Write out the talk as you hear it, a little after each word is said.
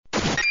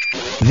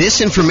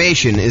This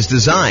information is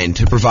designed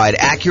to provide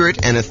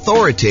accurate and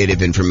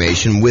authoritative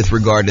information with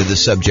regard to the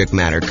subject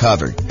matter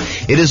covered.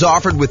 It is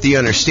offered with the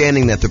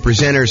understanding that the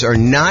presenters are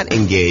not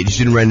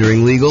engaged in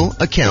rendering legal,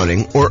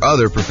 accounting, or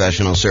other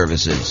professional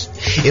services.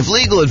 If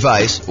legal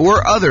advice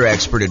or other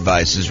expert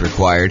advice is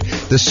required,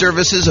 the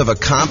services of a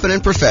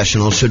competent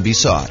professional should be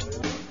sought.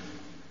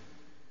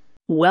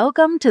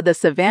 Welcome to the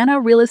Savannah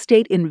Real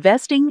Estate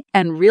Investing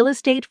and Real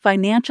Estate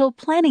Financial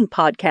Planning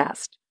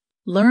Podcast.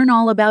 Learn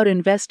all about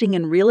investing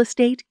in real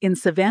estate in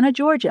Savannah,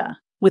 Georgia,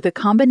 with a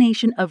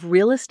combination of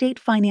real estate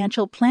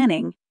financial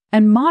planning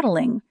and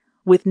modeling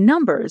with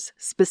numbers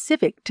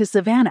specific to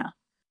Savannah,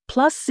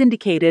 plus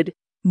syndicated,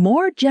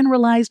 more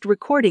generalized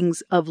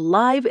recordings of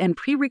live and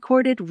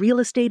pre-recorded real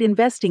estate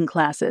investing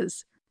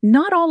classes,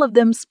 not all of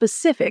them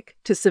specific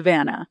to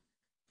Savannah.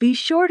 Be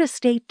sure to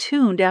stay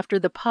tuned after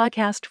the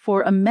podcast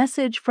for a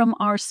message from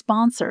our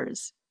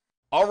sponsors.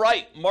 All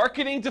right,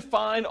 marketing to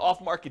find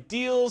off-market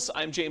deals.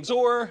 I'm James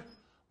Orr.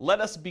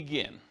 Let us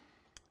begin.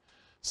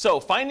 So,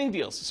 finding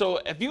deals. So,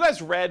 have you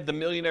guys read The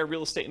Millionaire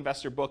Real Estate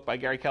Investor book by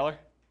Gary Keller?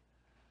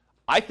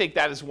 I think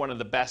that is one of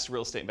the best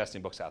real estate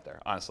investing books out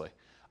there, honestly.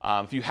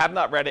 If you have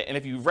not read it, and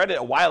if you read it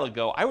a while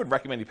ago, I would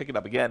recommend you pick it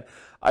up again.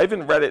 I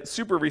haven't read it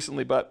super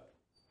recently, but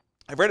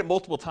I've read it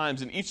multiple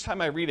times, and each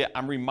time I read it,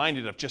 I'm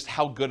reminded of just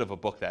how good of a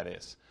book that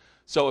is.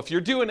 So, if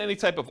you're doing any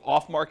type of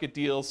off-market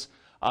deals,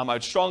 I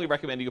would strongly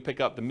recommend you go pick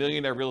up The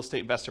Millionaire Real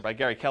Estate Investor by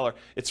Gary Keller.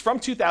 It's from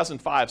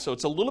 2005, so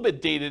it's a little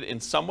bit dated in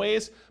some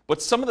ways,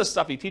 but some of the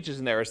stuff he teaches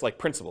in there is like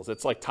principles.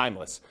 It's like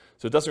timeless,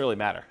 so it doesn't really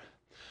matter.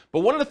 But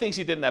one of the things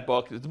he did in that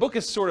book, the book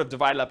is sort of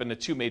divided up into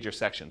two major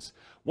sections.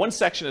 One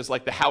section is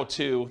like the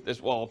how-to.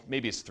 Well,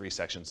 maybe it's three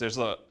sections. There's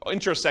an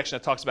intro section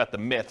that talks about the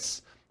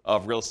myths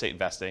of real estate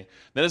investing.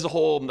 Then there's a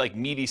whole like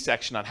meaty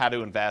section on how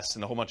to invest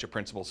and a whole bunch of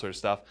principles sort of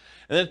stuff.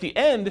 And then at the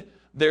end,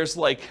 there's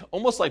like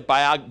almost like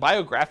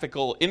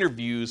biographical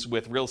interviews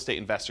with real estate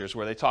investors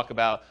where they talk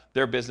about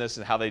their business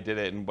and how they did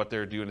it and what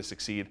they're doing to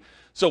succeed.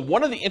 So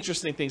one of the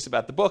interesting things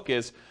about the book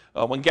is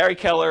when Gary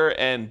Keller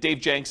and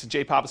Dave Jenks and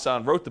Jay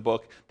Papasan wrote the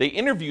book, they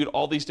interviewed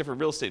all these different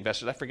real estate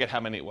investors. I forget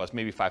how many it was,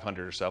 maybe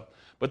 500 or so.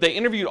 But they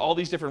interviewed all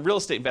these different real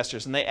estate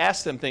investors and they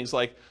asked them things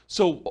like,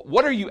 so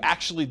what are you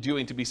actually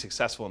doing to be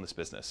successful in this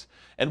business?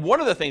 And one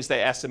of the things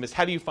they asked them is,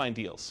 how do you find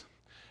deals?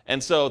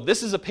 And so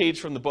this is a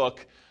page from the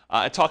book.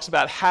 It talks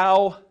about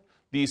how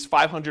these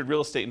 500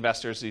 real estate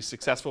investors, these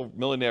successful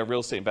millionaire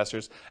real estate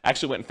investors,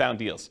 actually went and found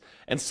deals.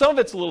 And some of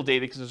it's a little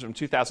dated because it's from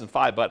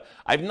 2005, but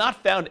I've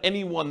not found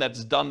anyone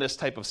that's done this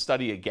type of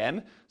study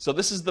again. So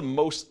this is the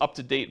most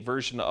up-to-date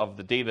version of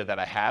the data that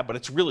I have, but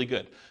it's really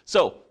good.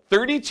 So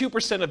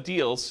 32% of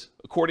deals,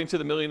 according to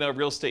the Millionaire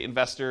Real Estate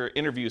Investor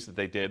interviews that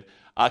they did,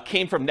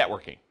 came from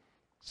networking.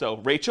 So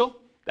Rachel,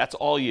 that's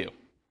all you.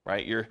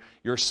 Right?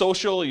 You're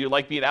social, you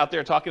like being out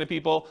there talking to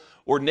people,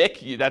 or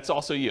Nick, that's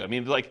also you. I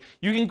mean, like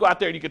you can go out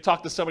there and you could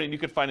talk to somebody and you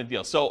could find a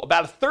deal. So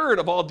about a third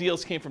of all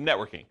deals came from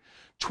networking.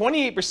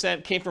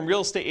 28% came from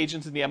real estate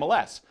agents in the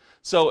MLS.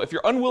 So if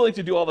you're unwilling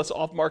to do all this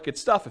off-market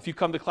stuff, if you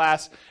come to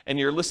class and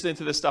you're listening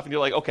to this stuff and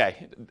you're like,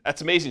 okay,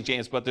 that's amazing,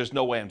 James, but there's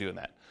no way I'm doing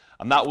that.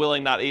 I'm not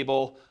willing, not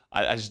able.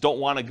 I just don't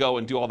want to go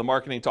and do all the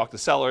marketing, talk to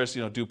sellers,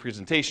 do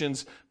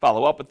presentations,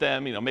 follow up with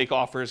them, make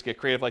offers, get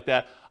creative like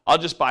that. I'll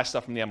just buy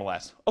stuff from the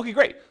MLS. Okay,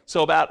 great.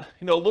 So about,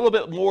 a little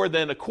bit more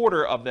than a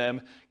quarter of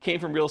them came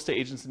from real estate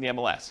agents in the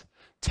MLS.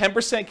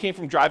 10% came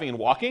from driving and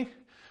walking.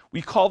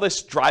 We call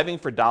this driving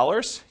for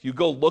dollars. You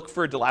go look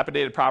for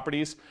dilapidated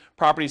properties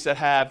that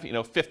have,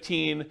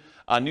 15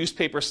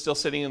 newspapers still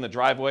sitting in the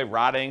driveway,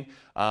 rotting.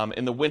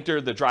 In the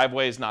winter, the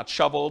driveway is not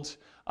shoveled.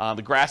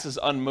 The grass is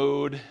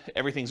unmowed.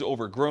 Everything's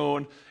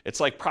overgrown. It's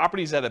like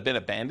properties that have been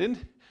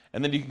abandoned.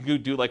 And then you can go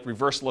do like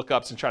reverse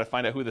lookups and try to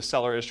find out who the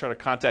seller is, try to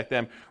contact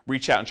them,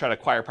 reach out and try to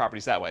acquire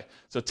properties that way.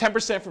 So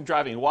 10% from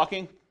driving and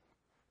walking,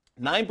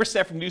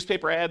 9% from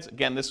newspaper ads.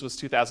 Again, this was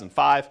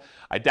 2005.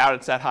 I doubt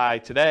it's that high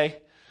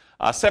today.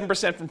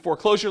 7% from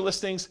foreclosure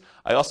listings.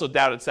 I also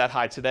doubt it's that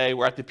high today.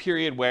 We're at the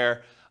period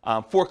where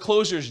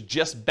foreclosures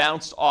just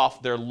bounced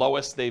off their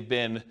lowest they've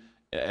been,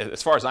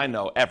 as far as I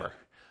know, ever.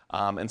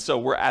 And so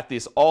we're at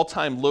these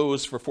all-time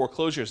lows for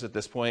foreclosures at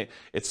this point.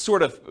 It's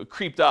sort of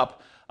creeped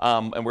up.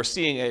 And we're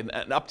seeing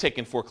an uptick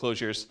in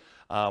foreclosures,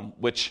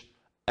 which,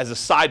 as a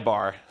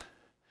sidebar,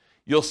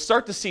 you'll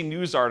start to see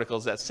news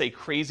articles that say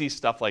crazy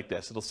stuff like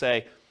this. It'll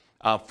say,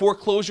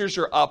 foreclosures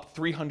are up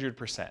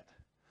 300%.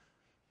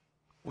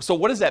 So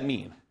what does that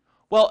mean?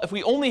 Well, if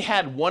we only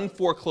had one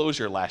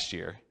foreclosure last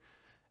year,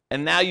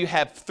 and now you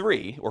have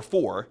 3 or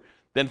 4,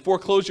 then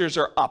foreclosures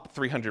are up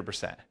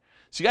 300%.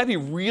 So you gotta be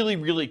really,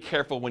 really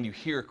careful when you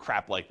hear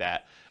crap like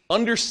that.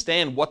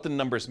 Understand what the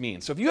numbers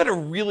mean. So if you had a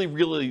really,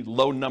 really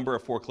low number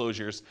of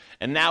foreclosures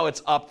and now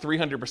it's up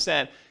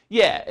 300%,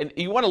 yeah, and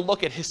you want to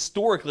look at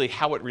historically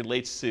how it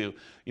relates to,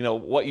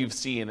 what you've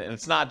seen. And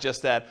it's not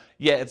just that,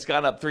 yeah, it's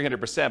gone up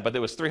 300%, but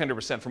there was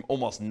 300% from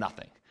almost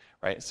nothing,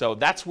 right? So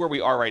that's where we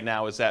are right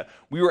now, is that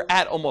we were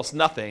at almost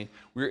nothing.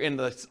 We were in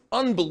this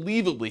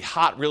unbelievably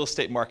hot real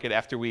estate market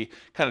after we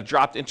kind of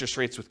dropped interest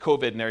rates with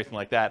COVID and everything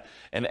like that.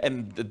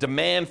 And the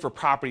demand for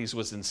properties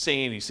was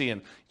insane. You see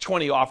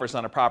 20 offers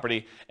on a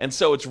property. And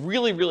so it's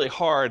really, really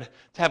hard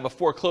to have a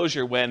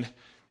foreclosure when,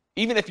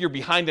 even if you're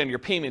behind on your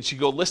payments, you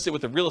go list it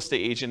with a real estate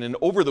agent, and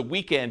over the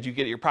weekend you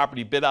get your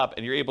property bid up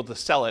and you're able to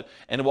sell it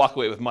and walk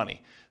away with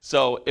money.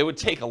 So it would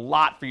take a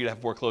lot for you to have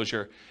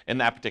foreclosure in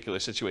that particular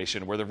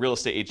situation where the real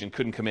estate agent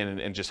couldn't come in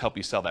and just help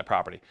you sell that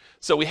property.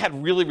 So we had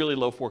really, really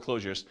low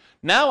foreclosures.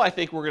 Now I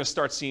think we're going to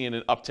start seeing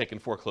an uptick in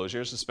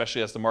foreclosures,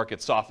 especially as the market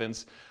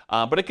softens.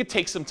 But it could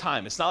take some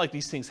time. It's not like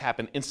these things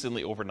happen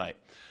instantly overnight.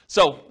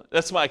 So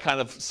that's my kind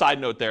of side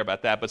note there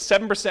about that. But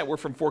 7% were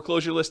from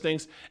foreclosure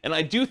listings, and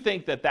I do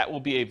think that that will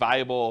be a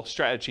viable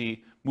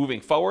strategy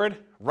moving forward.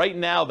 Right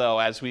now, though,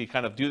 as we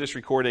kind of do this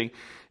recording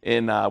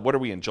in, what are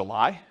we in,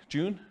 July?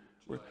 June?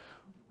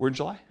 We're in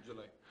July?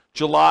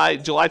 July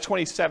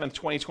 27th,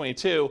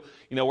 2022,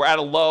 we're at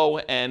a low,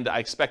 and I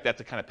expect that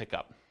to kind of pick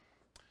up.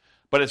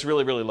 But it's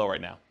really, really low right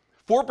now.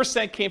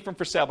 4% came from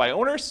for sale by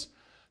owners,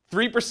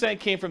 3%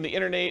 came from the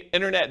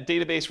internet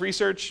database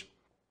research,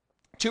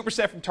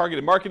 2% from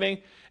targeted marketing,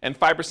 and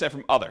 5%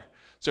 from other.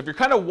 So if you're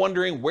kind of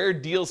wondering where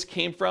deals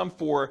came from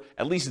for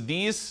at least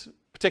these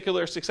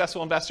particular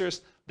successful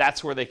investors,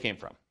 that's where they came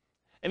from.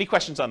 Any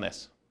questions on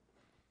this?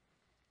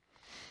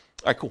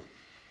 All right, cool.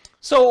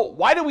 So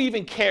why do we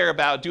even care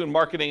about doing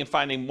marketing and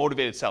finding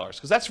motivated sellers?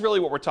 Because that's really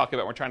what we're talking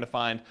about. We're trying to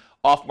find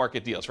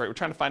off-market deals, right? We're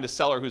trying to find a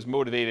seller who's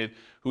motivated,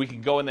 who we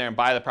can go in there and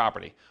buy the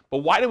property. But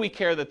why do we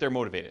care that they're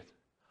motivated?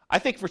 I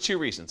think for two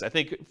reasons. I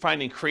think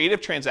finding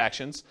creative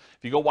transactions.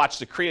 If you go watch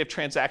the creative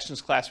transactions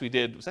class we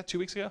did, was that 2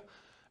 weeks ago? It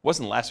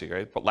wasn't last week,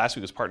 right? But last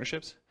week was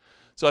partnerships.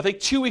 So I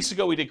think 2 weeks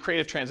ago we did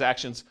creative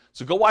transactions.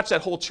 So go watch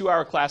that whole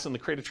 2-hour class on the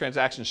creative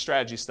transaction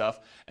strategy stuff.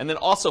 And then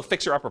also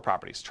fixer-upper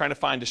properties, trying to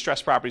find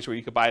distressed properties where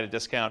you could buy at a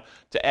discount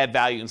to add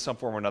value in some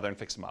form or another and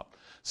fix them up.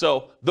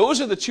 So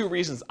those are the two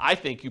reasons I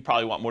think you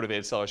probably want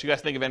motivated sellers. You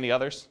guys think of any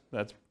others?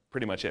 That's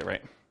pretty much it,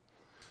 right?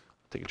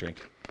 Take a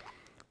drink.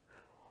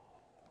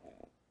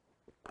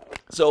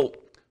 So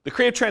the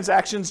creative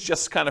transactions,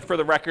 just kind of for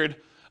the record,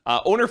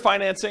 owner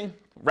financing,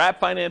 wrap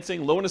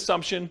financing, loan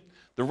assumption,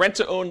 the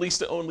rent-to-own,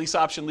 lease-to-own, lease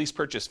option, lease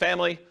purchase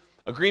family,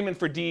 agreement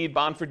for deed,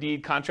 bond for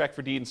deed, contract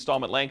for deed,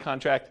 installment land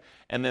contract,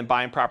 and then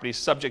buying properties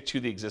subject to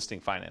the existing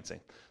financing.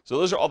 So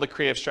those are all the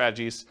creative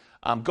strategies.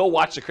 Go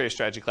watch the creative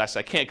strategy class.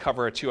 I can't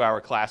cover a 2-hour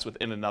class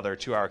within another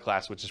 2-hour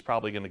class, which is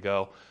probably going to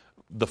go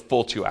the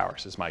full 2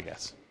 hours is my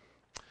guess.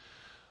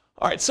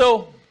 All right,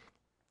 so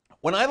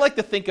when I like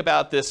to think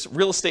about this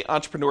real estate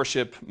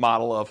entrepreneurship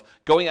model of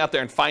going out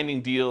there and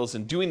finding deals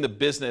and doing the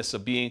business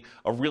of being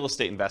a real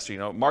estate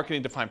investor,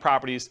 marketing to find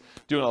properties,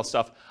 doing all this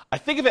stuff, I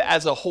think of it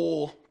as a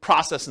whole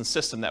process and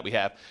system that we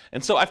have.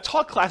 And so I've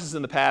taught classes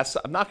in the past.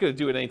 I'm not going to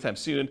do it anytime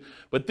soon,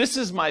 but this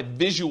is my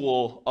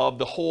visual of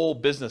the whole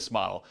business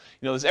model.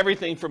 There's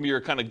everything from your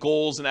kind of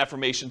goals and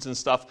affirmations and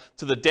stuff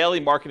to the daily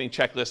marketing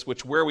checklist,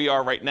 which where we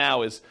are right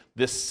now is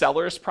this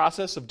seller's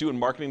process of doing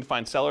marketing to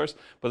find sellers,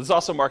 but there's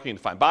also marketing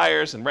to find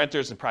buyers and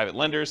renters and private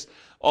lenders.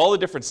 All the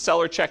different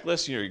seller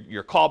checklists,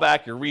 your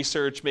callback, your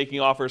research, making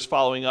offers,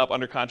 following up,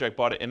 under contract,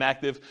 bought it,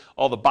 inactive,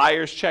 all the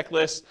buyers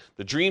checklist,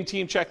 the dream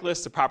team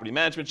checklist, the property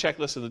management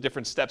checklist, and the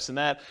different steps in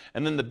that,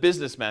 and then the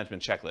business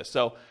management checklist.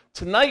 So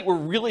tonight we're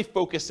really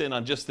focusing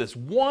on just this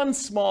one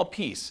small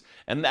piece,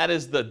 and that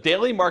is the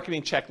daily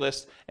marketing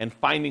checklist and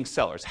finding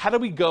sellers. How do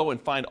we go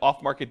and find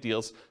off-market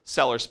deals,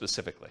 sellers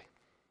specifically?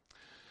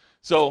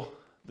 So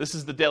this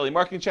is the daily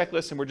marketing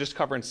checklist, and we're just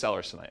covering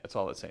sellers tonight. That's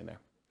all it's saying there.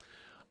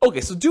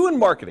 Okay, so doing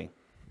marketing.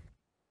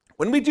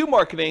 When we do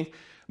marketing,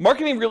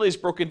 marketing really is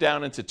broken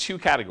down into two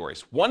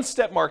categories: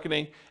 one-step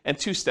marketing and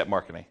two-step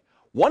marketing.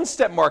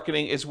 One-step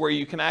marketing is where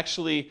you can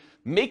actually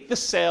make the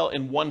sale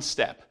in one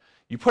step.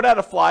 You put out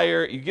a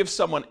flyer, you give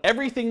someone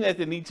everything that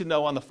they need to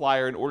know on the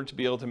flyer in order to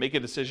be able to make a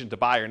decision to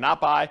buy or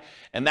not buy,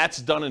 and that's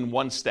done in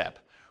one step.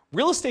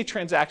 Real estate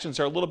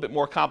transactions are a little bit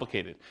more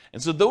complicated,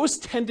 and so those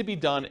tend to be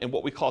done in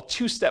what we call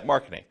two-step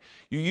marketing.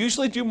 You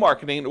usually do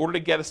marketing in order to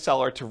get a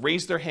seller to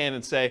raise their hand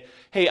and say,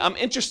 hey, I'm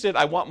interested,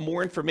 I want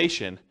more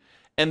information,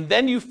 and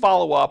then you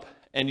follow up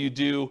and you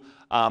do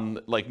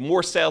like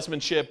more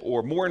salesmanship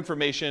or more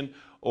information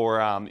or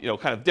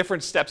kind of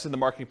different steps in the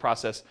marketing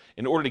process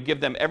in order to give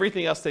them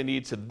everything else they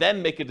need to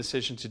then make a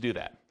decision to do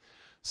that.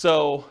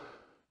 So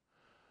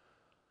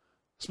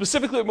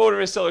specifically with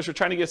motivated sellers, we're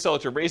trying to get a seller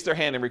to raise their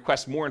hand and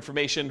request more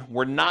information.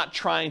 We're not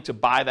trying to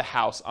buy the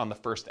house on the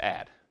first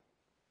ad.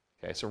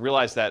 Okay, so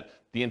realize that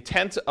the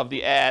intent of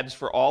the ads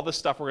for all the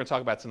stuff we're going to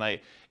talk about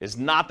tonight is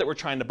not that we're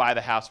trying to buy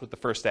the house with the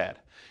first ad.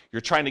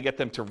 You're trying to get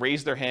them to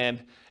raise their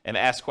hand and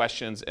ask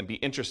questions and be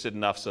interested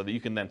enough so that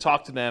you can then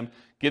talk to them,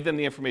 give them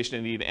the information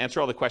they need,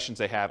 answer all the questions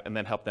they have, and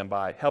then help them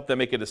buy, help them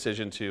make a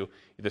decision to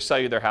either sell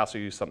you their house or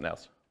use something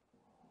else.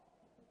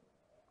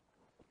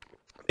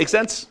 Make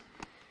sense?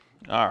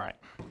 All right.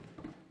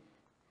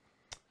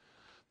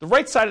 The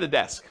right side of the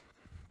desk.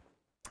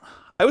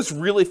 I was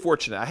really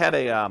fortunate. I had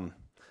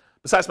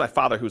besides my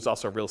father, who's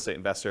also a real estate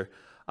investor,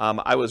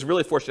 I was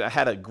really fortunate. I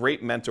had a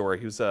great mentor.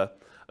 He was a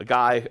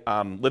guy,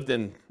 lived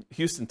in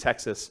Houston,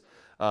 Texas,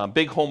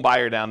 big home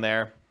buyer down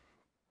there.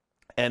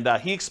 And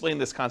he explained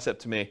this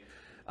concept to me.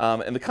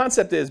 And the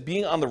concept is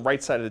being on the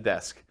right side of the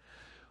desk.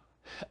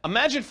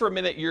 Imagine for a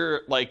minute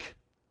you're like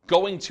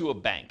going to a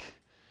bank.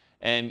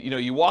 And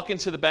you walk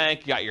into the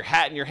bank, you got your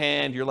hat in your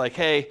hand, you're like,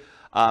 hey,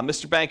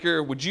 Mr.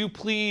 Banker, would you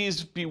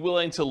please be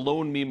willing to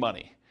loan me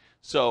money?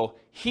 So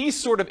he's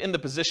sort of in the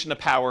position of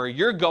power,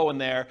 you're going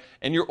there,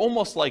 and you're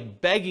almost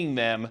like begging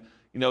them,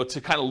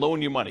 to kind of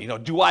loan you money.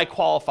 Do I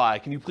qualify?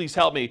 Can you please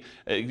help me?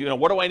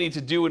 What do I need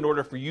to do in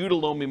order for you to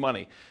loan me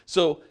money?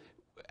 So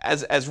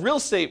as real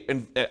estate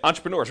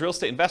entrepreneurs, real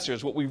estate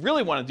investors, what we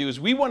really want to do is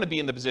we want to be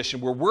in the position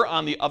where we're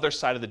on the other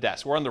side of the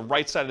desk. We're on the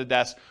right side of the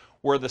desk,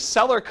 where the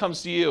seller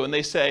comes to you and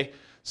they say,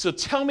 so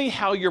tell me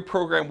how your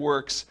program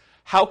works.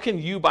 How can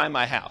you buy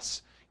my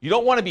house? You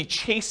don't want to be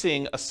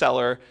chasing a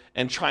seller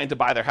and trying to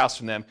buy their house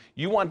from them.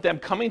 You want them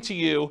coming to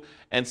you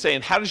and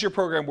saying, how does your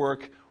program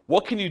work?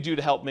 What can you do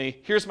to help me?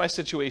 Here's my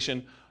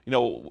situation.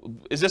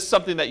 Is this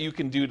something that you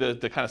can do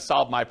to kind of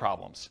solve my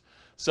problems?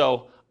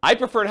 So I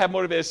prefer to have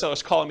motivated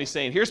sellers calling me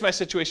saying, here's my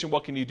situation.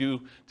 What can you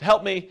do to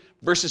help me?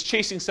 Versus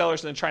chasing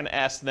sellers and then trying to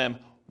ask them,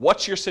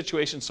 what's your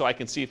situation so I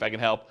can see if I can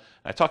help?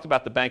 And I talked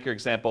about the banker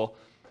example.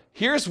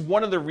 Here's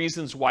one of the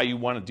reasons why you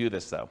want to do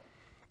this, though.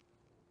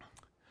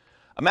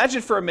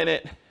 Imagine for a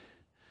minute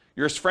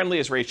you're as friendly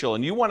as Rachel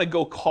and you want to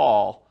go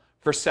call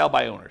for sale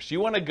by owners. You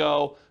want to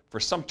go, for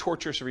some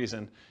torturous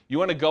reason, you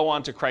want to go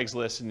onto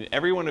Craigslist and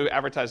everyone who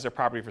advertises their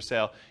property for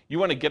sale, you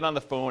want to get on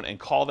the phone and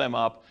call them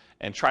up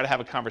and try to have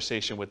a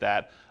conversation with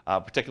that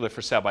particular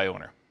for sale by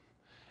owner.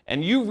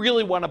 And you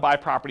really want to buy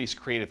properties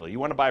creatively. You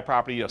want to buy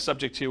property,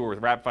 subject to or with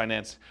wrap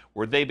finance,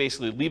 where they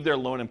basically leave their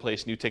loan in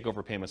place and you take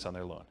over payments on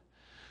their loan.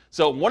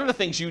 So one of the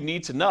things you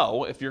need to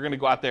know if you're going to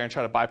go out there and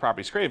try to buy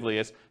properties creatively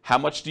is how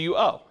much do you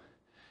owe?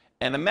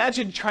 And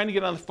imagine trying to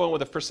get on the phone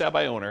with a for sale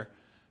by owner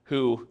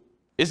who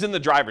is in the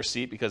driver's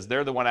seat because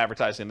they're the one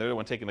advertising, they're the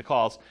one taking the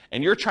calls,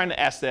 and you're trying to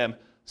ask them,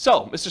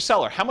 so, Mr.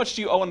 Seller, how much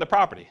do you owe on the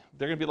property?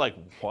 They're going to be like,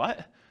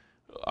 what?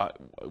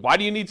 Why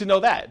do you need to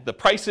know that? The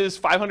price is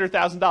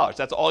 $500,000.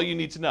 That's all you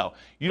need to know.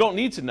 You don't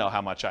need to know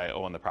how much I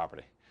owe on the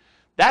property.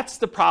 That's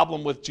the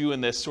problem with doing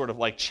this sort of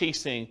like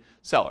chasing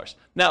sellers.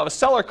 Now, if a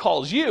seller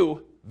calls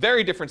you,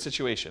 very different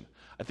situation.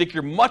 I think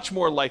you're much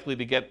more likely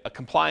to get a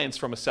compliance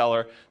from a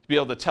seller to be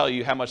able to tell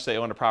you how much they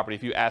own a property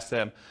if you ask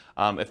them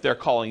if they're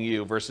calling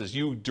you versus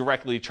you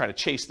directly try to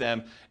chase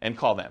them and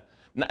call them.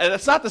 Now,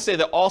 that's not to say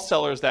that all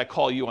sellers that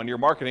call you on your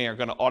marketing are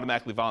going to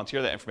automatically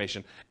volunteer that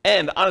information.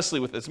 And honestly,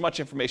 with as much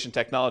information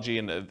technology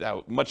and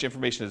how much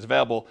information is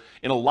available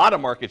in a lot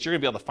of markets, you're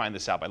going to be able to find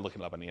this out by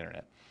looking it up on the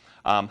internet.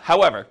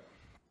 However,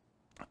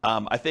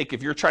 I think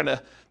if you're trying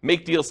to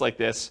make deals like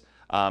this,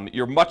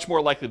 you're much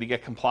more likely to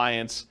get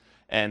compliance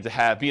and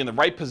to be in the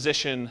right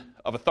position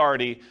of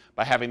authority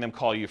by having them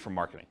call you for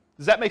marketing.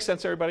 Does that make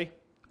sense, everybody?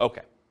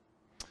 Okay.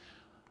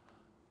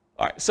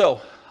 All right, so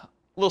a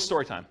little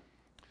story time.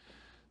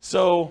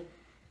 So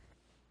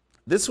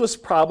this was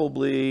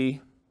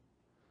probably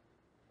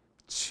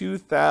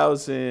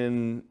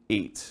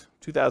 2008,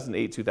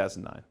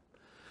 2009.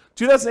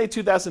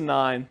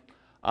 2009,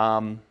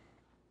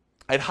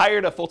 I'd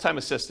hired a full-time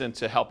assistant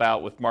to help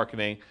out with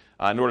marketing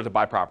in order to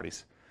buy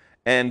properties.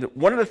 And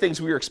one of the things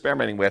we were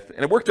experimenting with,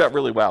 and it worked out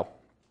really well,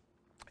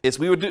 is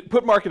we would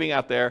put marketing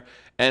out there,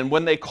 and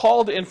when they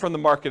called in from the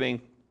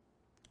marketing,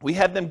 we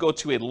had them go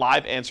to a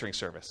live answering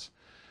service.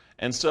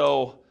 And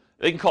so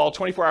they can call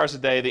 24 hours a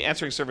day. The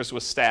answering service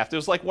was staffed. It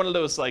was like one of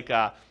those, like,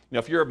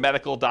 if you're a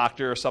medical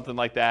doctor or something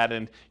like that,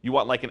 and you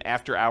want like an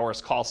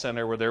after-hours call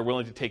center where they're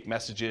willing to take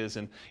messages,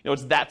 and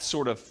it's that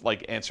sort of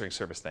like answering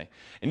service thing.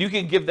 And you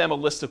can give them a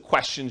list of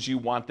questions you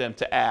want them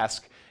to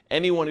ask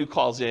anyone who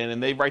calls in,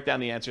 and they write down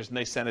the answers and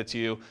they send it to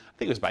you. I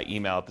think it was by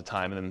email at the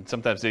time, and then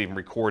sometimes they even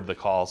record the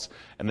calls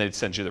and they'd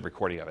send you the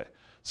recording of it.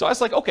 So I was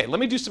like, okay, let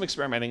me do some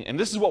experimenting, and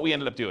this is what we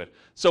ended up doing.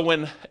 So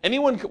when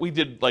we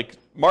did like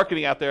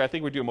marketing out there, I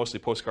think we were doing mostly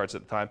postcards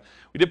at the time.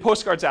 We did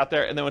postcards out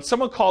there, and then when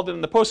someone called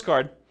in the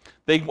postcard,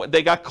 they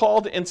got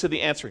called into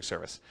the answering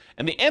service.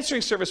 And the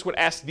answering service would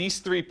ask these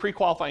 3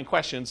 pre-qualifying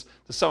questions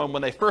to someone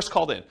when they first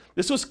called in.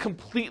 This was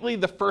completely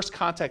the first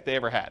contact they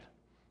ever had.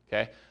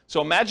 Okay?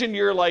 So imagine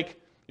you're like,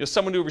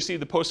 someone who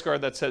received the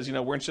postcard that says, we're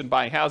interested in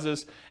buying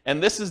houses,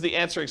 and this is the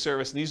answering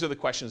service, and these are the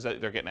questions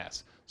that they're getting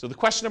asked. So the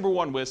question number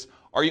 1 was,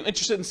 are you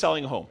interested in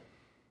selling a home?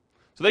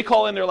 So they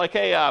call in, they're like,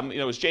 hey,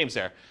 is James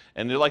there?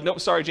 And they're like, nope,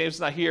 sorry, James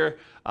is not here.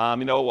 Are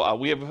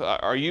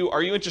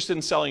you interested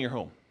in selling your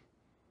home?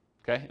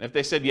 Okay, and if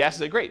they said yes,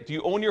 they said, great. Do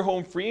you own your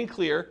home free and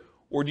clear,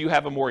 or do you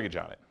have a mortgage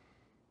on it?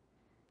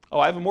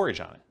 Oh, I have a mortgage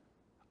on it.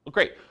 Well,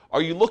 great.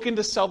 Are you looking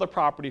to sell the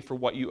property for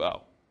what you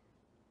owe?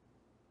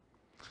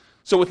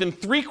 So within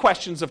 3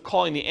 questions of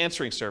calling the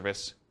answering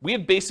service, we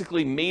had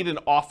basically made an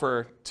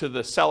offer to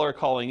the seller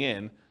calling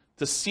in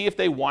to see if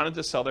they wanted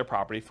to sell their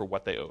property for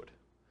what they owed.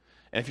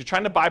 And if you're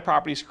trying to buy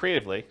properties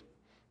creatively,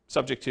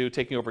 subject to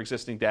taking over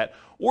existing debt,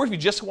 or if you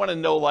just want to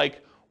know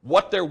like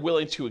what they're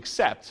willing to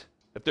accept,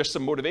 if there's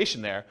some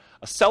motivation there,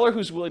 a seller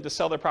who's willing to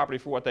sell their property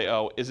for what they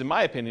owe is, in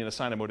my opinion, a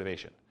sign of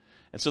motivation.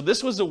 And so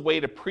this was a way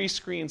to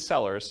pre-screen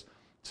sellers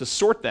to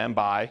sort them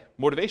by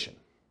motivation.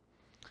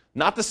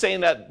 Not to say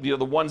that the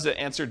ones that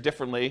answered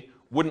differently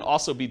wouldn't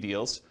also be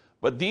deals,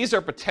 but these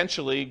are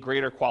potentially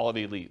greater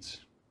quality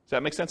leads. Does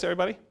that make sense,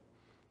 everybody?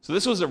 So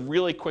this was a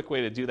really quick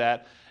way to do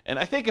that. And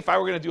I think if I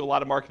were going to do a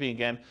lot of marketing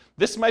again,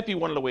 this might be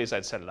one of the ways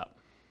I'd set it up.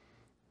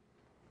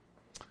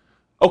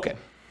 Okay.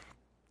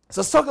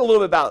 So let's talk a little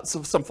bit about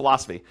some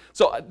philosophy.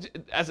 So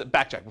as a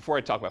backtrack, before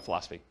I talk about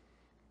philosophy,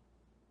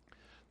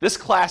 this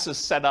class is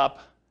set up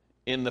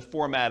in the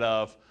format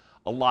of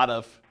a lot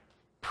of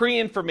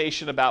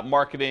pre-information about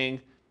marketing,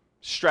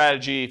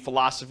 strategy,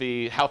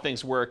 philosophy, how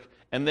things work.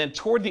 And then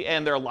toward the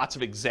end, there are lots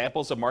of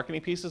examples of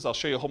marketing pieces. I'll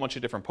show you a whole bunch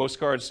of different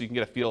postcards so you can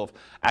get a feel of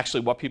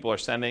actually what people are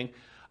sending.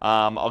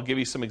 I'll give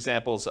you some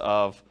examples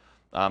of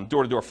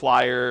door-to-door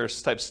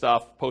flyers type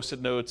stuff,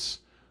 Post-it notes.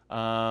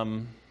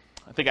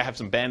 I think I have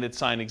some bandit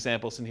sign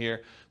examples in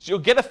here. So you'll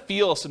get a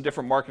feel of some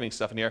different marketing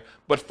stuff in here.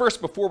 But first,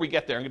 before we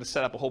get there, I'm going to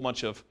set up a whole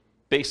bunch of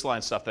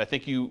baseline stuff that I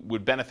think you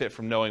would benefit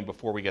from knowing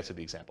before we get to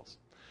the examples.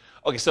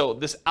 Okay, so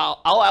this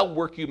I'll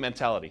outwork you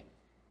mentality.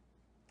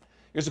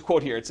 Here's a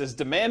quote here. It says,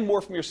 "Demand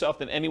more from yourself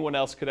than anyone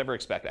else could ever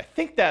expect." I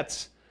think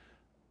it's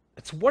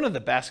one of the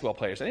basketball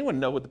players. Anyone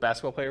know what the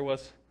basketball player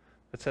was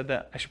that said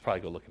that? I should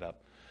probably go look it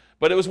up.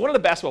 But it was one of the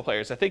basketball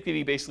players. I think that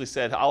he basically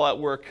said,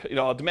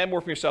 I'll demand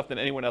more from yourself than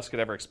anyone else could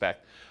ever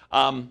expect.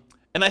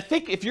 And I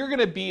think if you're going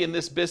to be in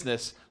this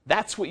business,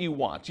 that's what you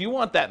want. You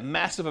want that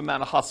massive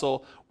amount of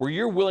hustle where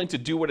you're willing to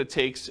do what it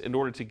takes in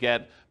order to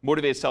get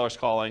motivated sellers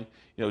calling,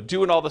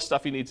 doing all the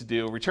stuff you need to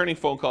do, returning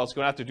phone calls,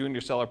 going out there doing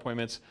your seller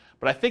appointments.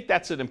 But I think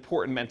that's an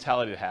important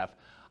mentality to have.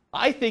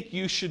 I think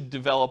you should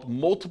develop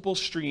multiple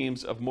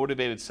streams of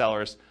motivated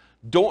sellers.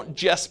 Don't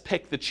just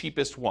pick the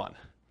cheapest one.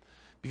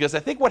 Because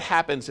I think what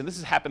happens, and this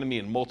has happened to me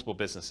in multiple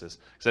businesses,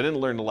 because I didn't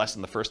learn the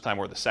lesson the first time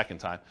or the second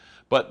time,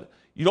 but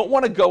you don't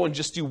want to go and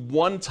just do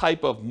one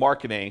type of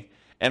marketing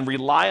and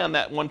rely on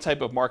that one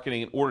type of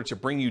marketing in order to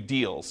bring you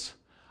deals.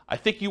 I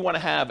think you want to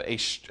have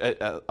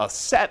a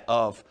set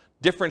of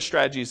different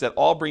strategies that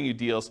all bring you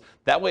deals.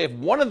 That way, if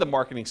one of the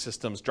marketing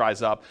systems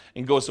dries up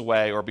and goes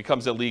away or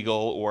becomes illegal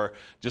or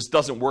just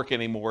doesn't work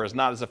anymore, is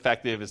not as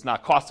effective, is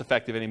not cost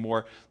effective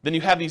anymore, then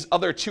you have these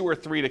other 2 or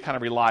 3 to kind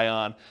of rely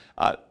on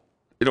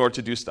in order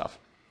to do stuff.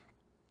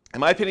 In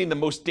my opinion, the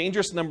most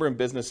dangerous number in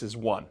business is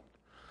 1.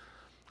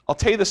 I'll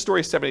tell you the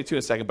story of 782 in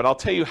a second, but I'll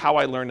tell you how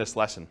I learned this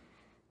lesson.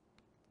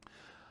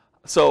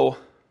 So,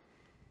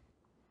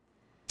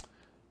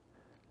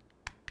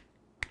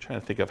 I'm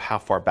trying to think of how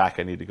far back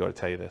I need to go to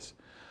tell you this.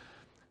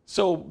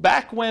 So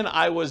back when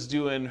I was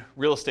doing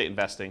real estate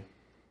investing,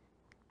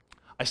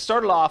 I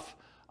started off,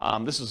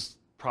 this is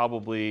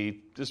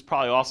probably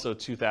also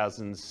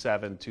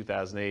 2007,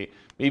 2008,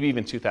 maybe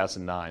even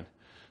 2009.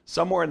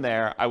 Somewhere in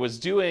there, I was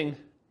doing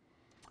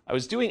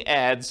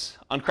ads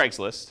on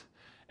Craigslist,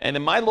 and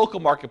in my local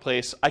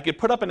marketplace, I could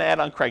put up an ad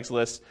on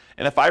Craigslist,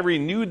 and if I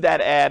renewed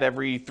that ad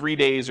every 3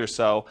 days or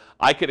so,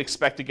 I could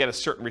expect to get a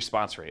certain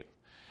response rate.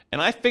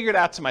 And I figured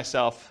out to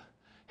myself,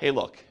 hey,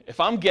 look, if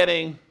I'm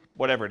getting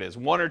whatever it is,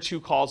 1 or 2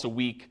 calls a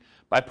week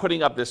by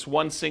putting up this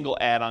one single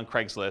ad on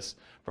Craigslist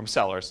from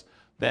sellers,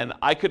 then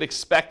I could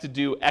expect to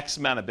do X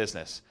amount of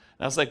business.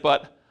 And I was like,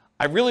 but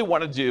I really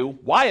want to do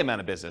Y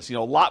amount of business, a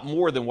lot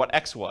more than what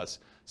X was.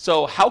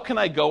 So how can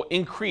I go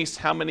increase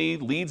how many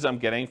leads I'm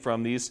getting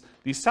from these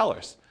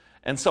sellers?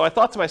 And so I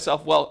thought to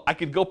myself, well, I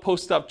could go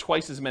post up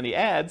twice as many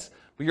ads,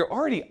 but you're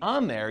already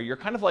on there. You're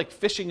kind of like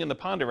fishing in the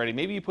pond already.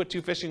 Maybe you put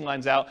 2 fishing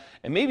lines out,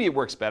 and maybe it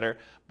works better.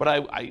 But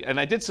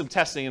I did some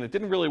testing, and it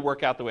didn't really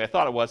work out the way I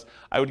thought it was.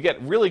 I would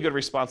get really good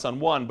response on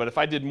one, but if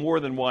I did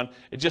more than one,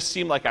 it just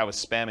seemed like I was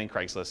spamming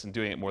Craigslist and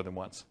doing it more than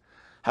once.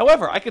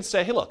 However, I could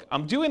say, hey, look,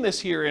 I'm doing this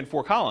here in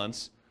Fort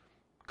Collins.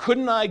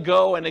 Couldn't I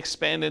go and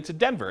expand into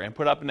Denver and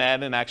put up an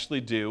ad and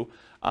actually do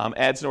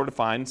ads in order to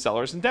find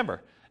sellers in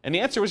Denver? And the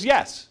answer was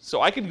yes.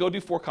 So I could go do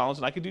Fort Collins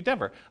and I could do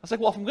Denver. I was like,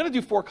 well, if I'm going to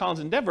do Fort Collins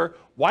and Denver,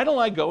 why don't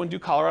I go and do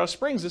Colorado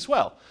Springs as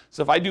well?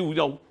 So if I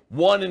do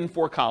 1 in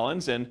Fort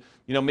Collins and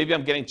maybe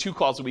I'm getting 2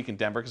 calls a week in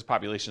Denver because the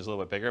population is a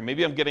little bit bigger.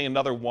 Maybe I'm getting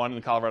another 1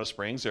 in Colorado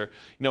Springs or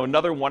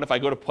another 1 if I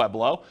go to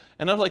Pueblo.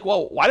 And I was like,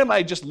 well, why am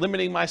I just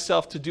limiting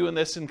myself to doing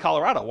this in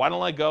Colorado? Why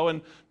don't I go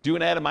and do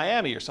an ad in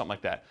Miami or something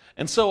like that?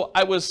 And so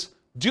I was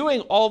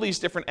doing all these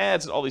different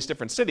ads in all these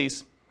different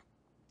cities.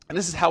 And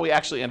this is how we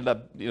actually ended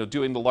up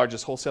doing the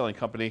largest wholesaling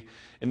company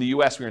in the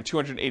US. We were in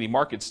 280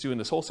 markets doing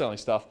this wholesaling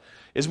stuff.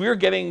 Is we were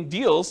getting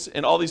deals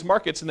in all these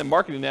markets and then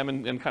marketing them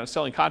and kind of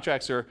selling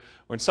contracts or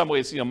in some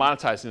ways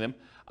monetizing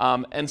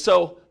them. And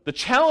so the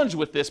challenge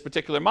with this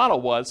particular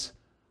model was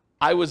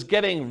I was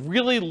getting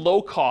really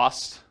low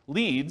cost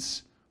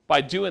leads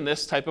by doing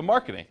this type of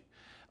marketing.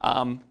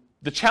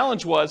 The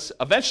challenge was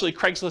eventually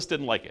Craigslist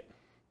didn't like it,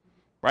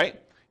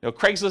 right?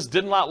 Craigslist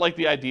did not like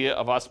the idea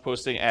of us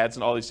posting ads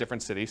in all these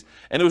different cities,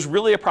 and it was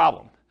really a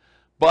problem.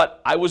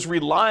 But I was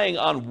relying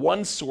on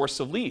one source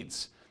of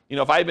leads.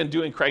 if I had been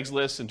doing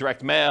Craigslist and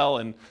direct mail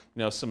and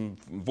some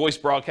voice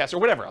broadcasts or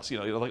whatever else,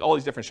 like all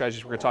these different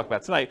strategies we're going to talk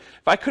about tonight,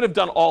 if I could have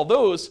done all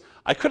those,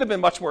 I could have been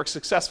much more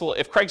successful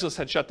if Craigslist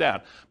had shut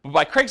down. But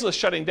by Craigslist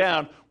shutting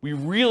down, we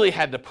really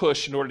had to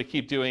push in order to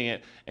keep doing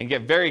it and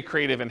get very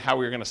creative in how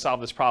we were going to solve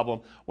this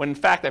problem, when in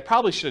fact I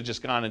probably should have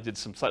just gone and did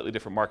some slightly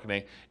different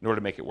marketing in order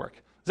to make it work.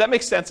 Does that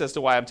make sense as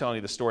to why I'm telling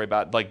you the story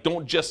about,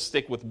 don't just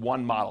stick with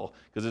one model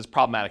because it's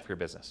problematic for your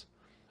business?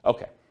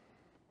 Okay.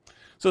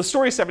 So the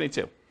story is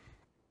 72.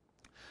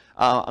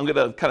 I'm going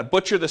to kind of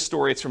butcher this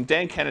story. It's from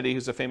Dan Kennedy,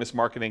 who's a famous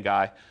marketing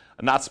guy,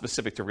 not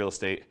specific to real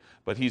estate,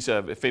 but he's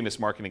a famous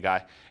marketing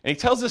guy. And he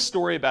tells this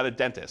story about a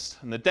dentist.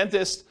 And the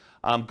dentist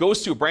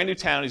goes to a brand new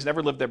town. He's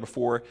never lived there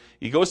before.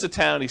 He goes to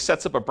town. He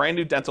sets up a brand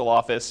new dental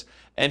office,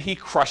 and he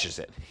crushes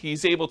it.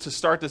 He's able to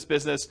start this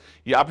business.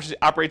 He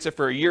operates it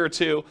for a year or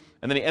two,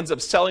 and then he ends up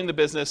selling the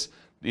business,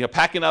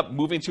 packing up,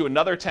 moving to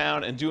another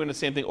town, and doing the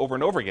same thing over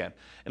and over again.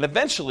 And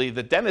eventually,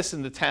 the dentists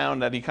in the town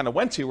that he kind of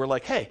went to were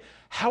like, hey,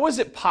 how is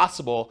it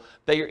possible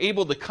that you're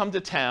able to come to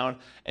town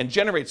and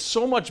generate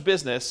so much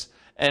business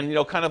and,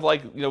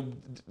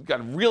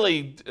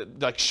 really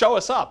show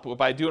us up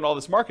by doing all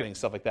this marketing,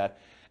 stuff like that?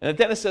 And the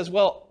dentist says,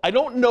 well, I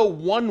don't know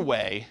one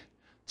way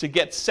to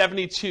get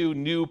 72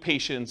 new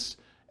patients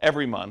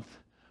every month,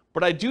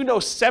 but I do know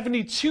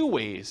 72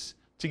 ways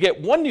to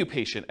get one new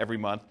patient every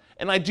month,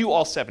 and I do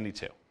all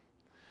 72.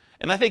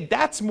 And I think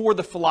that's more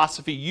the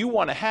philosophy you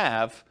want to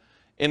have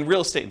in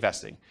real estate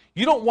investing.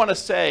 You don't want to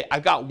say,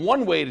 I've got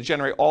one way to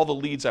generate all the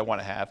leads I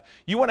want to have.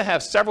 You want to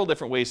have several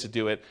different ways to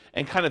do it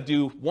and kind of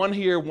do one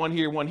here, one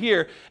here, one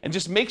here, and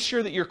just make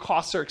sure that your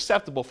costs are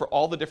acceptable for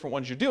all the different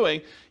ones you're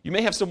doing. You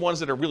may have some ones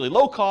that are really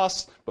low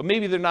cost, but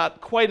maybe they're not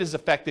quite as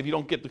effective. You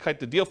don't get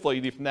the deal flow you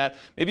need from that.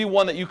 Maybe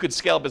one that you could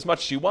scale up as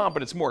much as you want,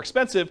 but it's more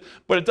expensive,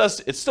 but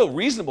it's still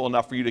reasonable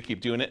enough for you to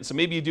keep doing it. And so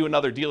maybe you do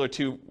another deal or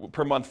two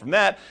per month from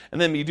that, and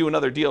then you do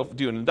another deal,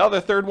 do another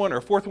third one or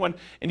fourth one,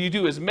 and you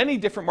do as many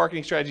different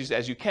marketing strategies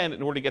as you can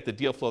in order to get the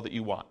deal flow that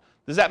you want.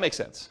 Does that make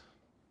sense?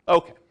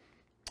 Okay.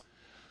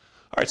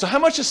 All right, so how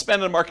much to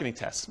spend on a marketing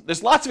test?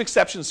 There's lots of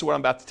exceptions to what I'm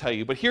about to tell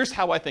you, but here's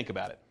how I think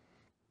about it.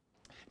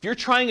 If you're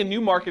trying a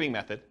new marketing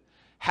method,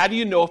 how do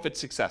you know if it's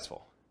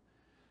successful?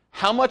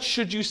 How much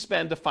should you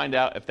spend to find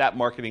out if that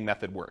marketing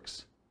method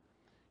works?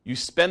 You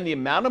spend the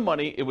amount of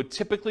money it would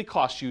typically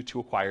cost you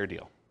to acquire a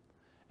deal,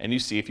 and you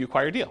see if you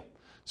acquire a deal.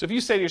 So if you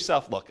say to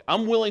yourself, look,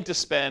 I'm willing to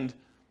spend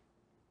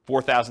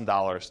 $4,000,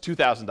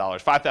 $2,000,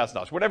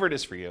 $5,000, whatever it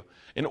is for you,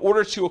 in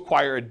order to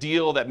acquire a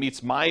deal that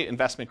meets my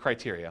investment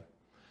criteria,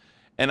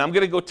 and I'm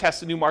going to go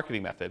test a new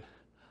marketing method,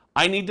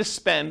 I need to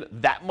spend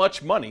that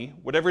much money,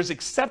 whatever is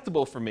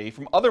acceptable for me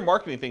from other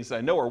marketing things that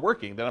I know are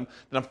working, that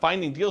I'm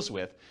finding deals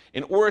with,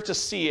 in order to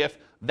see if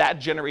that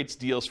generates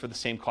deals for the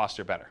same cost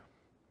or better.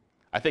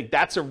 I think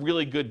that's a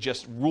really good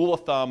just rule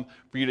of thumb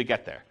for you to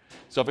get there.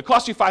 So if it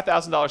costs you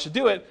 $5,000 to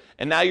do it,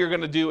 and now you're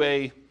going to do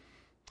a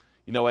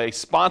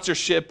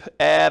sponsorship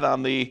ad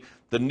on the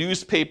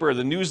newspaper,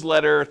 the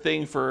newsletter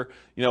thing for,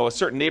 a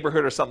certain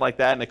neighborhood or something like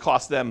that, and it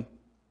costs them,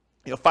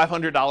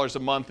 $500 a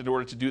month in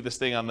order to do this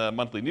thing on the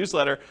monthly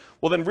newsletter,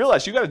 well, then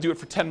realize you got to do it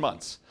for 10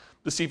 months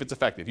to see if it's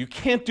effective. You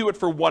can't do it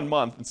for 1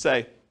 month and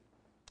say,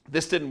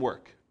 this didn't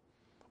work.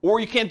 Or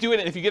you can't do it,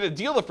 and if you get a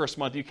deal the first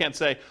month, you can't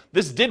say,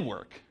 this did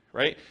work,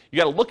 right? You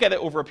got to look at it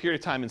over a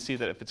period of time and see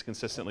that if it's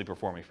consistently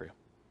performing for you.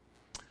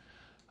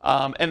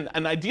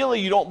 And ideally,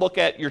 you don't look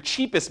at your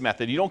cheapest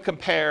method. You don't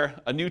compare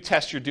a new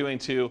test you're doing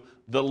to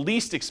the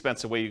least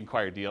expensive way you can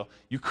acquire a deal.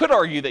 You could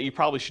argue that you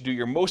probably should do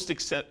your most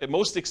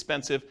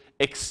expensive,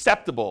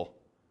 acceptable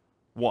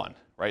one,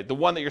 right? The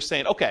one that you're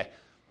saying, okay,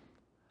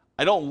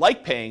 I don't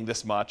like paying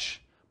this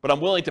much, but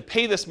I'm willing to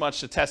pay this much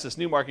to test this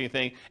new marketing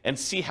thing and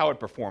see how it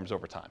performs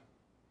over time.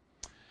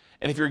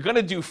 And if you're going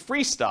to do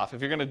free stuff,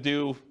 if you're going to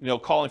do,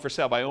 calling for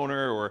sale by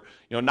owner or,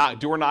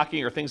 door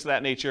knocking or things of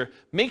that nature,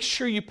 make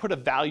sure you put a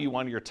value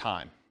on your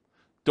time.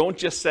 Don't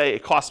just say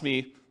it cost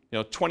me,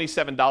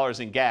 $27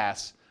 in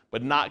gas,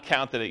 but not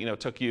count that it,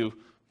 took you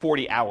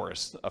 40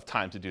 hours of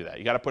time to do that.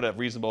 You got to put a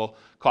reasonable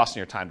cost on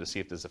your time to see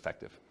if this is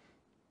effective.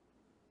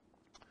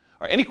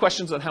 All right, any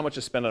questions on how much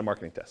to spend on a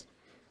marketing test?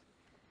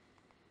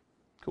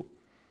 Cool.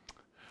 All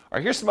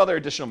right, here's some other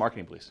additional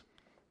marketing beliefs.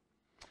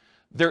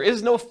 There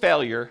is no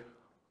failure,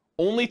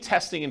 only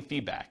testing and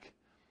feedback.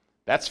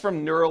 That's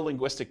from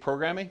neuro-linguistic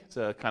programming. It's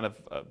a kind of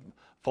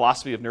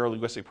philosophy of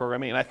neuro-linguistic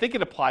programming, and I think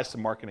it applies to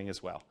marketing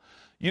as well.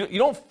 You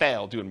don't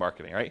fail doing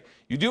marketing, right?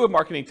 You do a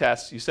marketing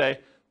test, you say,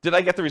 did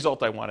I get the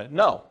result I wanted?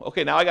 No.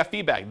 Okay, now I got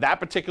feedback.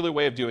 That particular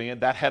way of doing it,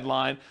 that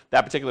headline,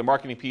 that particular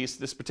marketing piece,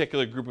 this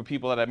particular group of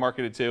people that I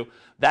marketed to,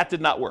 that did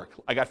not work.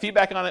 I got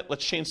feedback on it,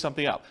 let's change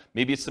something up.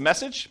 Maybe it's the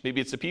message, maybe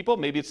it's the people,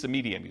 maybe it's the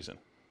media I'm using.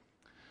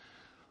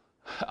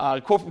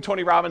 Quote from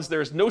Tony Robbins,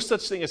 there is no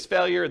such thing as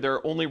failure, there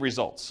are only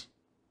results.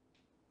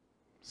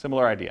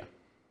 Similar idea.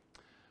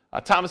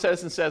 Thomas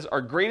Edison says,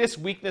 our greatest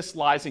weakness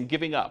lies in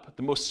giving up.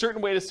 The most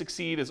certain way to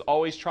succeed is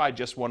always try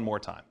just one more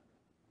time.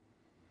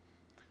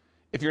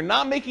 If you're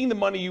not making the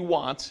money you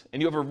want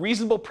and you have a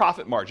reasonable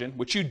profit margin,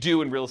 which you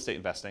do in real estate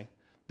investing,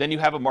 then you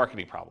have a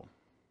marketing problem.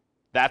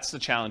 That's the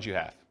challenge you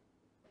have.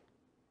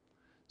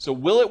 So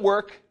will it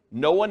work?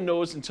 No one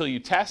knows until you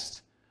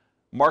test.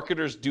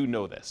 Marketers do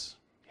know this.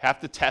 You have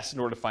to test in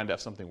order to find out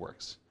if something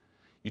works.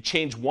 You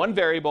change one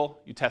variable,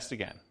 you test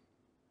again.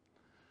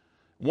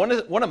 One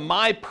of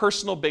my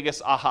personal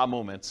biggest aha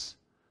moments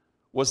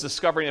was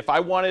discovering if I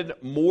wanted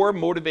more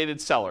motivated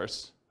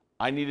sellers,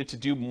 I needed to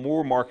do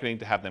more marketing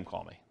to have them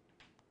call me.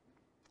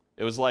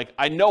 It was like,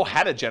 I know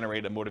how to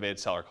generate a motivated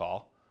seller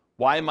call.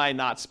 Why am I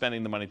not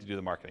spending the money to do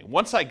the marketing?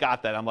 Once I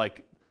got that, I'm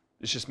like,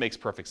 this just makes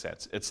perfect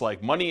sense. It's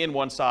like money in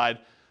one side,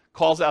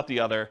 calls out the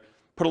other,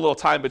 put a little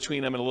time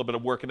between them and a little bit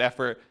of work and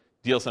effort,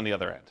 deals on the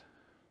other end.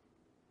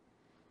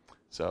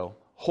 So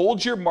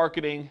hold your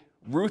marketing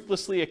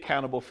ruthlessly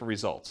accountable for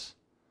results.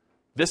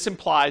 This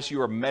implies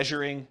you are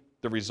measuring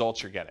the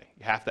results you're getting.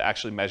 You have to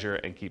actually measure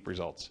and keep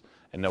results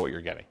and know what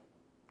you're getting.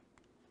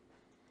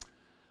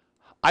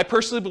 I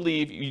personally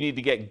believe you need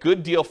to get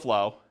good deal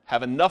flow,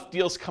 have enough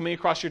deals coming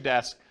across your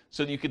desk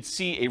so that you can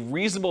see a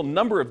reasonable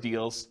number of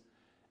deals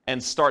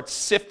and start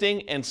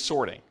sifting and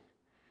sorting.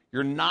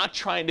 You're not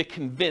trying to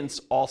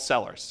convince all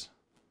sellers.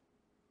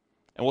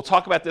 And we'll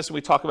talk about this when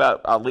we talk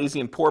about lazy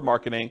and poor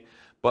marketing,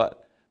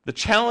 but the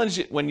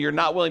challenge when you're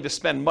not willing to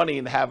spend money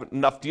and have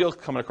enough deals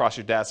coming across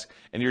your desk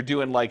and you're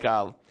doing like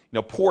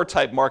poor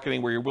type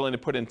marketing where you're willing to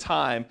put in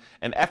time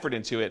and effort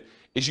into it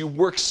is you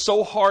work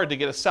so hard to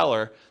get a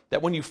seller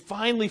that when you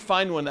finally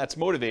find one that's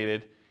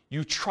motivated,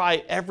 you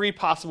try every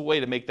possible way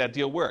to make that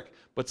deal work.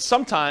 But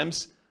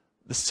sometimes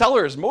the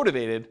seller is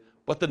motivated,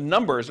 but the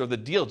numbers or the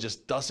deal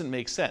just doesn't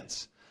make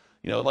sense.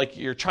 Like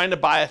you're trying to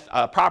buy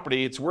a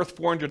property, it's worth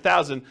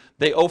 $400,000,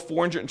 they owe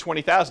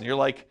 $420,000. You're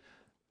like,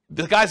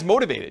 the guy's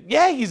motivated.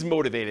 Yeah, he's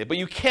motivated, but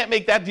you can't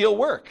make that deal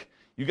work.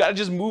 You got to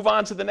just move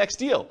on to the next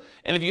deal.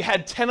 And if you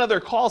had 10 other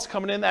calls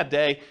coming in that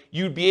day,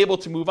 you'd be able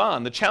to move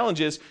on. The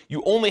challenge is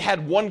you only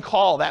had one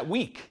call that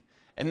week,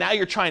 and now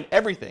you're trying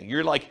everything.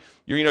 You're like,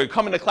 you're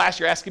coming to class,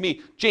 you're asking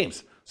me,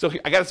 James, so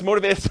I got this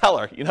motivated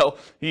seller.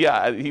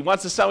 He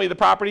wants to sell me the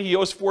property. He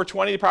owes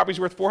 $420. The property's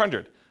worth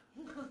 $400.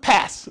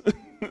 Pass.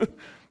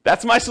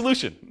 That's my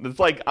solution. It's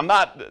like I'm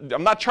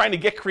not trying to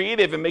get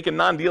creative and make a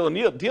non-deal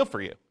a deal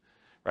for you,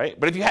 right?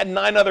 But if you had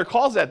 9 other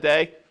calls that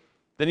day,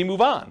 then you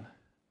move on.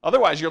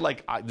 Otherwise, you're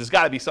like, there's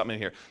got to be something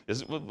in here.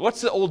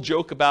 What's the old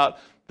joke about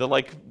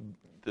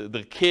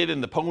the kid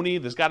and the pony?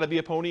 There's got to be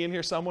a pony in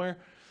here somewhere,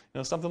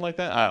 something like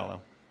that. I don't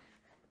know.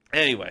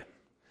 Anyway,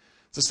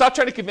 so stop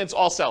trying to convince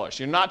all sellers.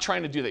 You're not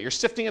trying to do that. You're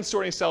sifting and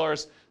sorting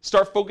sellers.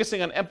 Start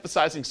focusing on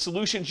emphasizing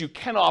solutions you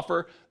can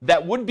offer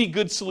that would be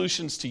good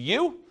solutions to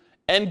you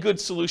and good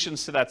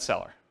solutions to that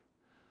seller.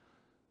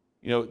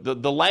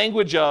 The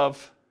language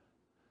of,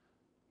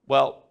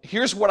 well,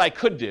 here's what I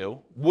could do.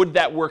 Would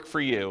that work for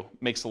you?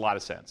 Makes a lot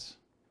of sense.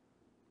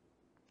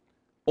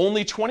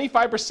 Only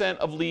 25%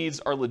 of leads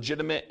are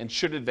legitimate and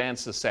should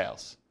advance to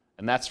sales.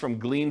 And that's from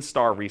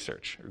Gleanstar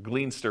Research, or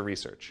Gleanster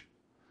Research.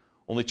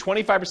 Only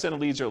 25% of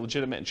leads are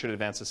legitimate and should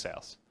advance to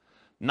sales.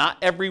 Not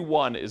every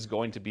one is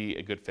going to be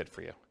a good fit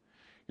for you.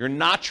 You're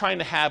not trying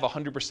to have a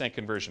 100%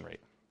 conversion rate.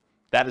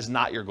 That is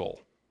not your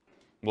goal.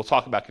 We'll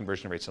talk about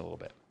conversion rates in a little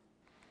bit.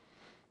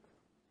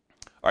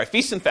 All right,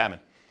 feast and famine.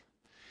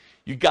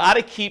 You got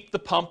to keep the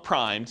pump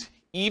primed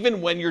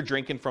even when you're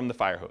drinking from the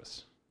fire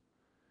hose.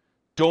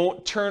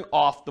 Don't turn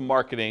off the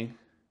marketing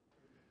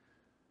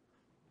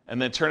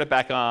and then turn it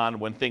back on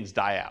when things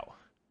die out,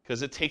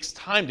 because it takes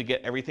time to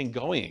get everything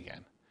going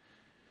again.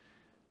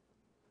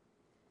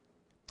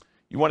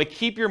 You want to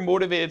keep your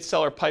motivated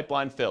seller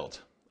pipeline filled.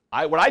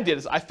 What I did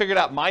is I figured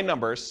out my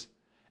numbers,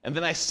 and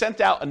then I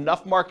sent out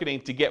enough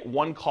marketing to get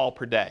 1 call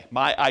per day,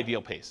 my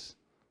ideal pace.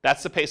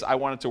 That's the pace I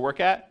wanted to work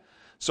at.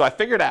 So I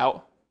figured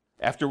out,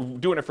 after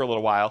doing it for a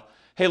little while,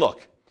 hey,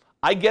 look,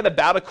 I get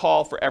about a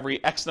call for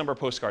every X number of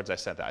postcards I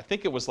sent out. I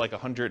think it was like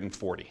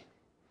 140.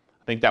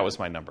 I think that was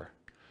my number.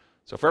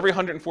 So for every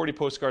 140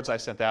 postcards I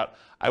sent out,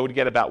 I would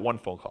get about 1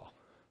 phone call.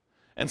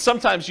 And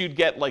sometimes you'd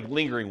get like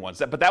lingering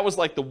ones, but that was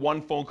like the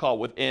 1 phone call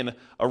within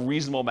a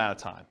reasonable amount of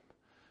time.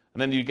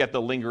 And then you get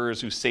the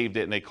lingerers who saved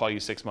it and they call you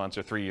 6 months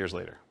or 3 years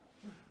later.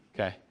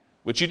 Okay?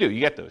 Which you do, you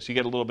get those. You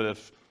get a little bit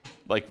of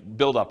like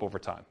build up over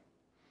time.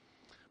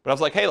 But I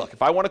was like, hey, look,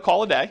 if I want to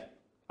call a day,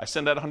 I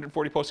send out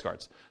 140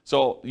 postcards.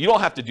 So you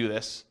don't have to do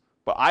this,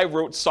 but I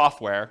wrote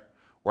software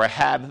where I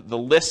had the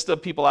list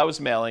of people I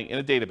was mailing in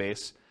a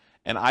database,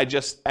 and I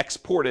just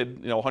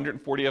exported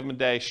 140 of them a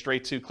day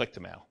straight to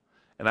Click-to-Mail.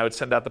 And I would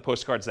send out the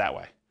postcards that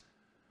way.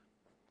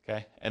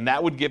 Okay? And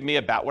that would give me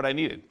about what I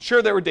needed.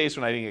 Sure, there were days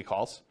when I didn't get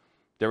calls.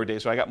 There were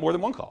days when I got more than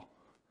 1 call.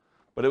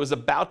 But it was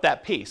about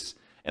that pace.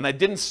 And I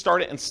didn't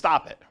start it and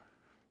stop it.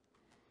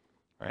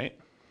 Right?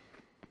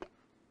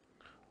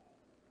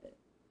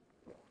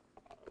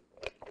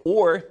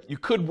 Or you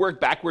could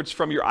work backwards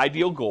from your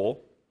ideal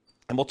goal,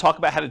 and we'll talk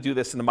about how to do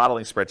this in the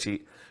modeling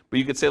spreadsheet, but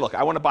you could say, look,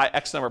 I want to buy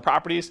X number of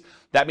properties.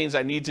 That means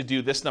I need to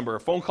do this number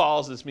of phone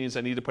calls. This means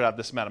I need to put out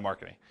this amount of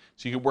marketing.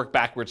 So you can work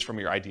backwards from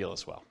your ideal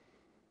as well.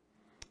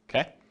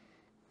 Okay?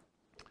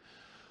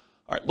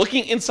 All right,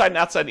 looking inside and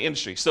outside the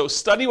industry. So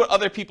study what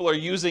other people are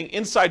using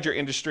inside your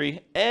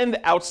industry and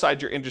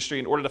outside your industry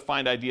in order to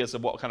find ideas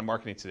of what kind of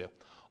marketing to do.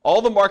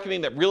 All the marketing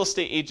that real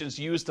estate agents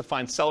use to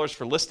find sellers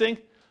for listing,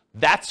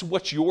 that's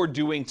what you're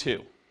doing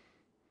too.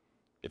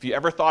 If you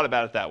ever thought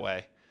about it that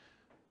way,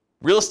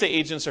 real estate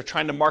agents are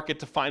trying to market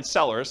to find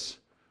sellers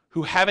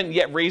who haven't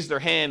yet raised their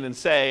hand and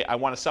say, I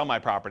want to sell my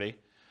property.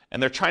 And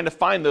they're trying to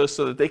find those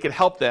so that they can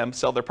help them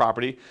sell their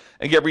property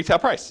and get retail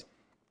price.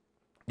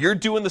 You're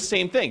doing the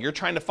same thing. You're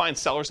trying to find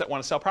sellers that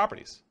want to sell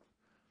properties.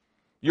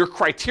 Your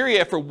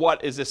criteria for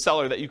what is a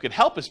seller that you could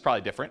help is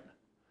probably different,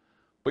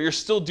 but you're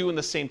still doing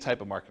the same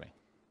type of marketing.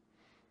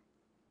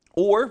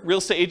 Or real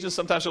estate agents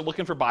sometimes are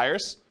looking for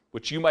buyers,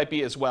 which you might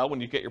be as well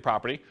when you get your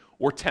property,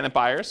 or tenant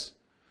buyers,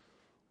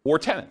 or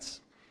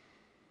tenants.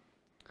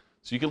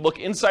 So you can look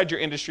inside your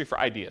industry for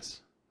ideas.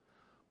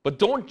 But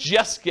don't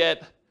just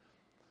get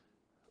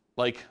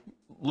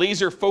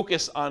laser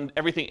focus on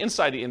everything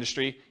inside the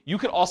industry. You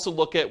can also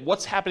look at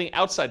what's happening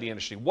outside the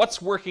industry,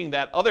 what's working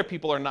that other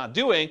people are not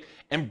doing,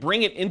 and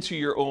bring it into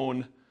your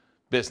own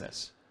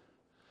business.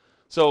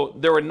 So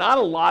there were not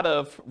a lot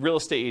of real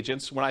estate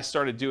agents when I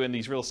started doing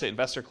these real estate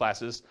investor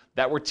classes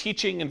that were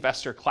teaching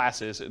investor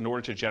classes in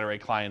order to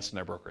generate clients in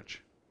their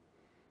brokerage.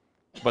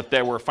 But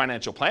there were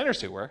financial planners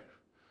who were.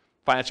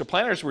 Financial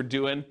planners were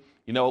doing,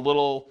 a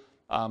little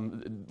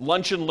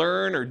lunch and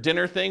learn or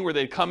dinner thing where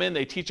they'd come in,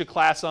 they teach a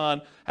class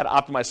on how to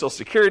optimize Social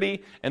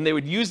Security, and they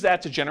would use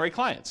that to generate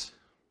clients.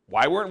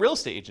 Why weren't real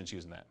estate agents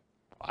using that?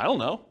 I don't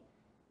know.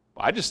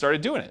 I just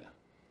started doing it.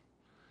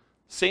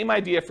 Same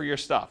idea for your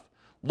stuff.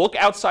 Look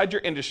outside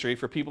your industry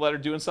for people that are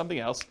doing something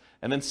else,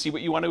 and then see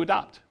what you want to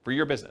adopt for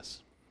your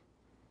business.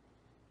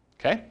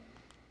 Okay?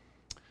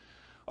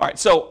 All right,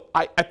 so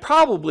I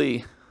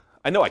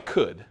know I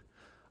could.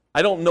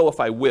 I don't know if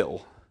I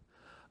will,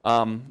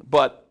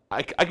 but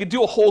I could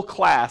do a whole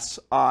class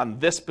on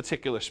this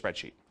particular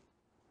spreadsheet.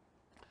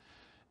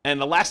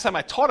 And the last time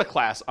I taught a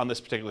class on this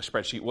particular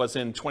spreadsheet was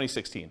in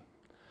 2016.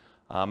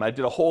 I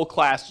did a whole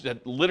class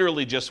that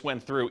literally just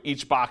went through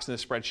each box in the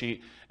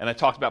spreadsheet, and I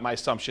talked about my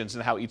assumptions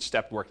and how each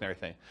step worked and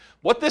everything.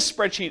 What this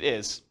spreadsheet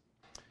is,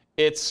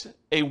 it's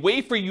a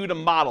way for you to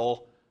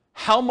model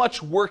how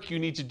much work you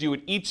need to do at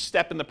each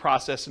step in the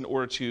process in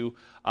order to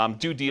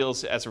do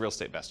deals as a real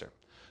estate investor.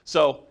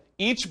 So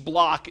each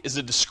block is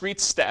a discrete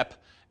step,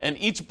 and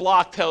each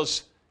block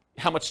tells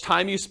how much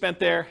time you spent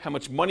there, how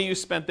much money you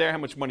spent there, how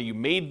much money you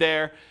made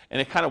there, and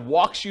it kind of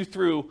walks you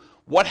through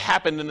what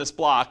happened in this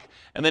block,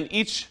 and then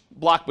each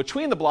block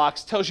between the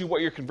blocks tells you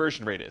what your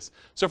conversion rate is.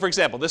 So for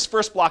example, this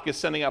first block is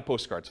sending out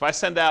postcards. If I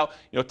send out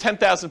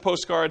 10,000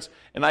 postcards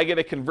and I get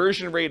a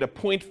conversion rate of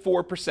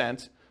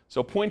 0.4%,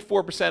 so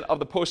 0.4% of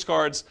the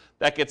postcards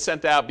that get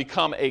sent out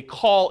become a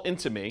call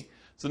into me.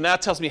 So now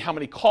it tells me how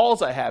many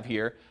calls I have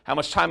here, how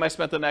much time I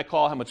spent on that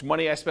call, how much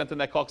money I spent on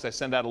that call, because I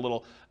send out a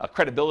little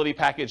credibility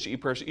package to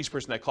each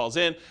person that calls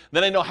in.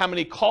 Then I know how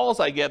many calls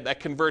I get that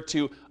convert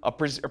to a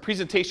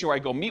presentation where I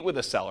go meet with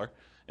a seller,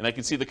 and I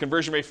can see the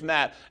conversion rate from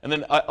that. And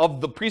then of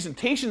the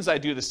presentations I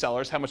do to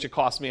sellers, how much it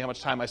costs me, how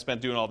much time I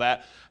spent doing all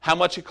that, how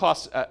much it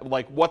costs,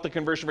 what the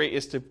conversion rate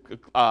is to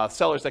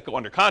sellers that go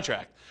under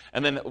contract.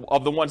 And then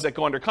of the ones that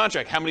go under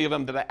contract, how many of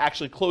them did I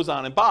actually close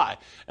on and buy?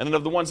 And then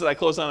of the ones that I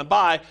close on and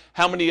buy,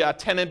 how many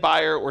tenant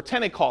buyer or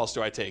tenant calls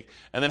do I take?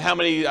 And then how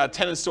many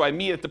tenants do I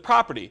meet at the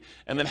property?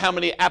 And then how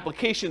many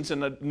applications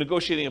and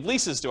negotiating of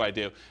leases do I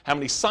do? How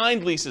many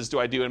signed leases do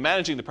I do in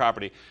managing the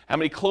property? How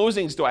many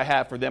closings do I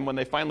have for them when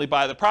they finally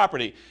buy the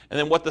property? And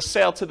then what the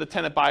sale to the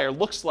tenant buyer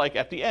looks like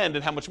at the end,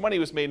 and how much money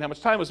was made and how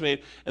much time was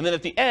made. And then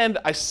at the end,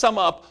 I sum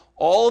up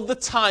all of the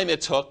time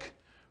it took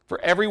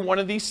for every one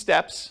of these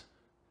steps,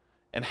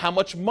 and how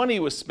much money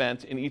was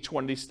spent in each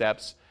one of these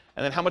steps,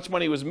 and then how much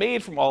money was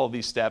made from all of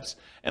these steps.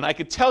 And I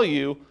could tell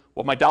you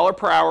what my dollar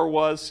per hour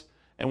was,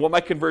 and what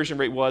my conversion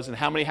rate was, and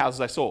how many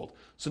houses I sold.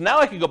 So now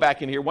I can go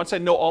back in here, once I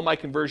know all my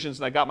conversions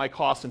and I got my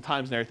costs and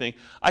times and everything,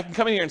 I can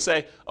come in here and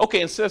say,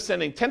 okay, instead of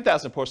sending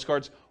 10,000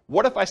 postcards,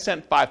 what if I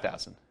sent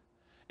 5,000?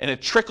 And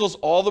it trickles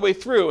all the way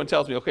through and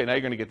tells me, okay, now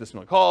you're going to get this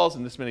many calls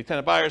and this many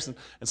tenant buyers and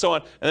so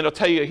on. And then it'll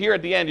tell you here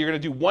at the end, you're going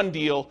to do one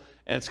deal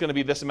and it's going to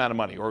be this amount of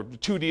money, or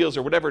 2 deals,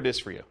 or whatever it is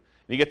for you.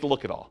 And you get to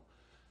look at all.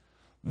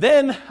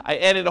 Then I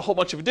added a whole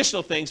bunch of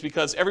additional things,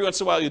 because every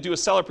once in a while you'll do a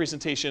seller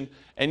presentation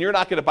and you're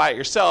not going to buy it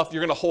yourself, you're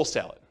going to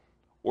wholesale it.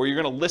 Or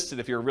you're going to list it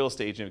if you're a real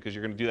estate agent, because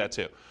you're going to do that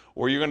too.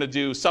 Or you're going to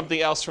do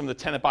something else from the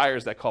tenant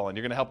buyers that call in.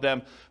 You're going to help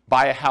them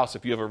buy a house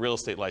if you have a real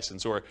estate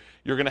license. Or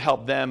you're going to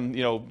help them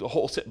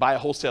buy a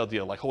wholesale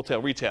deal, like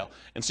wholesale retail.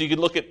 And so you can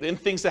look at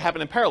things that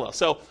happen in parallel.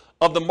 So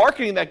of the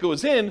marketing that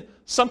goes in,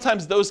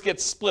 sometimes those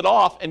get split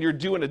off and you're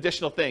doing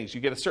additional things.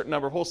 You get a certain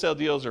number of wholesale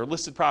deals or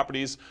listed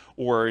properties,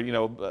 or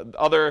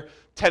other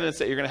tenants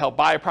that you're going to help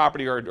buy a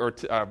property,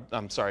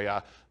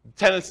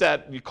 tenants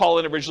that you call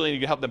in originally and you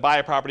can help them buy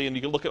a property, and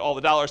you can look at all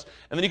the dollars,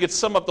 and then you can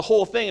sum up the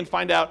whole thing and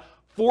find out,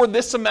 for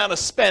this amount of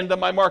spend on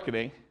my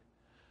marketing,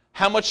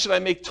 how much should I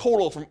make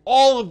total from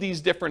all of these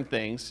different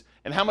things,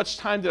 and how much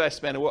time did I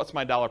spend, and what's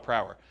my dollar per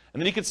hour?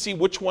 And then you can see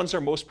which ones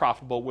are most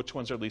profitable, which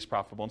ones are least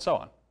profitable, and so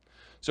on.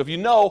 So if you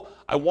know,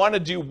 I want to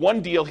do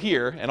one deal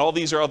here, and all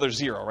these are other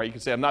 0, right? You can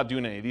say, I'm not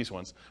doing any of these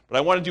ones, but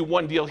I want to do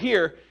one deal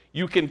here.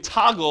 You can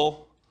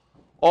toggle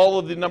all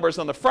of the numbers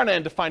on the front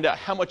end to find out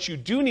how much you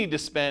do need to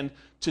spend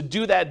to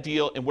do that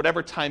deal in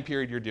whatever time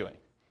period you're doing.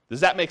 Does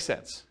that make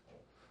sense?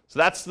 So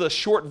that's the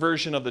short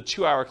version of the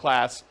 2-hour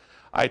class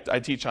I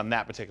teach on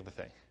that particular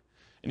thing.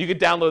 And you can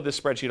download this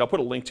spreadsheet. I'll put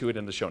a link to it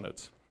in the show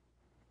notes.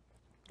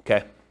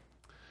 Okay.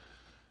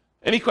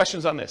 Any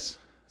questions on this?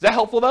 Is that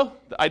helpful, though,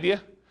 the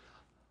idea?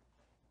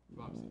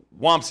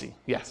 Wamsi,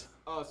 yes.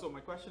 So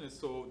my question is,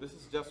 so this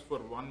is just for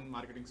one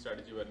marketing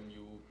strategy when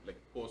you like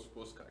post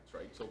postcards,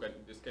 right? So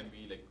this can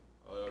be like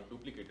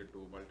duplicated to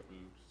multiple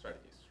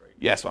strategies, right?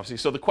 Yes, Wamsi.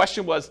 So the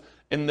question was,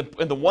 in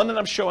the one that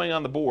I'm showing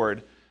on the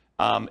board,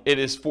 it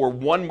is for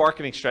one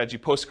marketing strategy,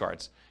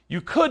 postcards.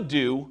 You could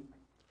do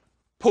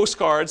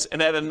postcards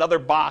and add another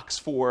box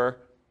for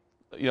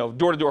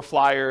door-to-door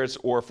flyers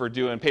or for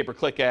doing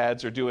pay-per-click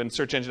ads or doing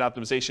search engine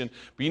optimization.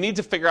 But you need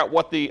to figure out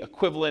what the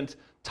equivalent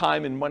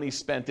time and money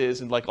spent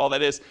is and like all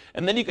that is.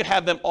 And then you could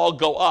have them all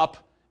go up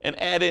and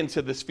add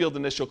into this field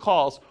initial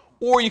calls.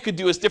 Or you could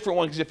do a different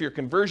one, because if your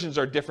conversions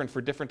are different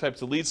for different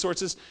types of lead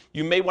sources,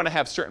 you may want to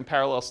have certain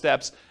parallel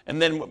steps,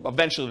 and then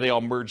eventually they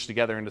all merge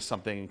together into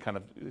something and kind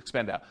of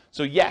expand out.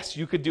 So yes,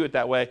 you could do it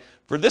that way.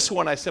 For this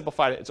one, I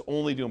simplified it. It's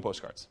only doing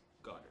postcards.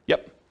 Got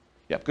it.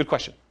 Yep, good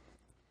question.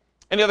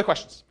 Any other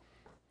questions?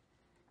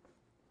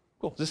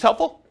 Cool. Is this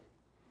helpful?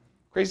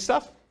 Crazy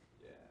stuff?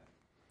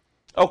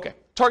 Yeah. Okay,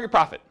 target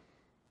profit.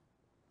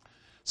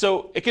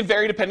 So it can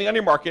vary depending on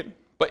your market,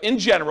 but in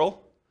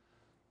general,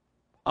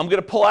 I'm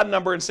going to pull out a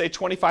number and say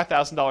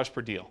 $25,000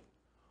 per deal,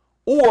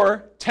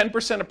 or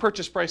 10% of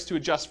purchase price to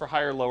adjust for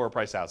higher, lower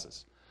price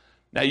houses.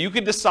 Now you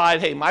could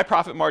decide, hey, my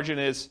profit margin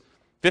is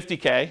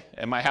 $50K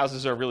and my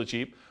houses are really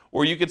cheap,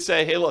 or you could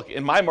say, hey, look,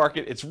 in my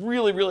market, it's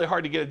really, really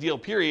hard to get a deal,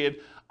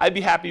 period. I'd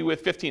be happy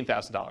with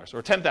 $15,000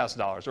 or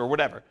 $10,000 or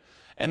whatever.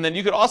 And then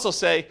you could also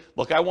say,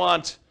 look, I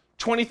want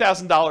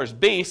 $20,000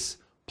 base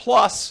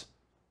plus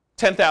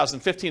 $10,000,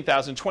 $15,000,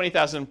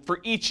 $20,000 for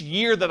each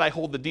year that I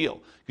hold the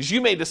deal. Because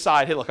you may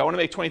decide, hey, look, I want to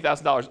make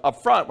 $20,000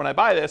 up front when I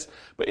buy this,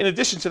 but in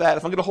addition to that,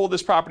 if I'm going to hold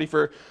this property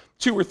for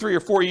 2 or 3 or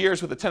 4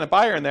 years with a tenant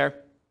buyer in there,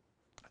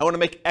 I want to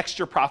make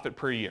extra profit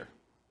per year.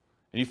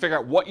 And you figure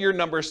out what your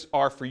numbers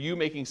are for you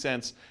making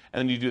sense, and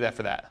then you do that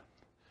for that.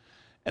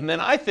 And then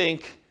I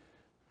think,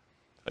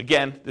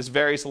 again, this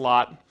varies a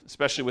lot,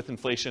 especially with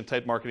inflation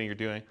type marketing you're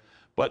doing,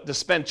 but to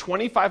spend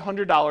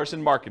 $2,500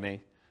 in marketing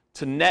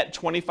to net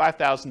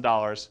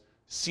 $25,000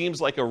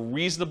 seems like a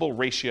reasonable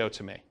ratio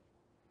to me.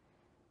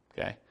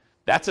 Okay?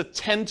 That's a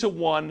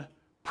 10-to-1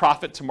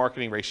 profit to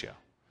marketing ratio.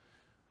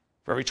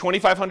 For every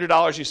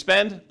 $2,500 you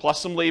spend,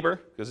 plus some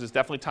labor, because there's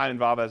definitely time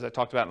involved, as I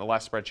talked about in the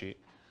last spreadsheet,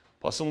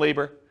 plus some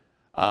labor.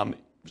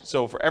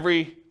 So for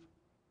every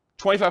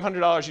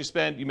 $2,500 you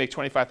spend, you make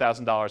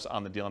 $25,000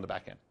 on the deal on the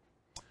back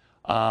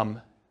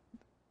end.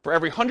 For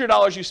every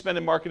 $100 you spend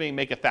in marketing,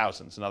 make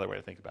 $1,000 is another way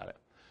to think about it.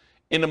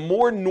 In a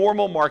more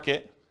normal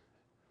market,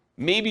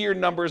 maybe your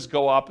numbers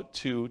go up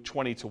to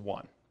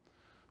 20-to-1.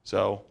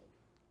 So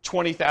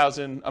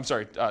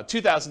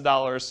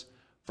 $2,000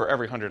 for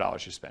every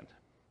 $100 you spend.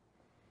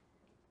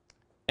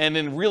 And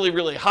in really,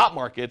 really hot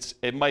markets,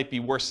 it might be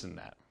worse than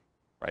that,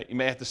 right? You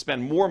may have to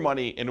spend more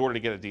money in order to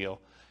get a deal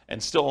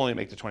and still only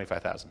make the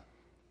 $25,000.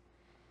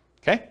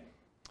 Okay?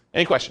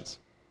 Any questions?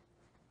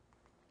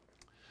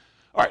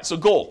 All right, so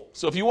goal.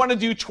 So if you want to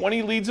do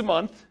 20 leads a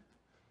month,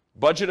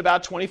 budget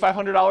about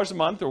 $2,500 a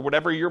month or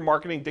whatever your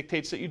marketing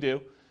dictates that you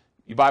do.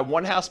 You buy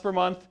one house per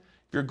month.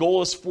 If your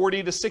goal is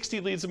 40 to 60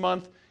 leads a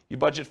month, you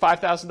budget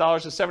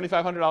 $5,000 to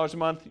 $7,500 a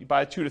month. You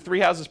buy 2 to 3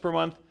 houses per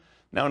month.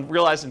 Now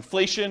realize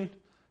inflation,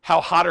 how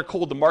hot or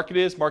cold the market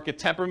is, market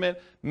temperament,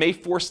 may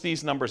force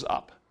these numbers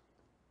up.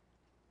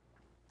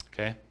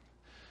 Okay?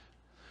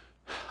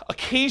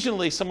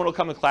 Occasionally, someone will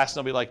come to class and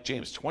they'll be like,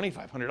 James,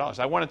 $2,500.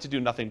 I wanted to do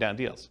nothing down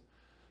deals.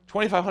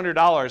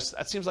 $2,500,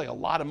 that seems like a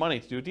lot of money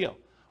to do a deal.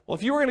 Well,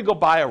 if you were going to go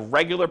buy a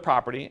regular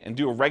property and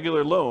do a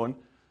regular loan,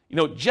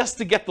 just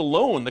to get the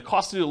loan, the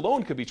cost to do a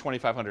loan could be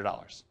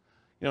 $2,500.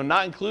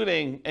 Not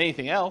including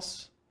anything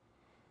else.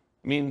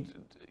 I mean,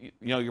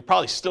 you're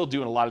probably still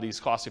doing a lot of these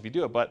costs if you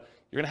do it, but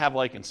you're going to have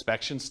like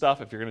inspection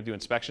stuff if you're going to do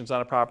inspections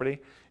on a property. You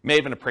may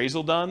have an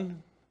appraisal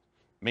done.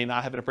 May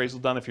not have an appraisal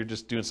done if you're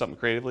just doing something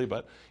creatively,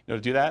 but to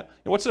do that.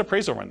 What's an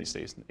appraisal run these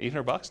days?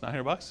 $800,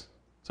 $900,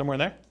 somewhere in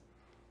there?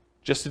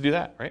 Just to do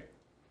that, right?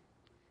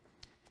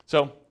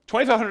 So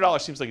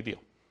 $2,500 seems like a deal.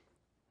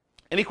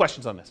 Any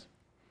questions on this?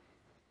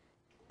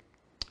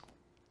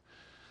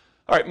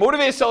 All right,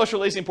 motivated sellers for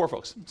lazy and poor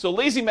folks. So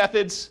lazy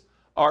methods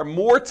are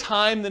more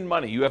time than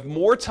money. You have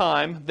more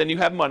time than you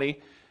have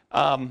money.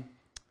 I'm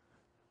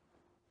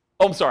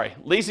sorry,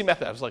 lazy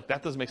method. I was like,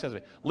 that doesn't make sense to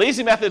me.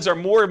 Lazy methods are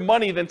more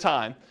money than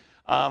time.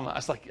 I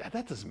was like, yeah,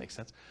 that doesn't make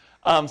sense.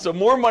 So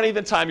more money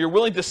than time. You're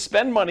willing to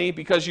spend money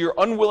because you're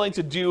unwilling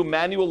to do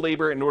manual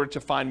labor in order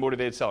to find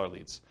motivated seller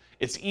leads.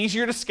 It's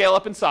easier to scale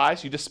up in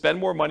size. You just spend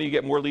more money, you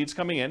get more leads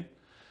coming in.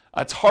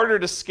 It's harder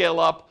to scale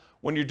up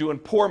when you're doing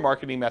poor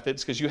marketing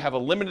methods because you have a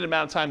limited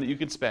amount of time that you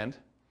can spend.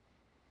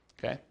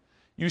 Okay?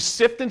 You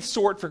sift and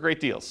sort for great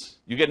deals.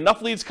 You get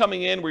enough leads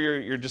coming in where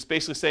you're just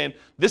basically saying,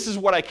 this is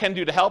what I can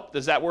do to help.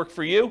 Does that work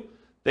for you?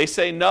 They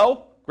say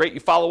no. Great, you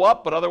follow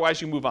up, but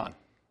otherwise you move on.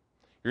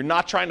 You're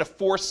not trying to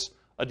force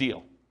a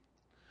deal.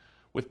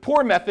 With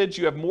poor methods,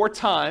 you have more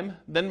time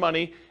than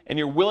money, and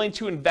you're willing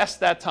to invest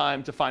that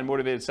time to find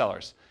motivated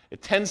sellers.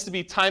 It tends to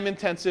be time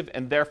intensive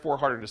and therefore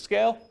harder to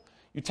scale.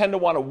 You tend to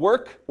want to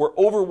work or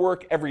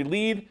overwork every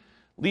lead,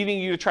 leading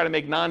you to try to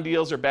make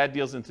non-deals or bad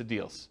deals into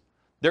deals.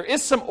 There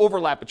is some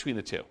overlap between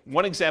the two.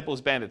 One example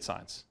is bandit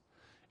signs.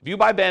 If you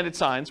buy bandit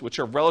signs, which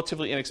are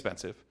relatively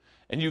inexpensive,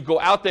 and you go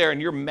out there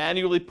and you're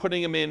manually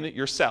putting them in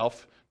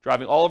yourself,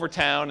 driving all over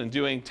town and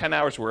doing 10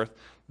 hours worth,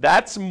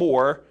 that's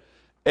more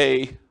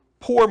a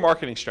poor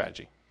marketing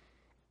strategy.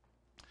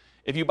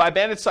 If you buy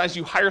bandit signs,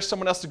 you hire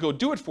someone else to go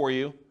do it for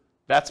you,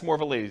 that's more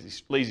of a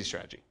lazy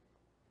strategy.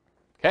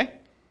 Okay?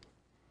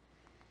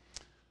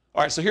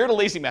 All right, so here are the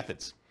lazy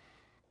methods.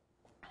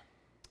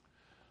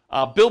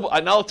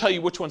 And I'll tell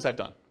you which ones I've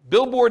done.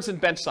 Billboards and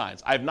bench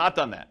signs. I have not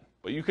done that.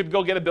 But you could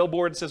go get a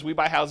billboard that says, we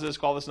buy houses,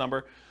 call this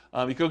number.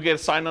 You could go get a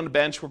sign on the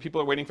bench where people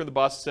are waiting for the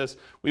bus that says,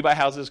 we buy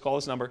houses, call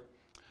this number.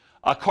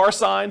 Car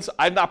signs,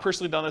 I've not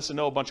personally done this. I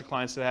know a bunch of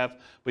clients that have.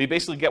 But you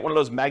basically get one of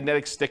those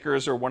magnetic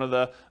stickers or one of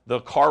the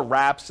car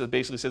wraps that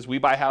basically says, we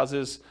buy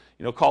houses,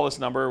 call this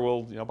number,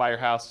 we'll buy your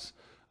house.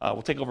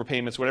 We'll take over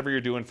payments, whatever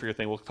you're doing for your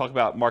thing. We'll talk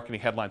about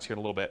marketing headlines here in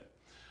a little bit.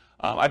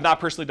 I've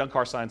not personally done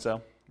car signs,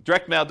 though.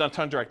 Direct mail, done a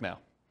ton of direct mail.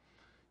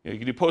 You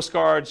can do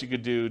postcards, you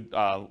could do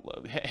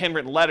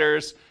handwritten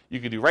letters, you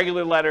could do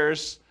regular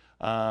letters,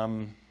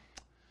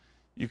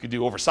 you could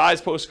do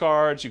oversized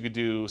postcards, you could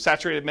do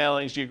saturated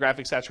mailings,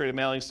 geographic saturated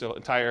mailings to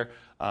entire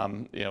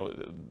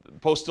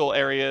postal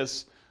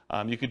areas.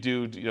 You could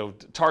do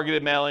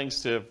targeted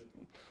mailings to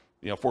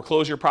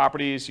foreclosure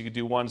properties. You could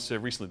do ones to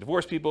recently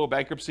divorced people,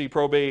 bankruptcy,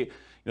 probate.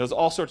 There's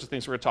all sorts of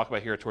things we're going to talk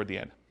about here toward the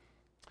end.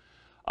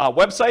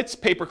 Websites,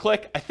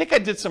 pay-per-click. I think I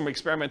did some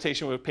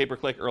experimentation with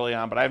pay-per-click early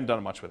on, but I haven't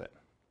done much with it.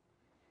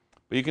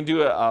 But you can do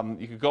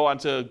you could go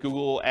onto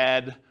Google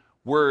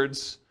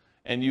AdWords,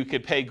 and you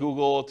could pay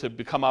Google to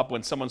come up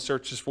when someone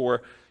searches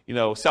for,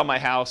 sell my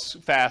house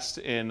fast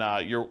in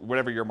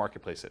whatever your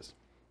marketplace is.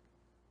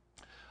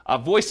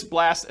 Voice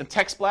blast and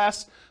text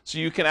blast, so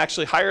you can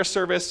actually hire a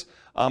service,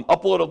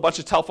 upload a bunch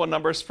of telephone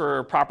numbers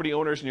for property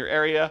owners in your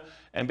area,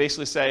 and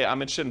basically say,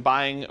 I'm interested in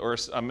buying, or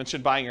I'm interested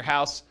in buying your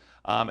house.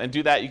 And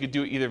do that. You could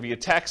do it either via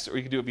text or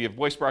you could do it via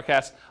voice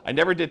broadcast. I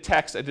never did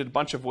text. I did a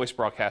bunch of voice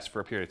broadcasts for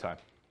a period of time.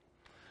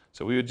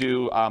 So we would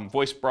do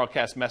voice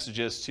broadcast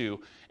messages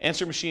to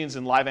answer machines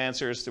and live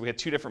answers. So we had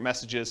two different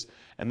messages.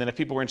 And then if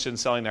people were interested in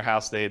selling their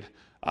house, they'd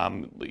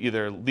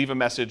either leave a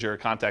message or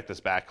contact us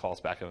back, call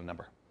us back on a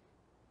number.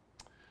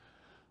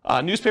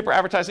 Newspaper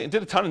advertising. I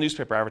did a ton of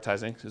newspaper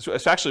advertising.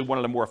 It's actually one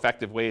of the more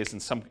effective ways in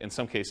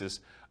some cases.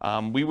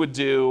 We would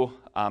do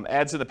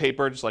ads in the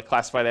paper, just like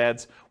classified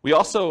ads. We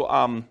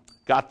also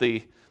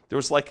there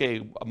was like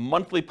a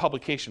monthly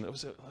publication.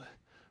 Was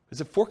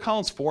it Fort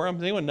Collins Forum?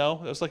 Does anyone know?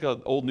 It was like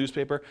an old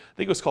newspaper. I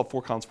think it was called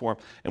Fort Collins Forum.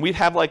 And we'd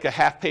have like a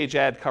half-page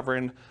ad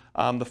covering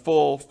the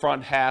full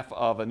front half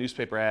of a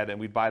newspaper ad, and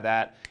we'd buy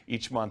that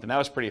each month. And that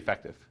was pretty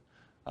effective.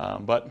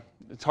 But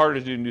it's harder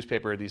to do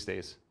newspaper these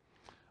days.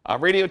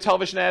 Radio and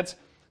television ads.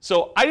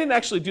 So I didn't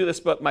actually do this,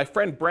 but my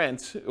friend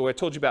Brent, who I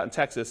told you about in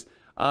Texas,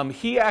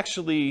 he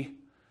actually,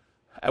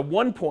 at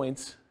one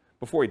point,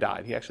 before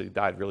he actually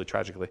died really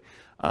tragically,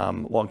 a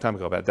long time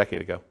ago, about a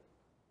decade ago.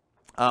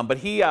 But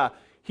he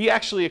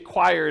actually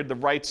acquired the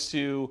rights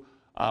to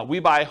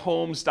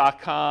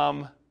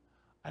WeBuyHomes.com.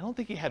 I don't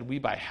think he had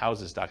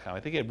WeBuyHouses.com. I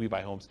think he had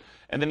WeBuyHomes.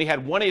 And then he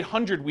had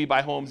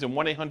 1-800-WeBuyHomes and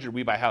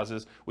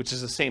 1-800-WeBuyHouses, which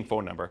is the same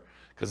phone number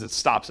because it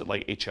stops at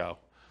like HO.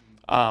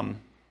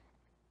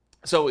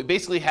 So it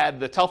basically had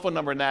the telephone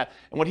number and that.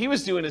 And what he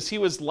was doing is he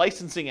was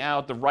licensing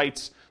out the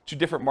rights to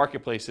different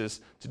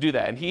marketplaces to do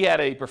that. And he had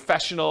a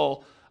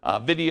professional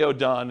video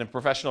done and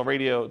professional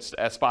radio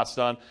spots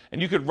done.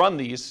 And you could run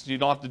these. You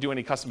don't have to do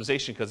any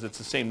customization because it's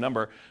the same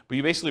number. But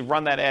you basically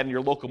run that ad in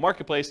your local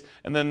marketplace,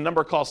 and then the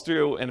number calls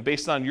through. And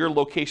based on your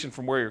location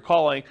from where you're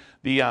calling,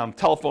 the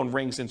telephone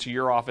rings into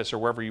your office or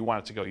wherever you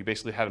want it to go. You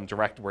basically had them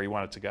direct where you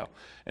want it to go.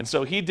 And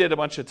so he did a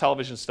bunch of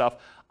television stuff.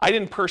 I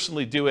didn't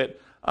personally do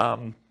it.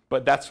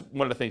 But that's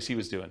one of the things he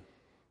was doing.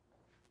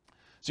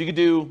 So you could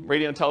do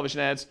radio and television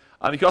ads.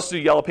 You can also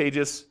do Yellow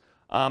Pages.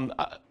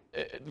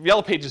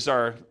 Yellow Pages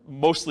are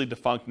mostly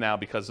defunct now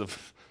because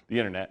of the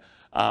internet.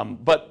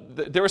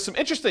 But there were some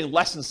interesting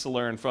lessons to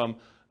learn from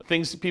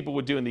things that people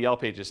would do in the Yellow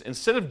Pages.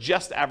 Instead of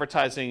just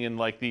advertising in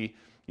like the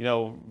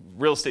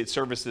real estate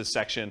services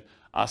section,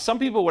 some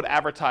people would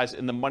advertise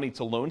in the money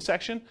to loan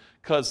section.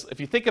 Because if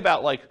you think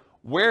about like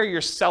where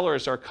your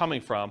sellers are coming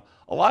from,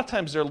 a lot of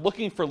times they're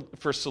looking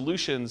for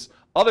solutions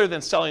other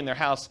than selling their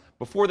house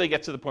before they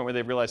get to the point where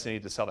they realize they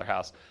need to sell their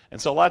house.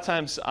 And so a lot of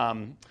times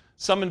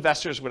some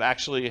investors would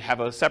actually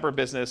have a separate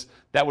business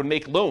that would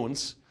make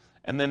loans,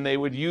 and then they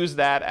would use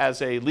that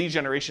as a lead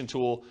generation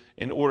tool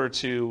in order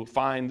to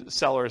find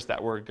sellers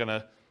that were going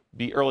to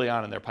be early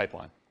on in their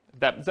pipeline.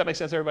 Does that make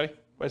sense, everybody,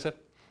 what I said?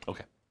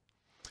 Okay.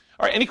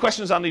 All right, any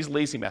questions on these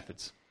lazy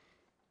methods?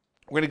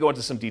 We're going to go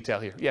into some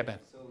detail here. Yeah, Ben.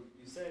 So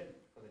you said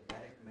for the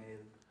direct mail,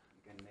 you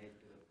can mail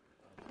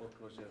to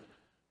foreclosure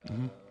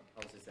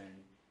houses and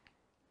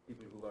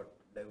people who got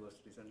divorced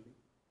recently.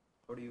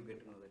 How do you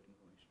get to know that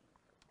information?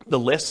 The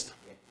list?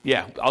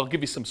 Yeah, I'll give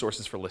you some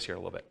sources for lists here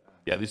in a little bit.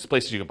 Yeah, these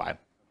places you can buy them.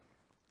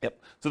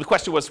 Yep. So the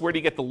question was, where do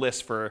you get the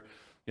list for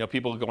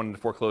people going into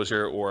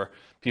foreclosure or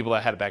people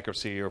that had a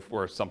bankruptcy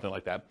or something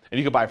like that? And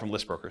you can buy it from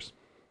list brokers.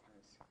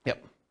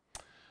 Yep.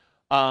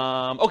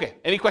 Okay,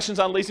 any questions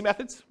on lazy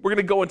methods? We're going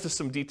to go into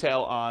some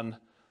detail on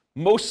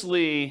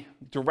mostly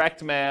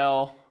direct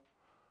mail.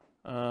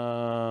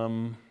 I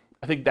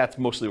think that's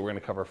mostly what we're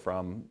going to cover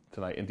from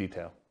tonight in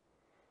detail.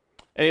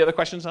 Any other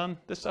questions on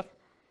this stuff?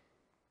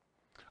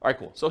 All right,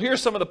 cool. So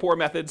here's some of the poor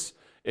methods.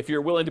 If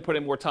you're willing to put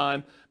in more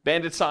time,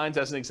 bandit signs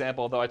as an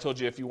example, although I told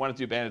you if you want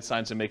to do bandit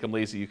signs and make them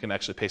lazy, you can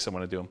actually pay someone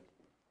to do them.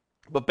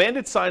 But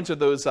bandit signs are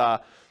those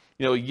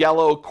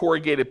yellow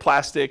corrugated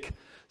plastic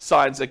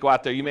signs that go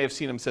out there. You may have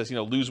seen them, says,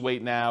 lose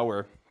weight now,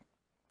 or,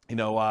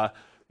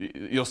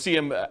 you'll see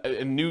them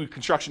in new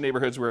construction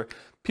neighborhoods where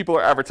people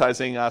are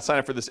advertising, sign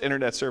up for this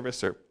internet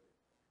service or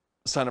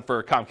sign up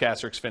for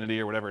Comcast or Xfinity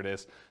or whatever it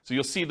is. So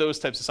you'll see those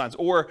types of signs,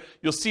 or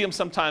you'll see them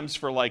sometimes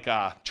for like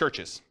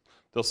churches.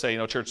 They'll say,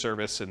 church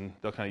service, and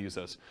they'll kind of use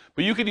those.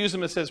 But you could use them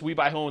that says, we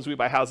buy homes, we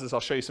buy houses. I'll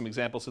show you some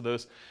examples of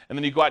those. And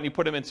then you go out and you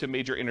put them into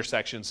major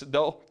intersections.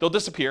 They'll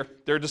disappear.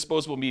 They're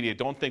disposable media.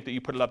 Don't think that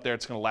you put it up there,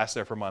 it's going to last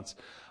there for months.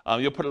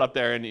 You'll put it up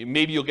there, and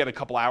maybe you'll get a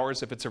couple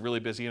hours if it's a really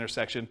busy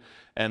intersection,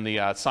 and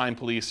the sign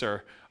police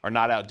are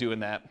not out doing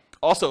that.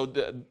 Also,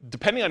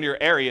 depending on your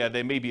area,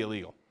 they may be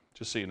illegal,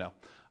 just so you know.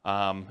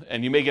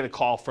 And you may get a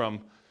call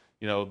from,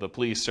 the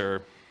police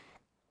or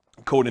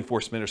code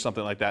enforcement or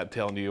something like that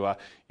telling you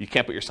you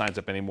can't put your signs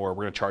up anymore.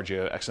 We're going to charge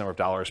you X number of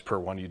dollars per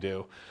one you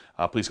do.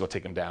 Please go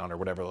take them down or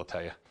whatever they'll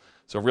tell you.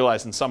 So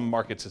realize in some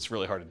markets it's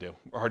really hard to do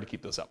or hard to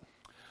keep those up.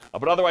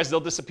 But otherwise they'll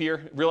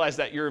disappear. Realize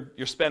that you're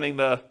spending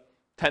the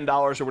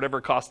 $10 or whatever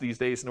it costs these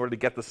days in order to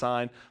get the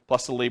sign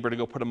plus the labor to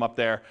go put them up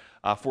there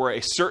for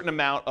a certain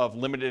amount of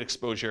limited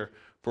exposure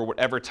for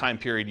whatever time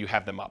period you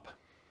have them up.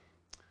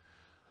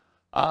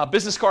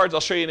 Business cards, I'll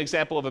show you an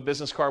example of a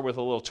business card with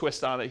a little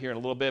twist on it here in a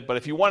little bit. But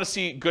if you want to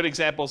see good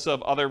examples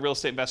of other real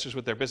estate investors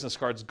with their business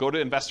cards, go to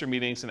investor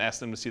meetings and ask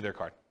them to see their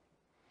card.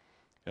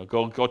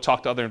 Go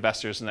talk to other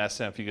investors and ask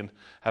them if you can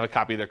have a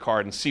copy of their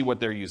card and see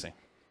what they're using.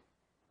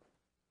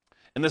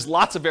 And there's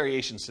lots of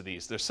variations to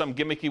these. There's some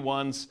gimmicky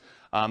ones.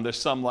 There's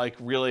some like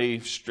really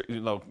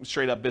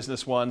straight up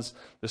business ones.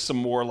 There's some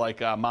more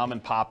like mom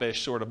and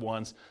pop-ish sort of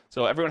ones.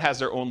 So everyone has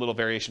their own little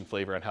variation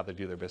flavor on how they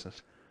do their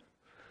business.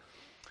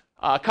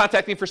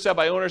 Contacting for sale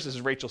by owners, this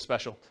is Rachel's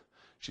special.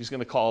 She's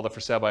going to call the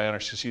for sale by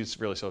owners because she's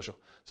really social.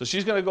 So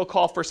she's going to go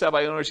call for sale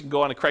by owners. You can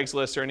go on a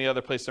Craigslist or any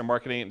other place they're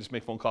marketing and just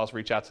make phone calls,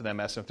 reach out to them,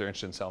 ask them if they're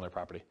interested in selling their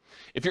property.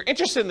 If you're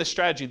interested in this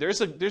strategy,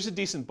 there's a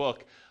decent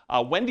book.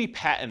 Wendy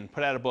Patton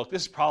put out a book.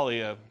 This is probably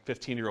a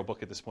 15-year-old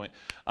book at this point.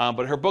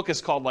 But her book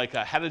is called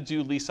How to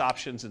Do Lease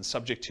Options and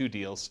Subject to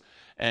Deals.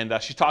 And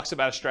she talks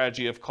about a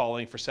strategy of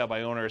calling for sale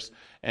by owners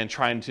and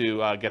trying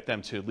to get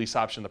them to lease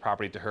option the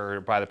property to her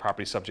or buy the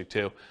property subject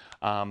to.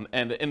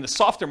 And in the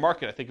softer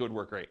market, I think it would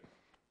work great.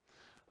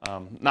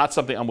 Not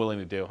something I'm willing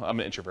to do. I'm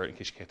an introvert, in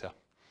case you can't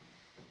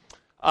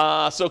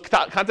tell. So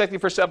contacting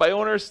for sale by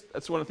owners,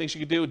 that's one of the things you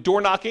can do.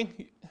 Door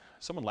knocking.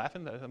 Someone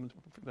laughing that I'm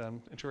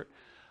an introvert?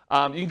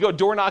 You can go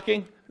door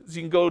knocking. So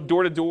you can go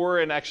door to door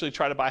and actually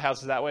try to buy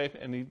houses that way.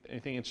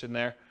 Anything interested in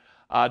there?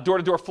 Door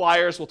to door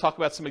flyers. We'll talk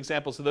about some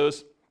examples of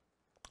those.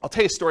 I'll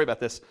tell you a story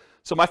about this.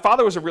 So my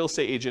father was a real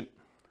estate agent,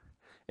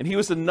 and he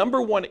was the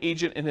 #1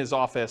 agent in his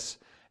office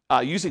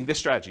using this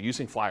strategy,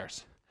 using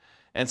flyers.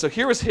 And so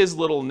here was his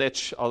little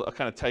niche. I'll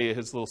kind of tell you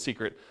his little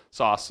secret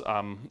sauce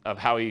of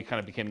how he kind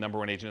of became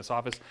 #1 agent in his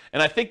office.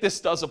 And I think this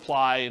does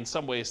apply in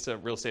some ways to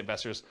real estate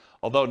investors,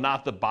 although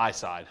not the buy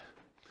side.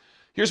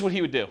 Here's what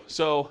he would do.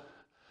 So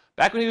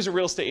back when he was a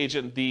real estate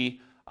agent, the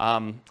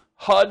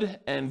HUD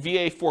and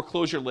VA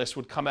foreclosure list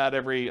would come out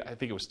every, I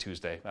think it was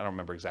Tuesday. I don't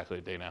remember exactly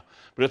the day now.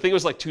 But I think it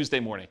was like Tuesday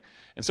morning.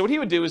 And so what he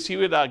would do is he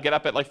would get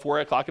up at like 4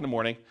 o'clock in the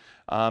morning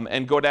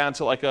and go down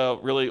to like a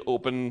really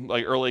open,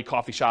 like early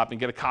coffee shop and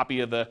get a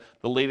copy of the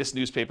latest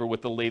newspaper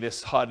with the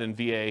latest HUD and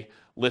VA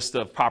list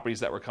of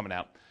properties that were coming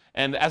out.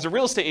 And as a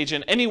real estate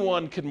agent,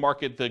 anyone could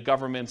market the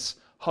government's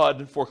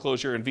HUD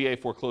foreclosure and VA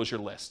foreclosure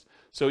list.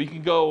 So you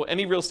can go,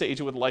 any real estate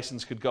agent with a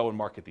license could go and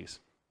market these.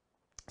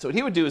 So what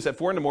he would do is at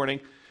 4 in the morning,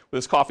 with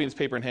his coffee and his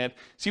paper in hand,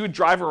 so he would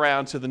drive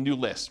around to the new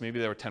list. Maybe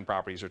there were 10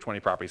 properties or 20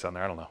 properties on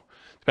there, I don't know,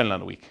 depending on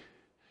the week.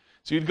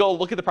 So you'd go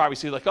look at the properties,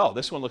 see like, oh,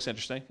 this one looks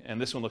interesting,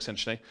 and this one looks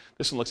interesting,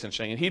 this one looks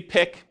interesting. And he'd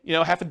pick,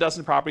 half a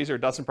dozen properties or a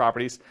dozen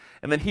properties,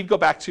 and then he'd go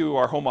back to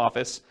our home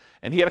office,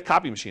 and he had a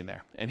copy machine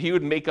there. And he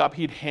would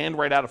he'd hand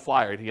write out a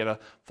flyer. He had a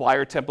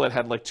flyer template,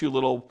 had like 2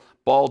 little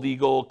bald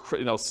eagle,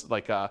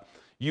 like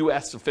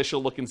U.S.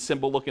 official-looking,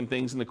 symbol-looking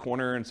things in the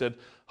corner and said,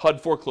 HUD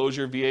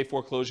foreclosure, VA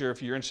foreclosure,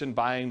 if you're interested in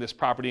buying this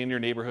property in your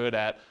neighborhood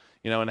at,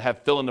 and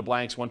have fill in the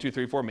blanks, 1, 2,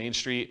 3, 4 Main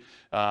Street.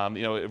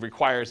 It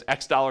requires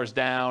X dollars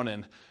down,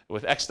 and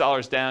with X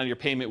dollars down, your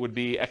payment would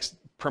be X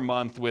per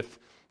month with,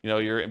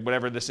 your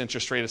whatever this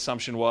interest rate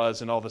assumption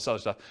was and all this other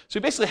stuff. So he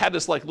basically had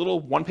this like little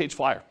one-page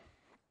flyer.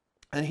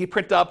 And he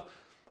printed up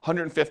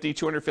 150,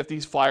 250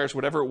 flyers,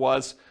 whatever it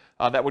was,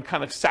 that would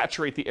kind of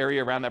saturate the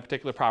area around that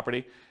particular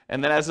property.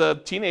 And then as a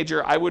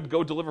teenager, I would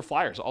go deliver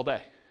flyers all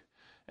day.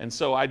 And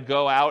so I'd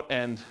go out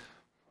and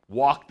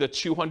walk the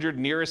 200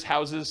 nearest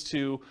houses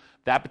to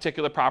that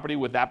particular property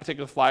with that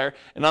particular flyer.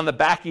 And on the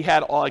back, he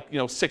had all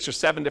 6 or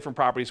 7 different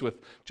properties with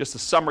just a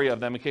summary of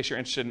them in case you're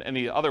interested in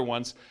any other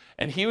ones.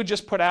 And he would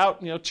just put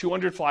out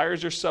 200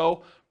 flyers or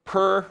so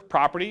per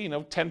property,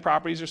 10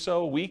 properties or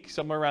so a week,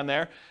 somewhere around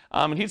there.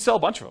 And he'd sell a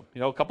bunch of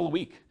them, a couple a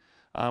week,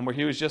 where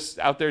he was just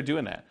out there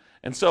doing that.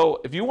 And so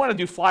if you want to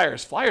do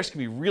flyers can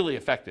be really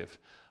effective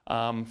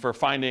for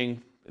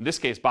finding, in this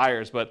case,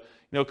 buyers, but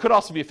it could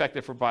also be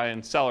effective for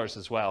buying sellers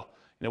as well.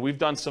 We've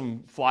done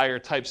some flyer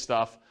type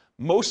stuff.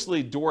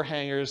 Mostly door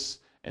hangers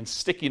and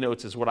sticky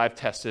notes is what I've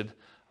tested.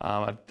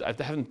 I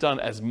haven't done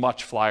as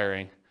much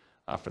flyering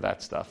for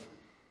that stuff.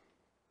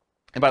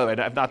 And by the way,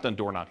 I've not done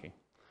door knocking,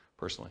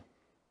 personally.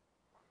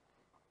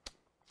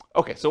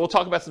 Okay, so we'll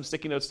talk about some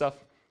sticky note stuff.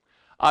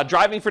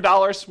 Driving for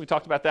dollars, we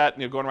talked about that,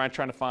 going around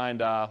trying to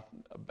find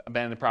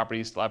abandoned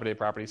properties, dilapidated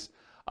properties.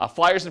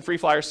 Flyers and free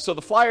flyers. So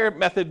the flyer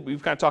method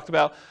we've kind of talked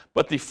about,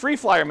 but the free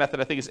flyer method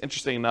I think is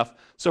interesting enough.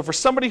 So for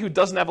somebody who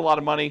doesn't have a lot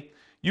of money,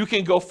 you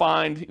can go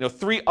find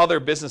 3 other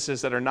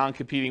businesses that are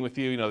non-competing with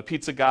you, the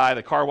pizza guy,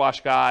 the car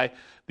wash guy,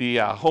 the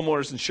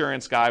homeowner's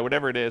insurance guy,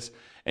 whatever it is,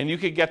 and you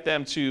could get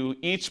them to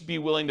each be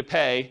willing to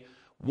pay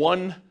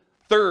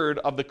 1/3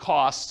 of the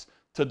cost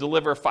to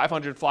deliver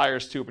 500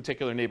 flyers to a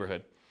particular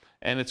neighborhood.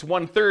 And it's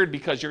 1/3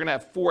 because you're going to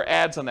have 4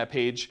 ads on that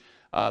page,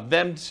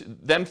 them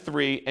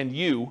 3 and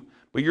you,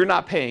 but you're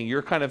not paying.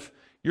 You're kind of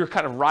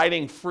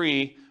riding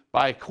free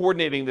by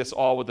coordinating this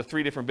all with the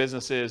 3 different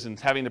businesses and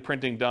having the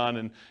printing done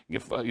and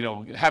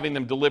having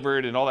them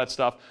delivered and all that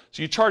stuff.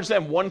 So you charge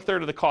them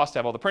 1/3 of the cost to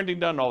have all the printing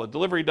done, all the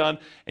delivery done,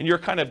 and you're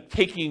kind of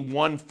taking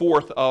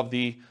 1/4 of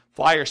the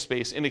flyer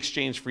space in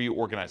exchange for you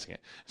organizing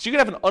it. So you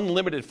can have an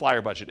unlimited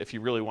flyer budget if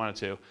you really wanted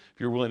to, if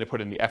you're willing to put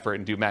in the effort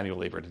and do manual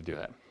labor to do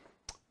that.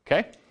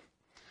 Okay?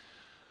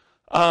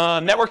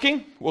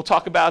 Networking, we'll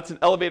talk about an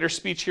elevator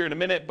speech here in a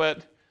minute,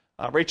 but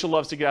Rachel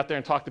loves to get out there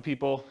and talk to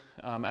people,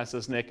 as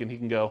does Nick, and he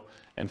can go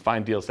and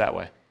find deals that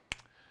way.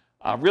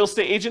 Real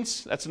estate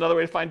agents, that's another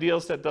way to find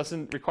deals that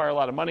doesn't require a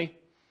lot of money.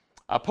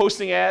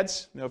 Posting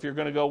ads, if you're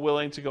going to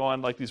willing to go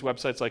on like these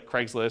websites like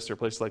Craigslist or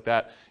places like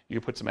that, you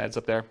can put some ads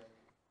up there.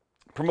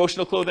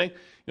 Promotional clothing,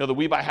 the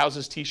We Buy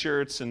Houses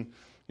t-shirts and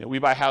We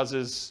Buy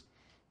Houses,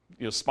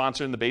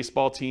 sponsoring the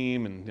baseball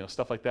team and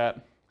stuff like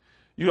that.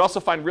 You can also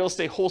find real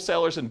estate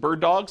wholesalers and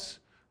bird dogs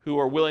who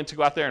are willing to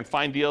go out there and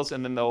find deals,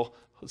 and then they'll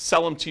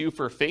sell them to you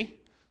for a fee.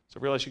 So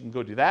realize you can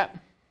go do that.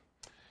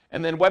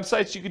 And then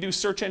websites, you can do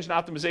search engine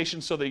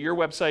optimization so that your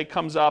website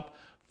comes up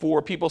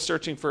for people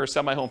searching for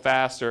Sell My Home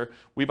Fast or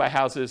We Buy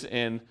Houses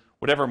in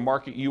whatever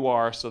market you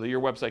are, so that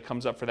your website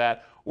comes up for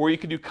that. Or you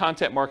can do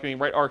content marketing,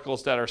 write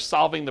articles that are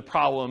solving the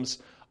problems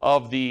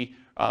of the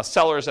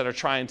sellers that are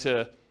trying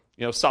to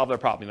solve their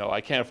problem.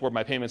 I can't afford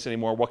my payments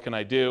anymore. What can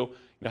I do?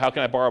 How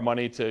can I borrow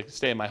money to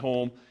stay in my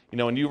home?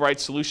 And you write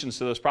solutions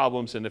to those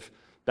problems. And if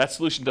that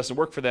solution doesn't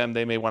work for them,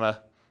 they may want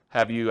to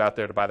have you out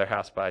there to buy their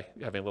house by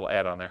having a little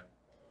ad on there.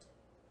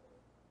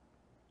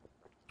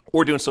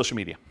 Or doing social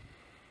media.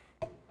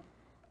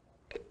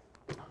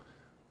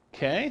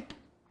 Okay.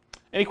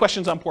 Any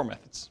questions on poor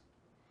methods?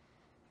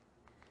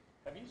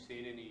 Have you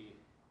seen any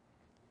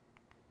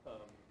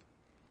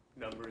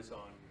numbers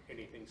on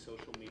anything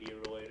social media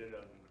related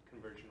on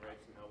conversion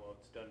rates and how well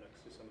it's done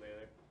next to some of the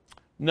other?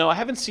 No, I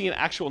haven't seen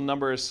actual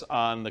numbers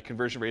on the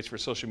conversion rates for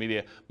social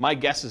media. My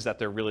guess is that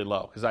they're really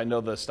low because I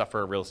know the stuff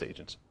for real estate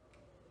agents.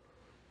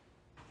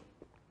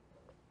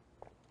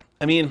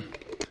 I mean,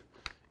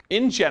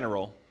 in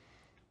general,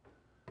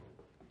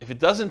 if it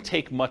doesn't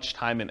take much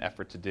time and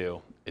effort to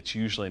do, it's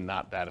usually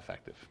not that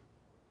effective,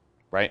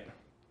 right?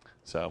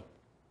 So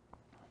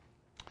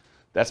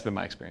that's been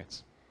my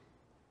experience.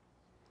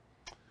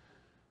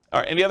 All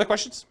right, any other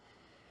questions?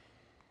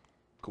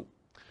 Cool.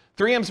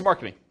 3 M's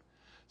marketing.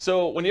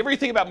 So whenever you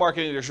think about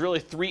marketing, there's really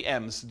 3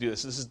 M's to do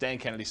this. This is Dan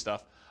Kennedy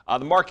stuff.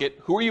 The market,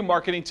 who are you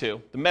marketing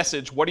to? The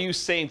message, what are you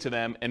saying to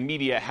them? And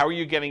media, how are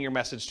you getting your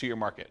message to your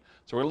market?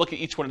 So we're going to look at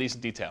each one of these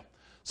in detail.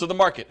 So the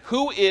market,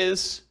 who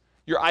is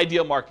your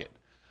ideal market?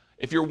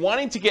 If you're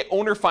wanting to get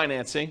owner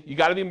financing, you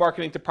got to be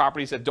marketing to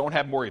properties that don't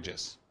have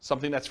mortgages,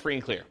 something that's free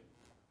and clear.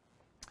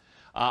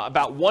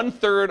 About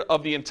 1/3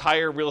 of the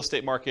entire real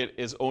estate market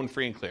is owned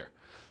free and clear.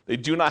 They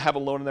do not have a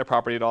loan in their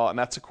property at all, and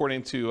that's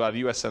according to the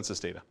U.S. Census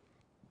data.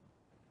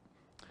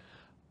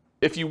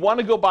 If you want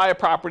to go buy a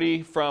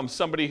property from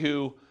somebody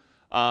who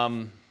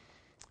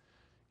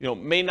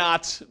may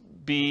not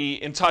be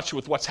in touch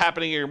with what's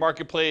happening in your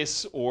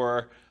marketplace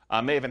or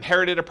may have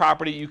inherited a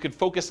property, you can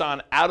focus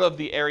on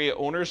out-of-the-area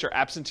owners or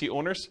absentee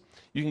owners.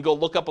 You can go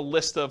look up a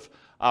list of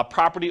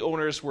property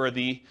owners where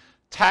the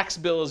tax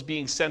bill is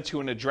being sent to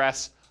an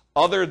address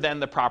other than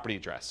the property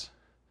address.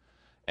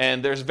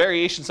 And there's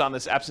variations on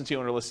this absentee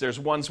owner list. There's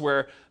ones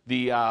where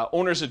the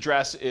owner's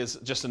address is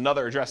just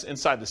another address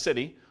inside the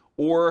city,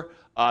 or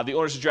the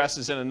owner's address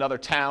is in another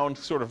town,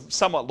 sort of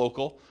somewhat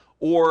local,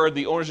 or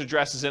the owner's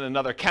address is in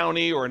another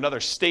county or another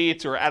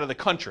state or out of the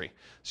country.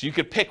 So you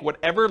could pick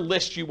whatever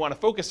list you want to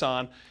focus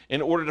on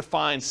in order to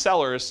find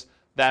sellers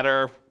that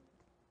are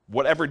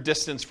whatever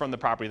distance from the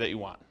property that you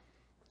want.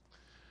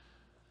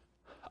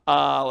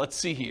 Let's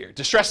see here.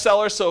 Distressed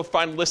sellers, so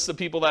find lists of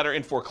people that are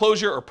in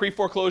foreclosure or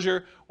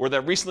pre-foreclosure, or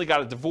that recently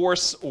got a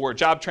divorce or a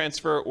job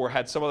transfer or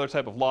had some other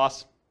type of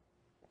loss,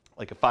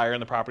 like a fire in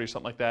the property or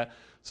something like that.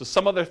 So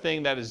some other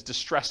thing that is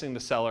distressing the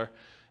seller,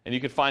 and you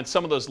can find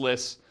some of those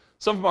lists.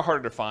 Some of them are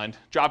harder to find.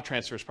 Job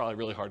transfer is probably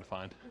really hard to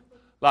find.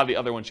 A lot of the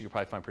other ones you can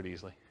probably find pretty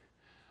easily.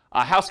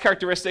 House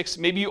characteristics,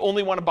 maybe you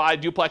only want to buy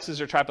duplexes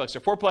or triplexes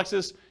or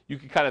fourplexes. You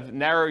can kind of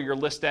narrow your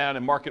list down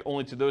and market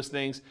only to those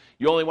things.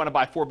 You only want to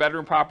buy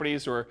 4-bedroom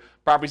properties, or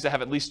properties that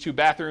have at least 2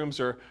 bathrooms,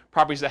 or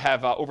properties that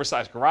have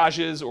oversized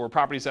garages, or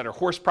properties that are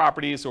horse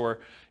properties, or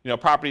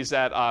properties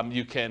that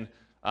you can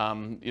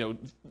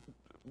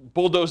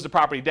bulldoze the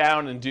property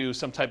down and do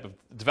some type of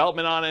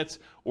development on it,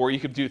 or you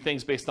could do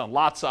things based on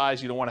lot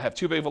size. You don't want to have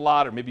too big of a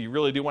lot, or maybe you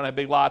really do want to have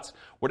big lots.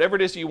 Whatever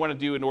it is that you want to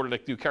do in order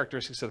to do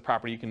characteristics of the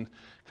property, you can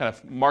kind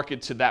of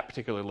market to that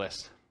particular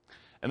list.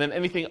 And then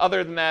anything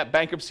other than that,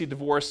 bankruptcy,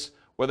 divorce,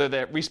 whether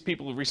they're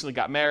people who recently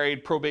got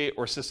married, probate,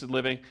 or assisted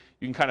living,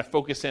 you can kind of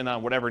focus in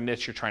on whatever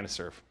niche you're trying to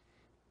serve.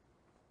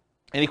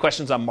 Any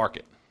questions on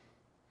market?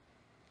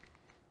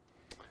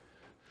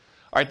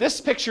 All right,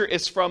 this picture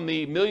is from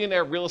the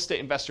Millionaire Real Estate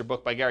Investor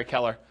book by Gary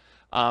Keller.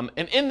 And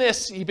in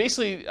this, he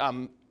basically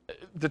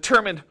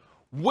determined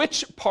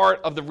which part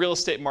of the real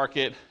estate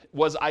market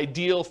was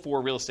ideal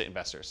for real estate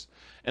investors.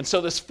 And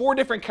so there's 4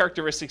 different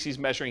characteristics he's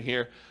measuring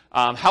here.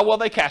 How well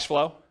they cash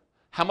flow,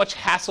 how much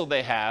hassle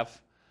they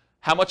have,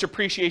 how much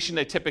appreciation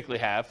they typically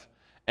have,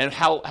 and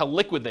how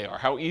liquid they are,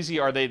 how easy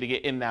are they to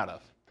get in and out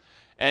of.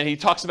 And he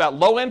talks about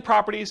low-end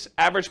properties,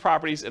 average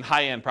properties, and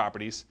high-end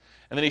properties.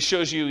 And then he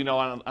shows you,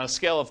 on a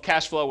scale of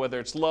cash flow, whether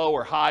it's low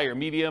or high or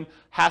medium,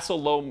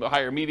 hassle, low,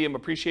 high, or medium,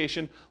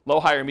 appreciation, low,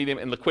 high, or medium,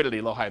 and liquidity,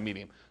 low, high,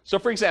 medium. So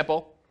for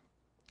example,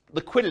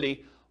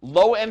 liquidity,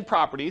 low-end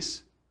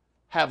properties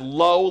have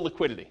low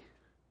liquidity.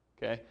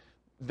 Okay?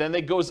 Then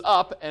it goes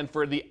up, and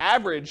for the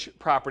average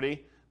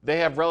property, they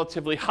have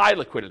relatively high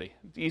liquidity.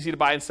 It's easy to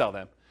buy and sell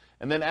them.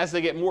 And then as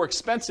they get more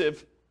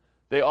expensive,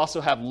 they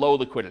also have low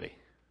liquidity.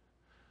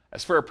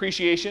 As for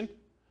appreciation,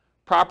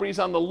 properties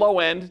on the low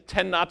end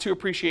tend not to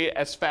appreciate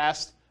as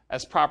fast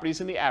as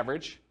properties in the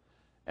average,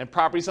 and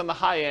properties on the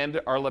high end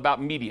are about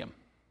medium.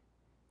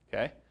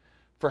 Okay?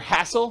 For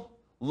hassle,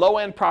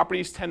 low-end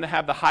properties tend to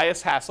have the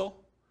highest hassle,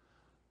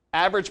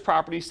 average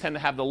properties tend to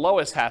have the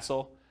lowest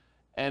hassle,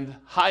 and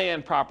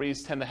high-end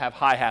properties tend to have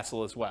high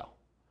hassle as well.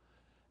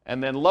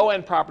 And then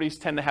low-end properties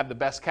tend to have the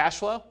best cash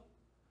flow,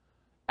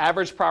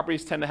 average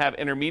properties tend to have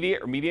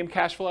intermediate or medium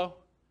cash flow,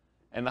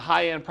 and the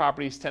high-end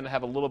properties tend to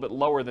have a little bit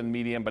lower than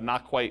medium, but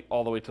not quite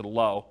all the way to the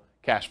low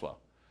cash flow.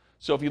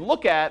 So if you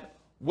look at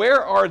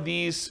where are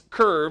these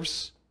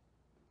curves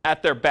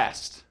at their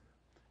best,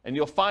 and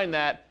you'll find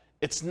that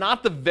it's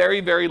not the very,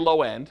 very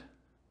low end,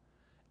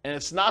 and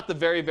it's not the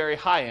very, very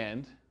high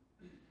end.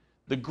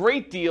 The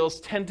great deals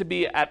tend to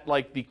be at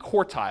like the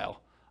quartile,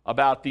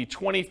 about the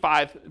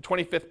 25th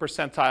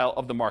percentile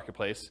of the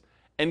marketplace,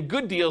 and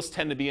good deals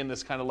tend to be in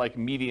this kind of like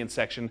median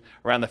section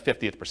around the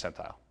 50th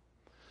percentile.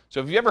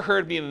 So if you ever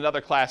heard me in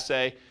another class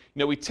say,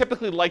 we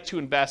typically like to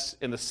invest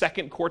in the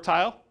second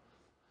quartile.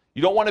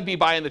 You don't want to be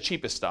buying the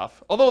cheapest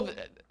stuff. Although,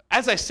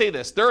 as I say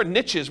this, there are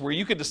niches where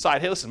you could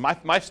decide, hey, listen,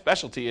 my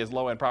specialty is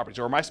low-end properties,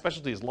 or my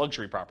specialty is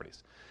luxury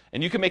properties.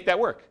 And you can make that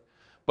work.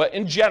 But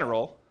in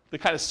general, the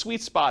kind of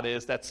sweet spot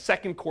is that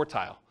second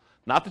quartile.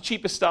 Not the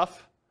cheapest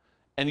stuff,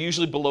 and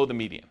usually below the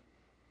median.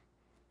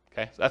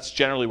 Okay, so that's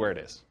generally where it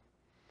is.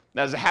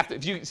 Now, does it have to,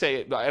 if you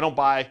say, I don't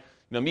buy,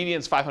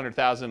 median's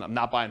 500,000, I'm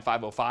not buying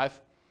 505,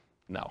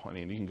 no,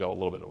 you can go a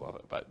little bit above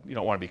it, but you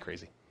don't want to be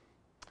crazy.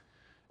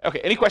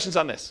 Okay, any questions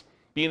on this?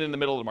 Being in the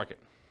middle of the market.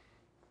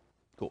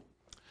 Cool.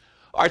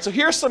 All right, so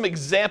here's some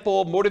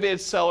example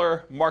motivated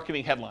seller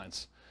marketing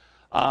headlines.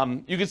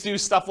 You can do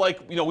stuff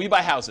like, we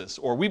buy houses,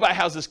 or we buy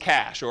houses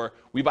cash, or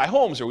we buy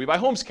homes, or we buy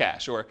homes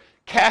cash, or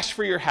cash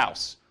for your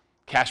house,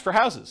 cash for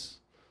houses.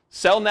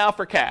 Sell now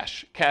for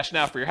cash, cash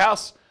now for your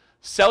house.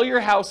 Sell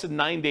your house in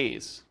 9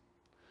 days.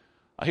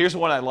 Here's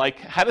one I like.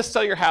 How to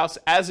sell your house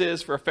as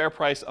is for a fair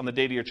price on the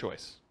date of your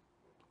choice.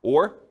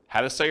 Or how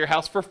to sell your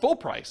house for full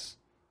price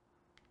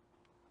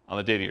on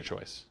the date of your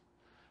choice.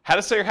 How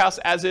to sell your house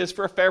as is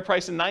for a fair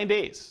price in 9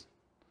 days.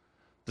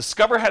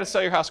 Discover how to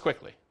sell your house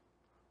quickly.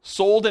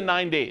 Sold in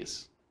 9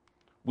 days.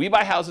 We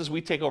buy houses,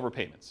 we take over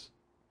payments.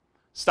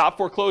 Stop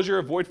foreclosure,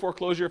 avoid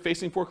foreclosure,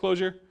 facing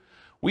foreclosure.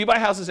 We buy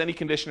houses any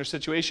condition or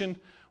situation.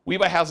 We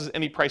buy houses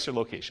any price or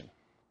location.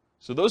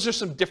 So those are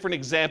some different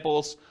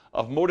examples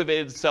of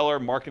motivated seller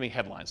marketing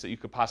headlines that you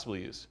could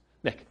possibly use.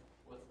 Nick?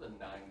 What's the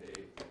 9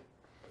 days?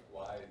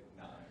 Why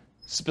 9?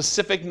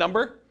 Specific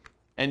number?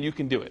 and you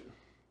can do it.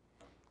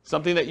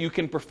 Something that you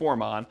can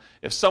perform on.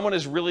 If someone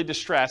is really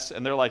distressed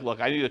and they're like, look,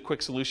 I need a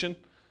quick solution,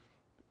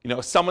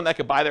 someone that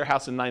could buy their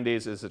house in 9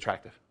 days is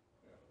attractive.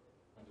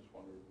 I just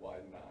wondered why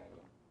 9,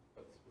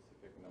 that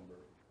specific number.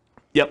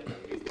 Yep.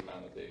 At least the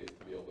amount of days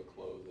to be able to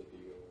close a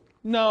deal.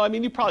 No, I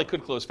mean, you probably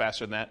could close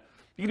faster than that.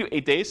 You can do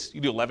 8 days.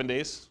 You can do 11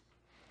 days.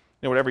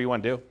 Whatever you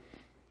want to do.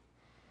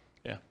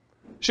 Yeah.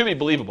 Should be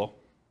believable.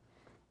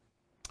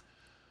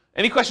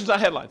 Any questions on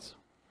headlines?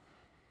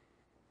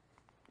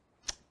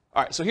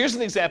 All right, so here's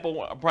an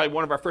example, probably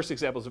one of our first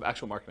examples of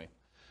actual marketing.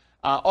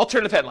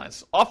 Alternative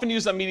headlines, often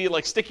used on media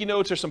like sticky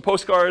notes or some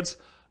postcards.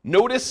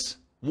 Notice,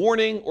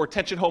 warning, or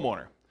attention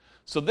homeowner.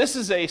 So this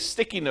is a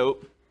sticky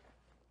note.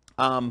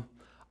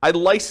 I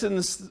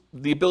licensed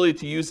the ability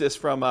to use this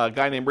from a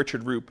guy named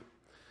Richard Roop.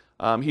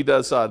 He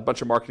does a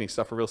bunch of marketing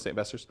stuff for real estate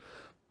investors.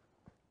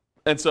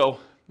 And so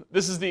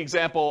this is the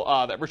example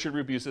that Richard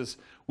Roop uses.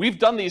 We've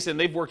done these and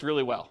they've worked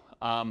really well.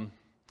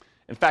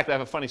 In fact, I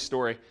have a funny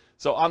story.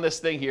 So on this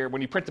thing here, when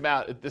you print them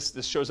out, this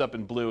shows up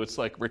in blue. It's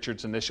like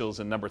Richard's initials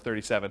and number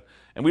 37.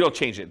 And we don't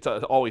change it. It's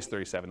always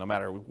 37, no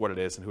matter what it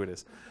is and who it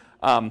is.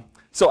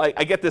 So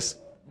I get this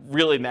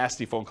really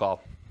nasty phone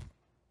call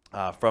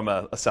from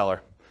a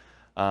seller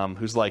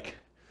who's like,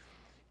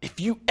 if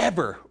you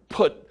ever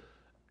put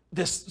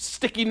this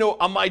sticky note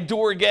on my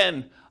door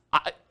again,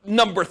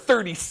 number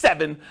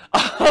 37.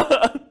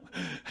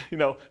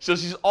 So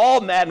she's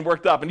all mad and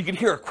worked up, and you can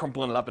hear her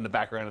crumpling it up in the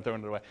background and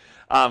throwing it away.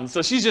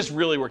 So she's just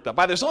really worked up.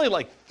 There's only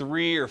like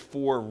 3 or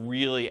 4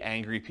 really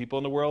angry people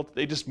in the world.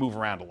 They just move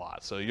around a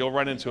lot, so you'll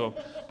run into them.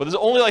 But there's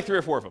only like 3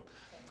 or 4 of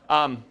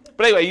them.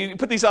 But anyway, you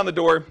put these on the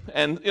door,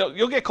 and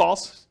you'll get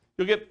calls.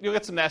 You'll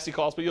get some nasty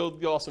calls, but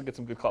you'll also get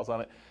some good calls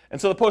on it. And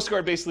so the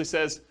postcard basically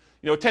says,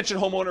 attention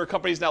homeowner,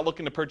 company's now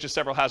looking to purchase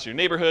several houses in your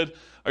neighborhood.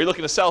 Are you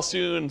looking to sell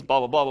soon? Blah,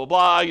 blah, blah,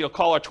 blah, blah.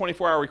 Call our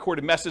 24-hour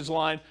recorded message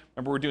line.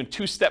 Remember, we're doing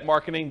 2-step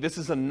marketing. This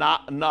is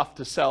not enough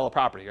to sell a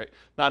property, right?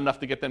 Not enough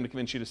to get them to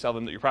convince you to sell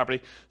them your property.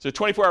 So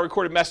 24-hour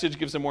recorded message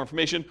gives them more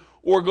information.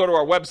 Or go to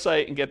our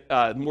website and get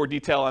more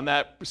detail on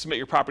that. Submit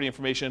your property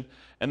information.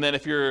 And then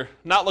if you're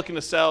not looking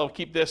to sell,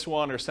 keep this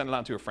one or send it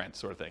on to a friend,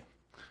 sort of thing.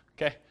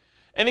 Okay?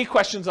 Any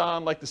questions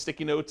on like the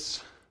sticky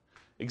notes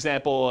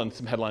example and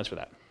some headlines for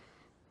that?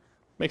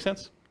 Make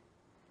sense?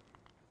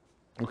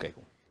 Okay,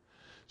 cool.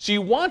 So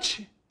you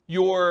want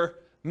your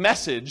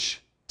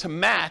message to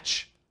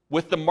match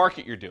with the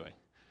market you're doing.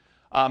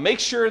 Make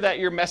sure that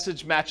your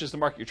message matches the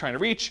market you're trying to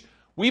reach.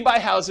 We buy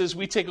houses,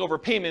 we take over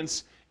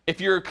payments.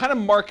 If you're kind of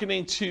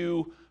marketing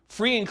to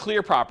free and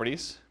clear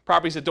properties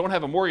that don't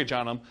have a mortgage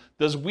on them,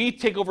 does we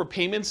take over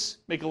payments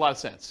make a lot of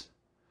sense?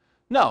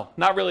 No,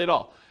 not really at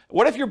all.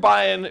 What if you're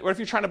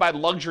trying to buy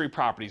luxury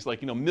properties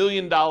like $1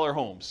 million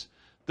homes?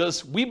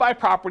 Does we buy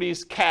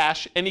properties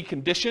cash, any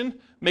condition,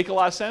 make a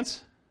lot of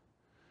sense?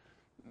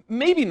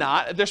 Maybe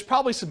not. There's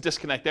probably some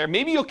disconnect there.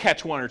 Maybe you'll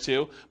catch 1 or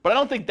 2, but I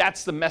don't think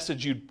that's the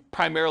message you'd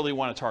primarily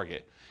want to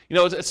target.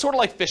 It's sort of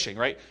like fishing,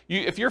 right?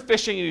 If you're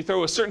fishing and you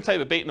throw a certain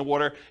type of bait in the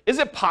water, is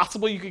it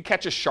possible you could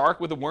catch a shark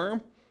with a worm?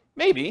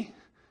 Maybe.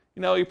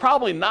 You're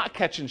probably not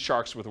catching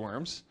sharks with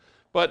worms,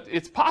 but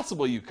it's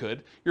possible you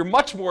could. You're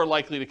much more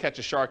likely to catch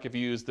a shark if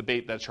you use the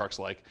bait that sharks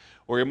like,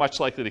 or you're much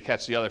likely to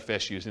catch the other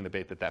fish using the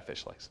bait that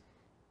fish likes.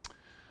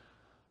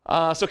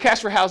 So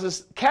cash for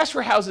houses. Cash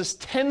for houses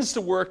tends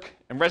to work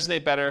and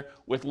resonate better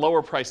with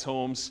lower priced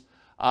homes.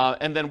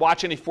 And then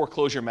watch any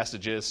foreclosure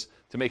messages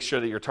to make sure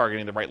that you're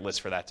targeting the right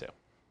list for that too.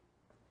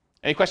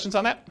 Any questions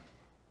on that?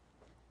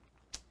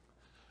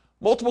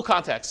 Multiple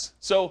contacts.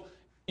 So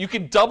you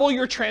can double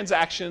your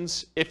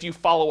transactions if you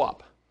follow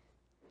up.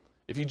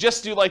 If you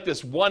just do like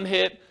this one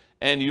hit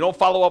and you don't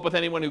follow up with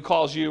anyone who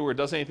calls you or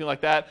does anything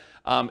like that,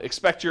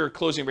 expect your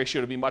closing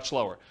ratio to be much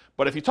lower.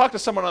 But if you talk to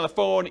someone on the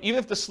phone, even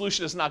if the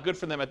solution is not good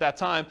for them at that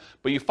time,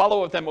 but you follow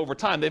up with them over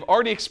time, they've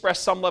already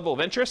expressed some level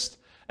of interest,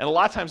 and a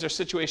lot of times their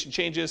situation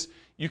changes.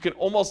 You can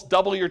almost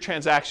double your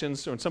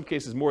transactions, or in some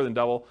cases more than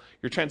double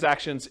your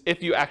transactions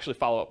if you actually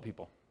follow up with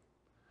people.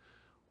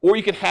 Or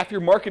you can half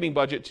your marketing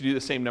budget to do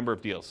the same number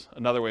of deals.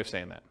 Another way of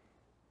saying that.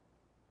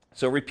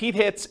 So repeat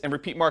hits and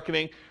repeat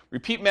marketing,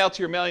 repeat mail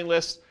to your mailing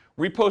list,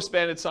 repost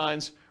banded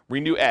signs,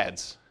 renew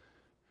ads.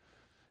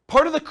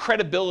 Part of the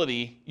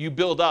credibility you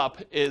build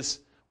up is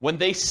when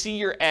they see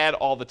your ad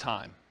all the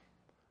time,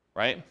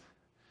 right?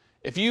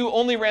 If you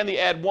only ran the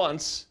ad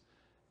once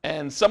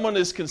and someone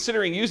is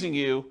considering using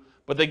you,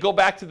 but they go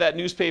back to that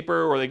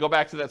newspaper or they go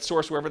back to that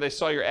source wherever they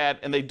saw your ad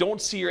and they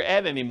don't see your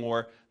ad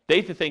anymore,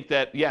 they think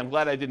that, yeah, I'm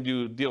glad I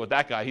didn't deal with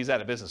that guy. He's out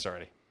of business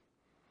already.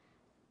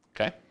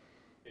 Okay?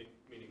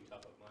 Meaning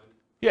top of mind?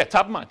 Yeah,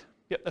 top of mind.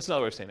 Yep, that's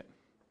another way of saying it.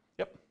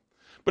 Yep.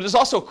 But there's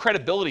also a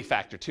credibility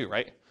factor too,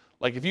 right?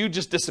 Like if you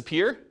just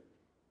disappear,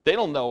 they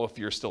don't know if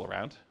you're still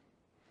around.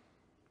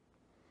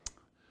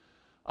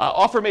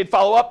 Offer made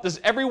follow-up.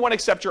 Does everyone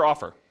accept your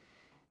offer?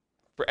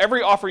 For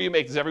every offer you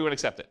make, does everyone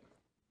accept it?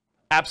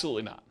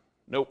 Absolutely not.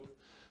 Nope.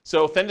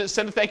 So send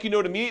a thank you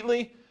note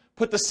immediately.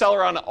 Put the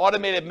seller on an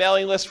automated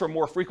mailing list for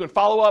more frequent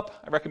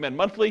follow-up. I recommend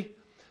monthly.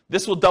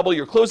 This will double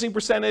your closing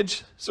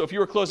percentage. So if you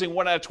were closing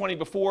 1 out of 20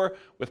 before,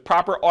 with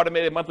proper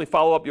automated monthly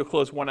follow-up, you'll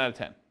close 1 out of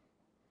 10.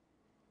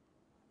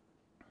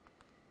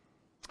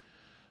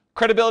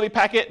 Credibility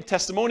packet and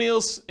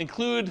testimonials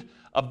include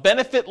a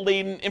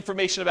benefit-laden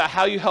information about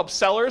how you help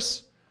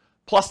sellers,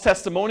 plus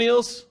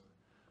testimonials.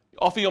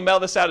 Often you'll mail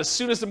this out as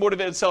soon as the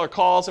motivated seller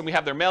calls, and we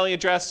have their mailing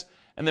address,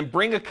 and then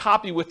bring a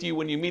copy with you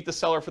when you meet the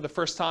seller for the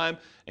first time,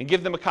 and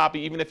give them a copy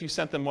even if you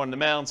sent them one in the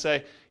mail, and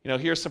say,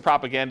 here's some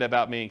propaganda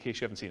about me in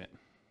case you haven't seen it.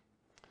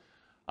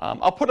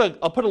 I'll put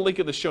a link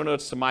in the show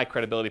notes to my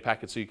credibility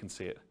packet so you can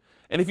see it.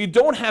 And if you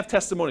don't have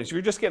testimonials, if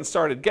you're just getting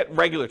started, get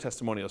regular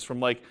testimonials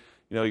from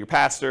your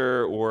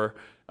pastor or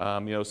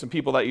some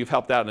people that you've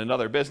helped out in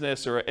another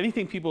business, or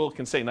anything people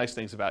can say nice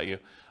things about you.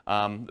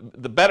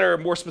 The better,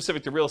 more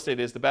specific to real estate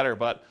is, the better.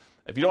 But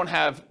if you don't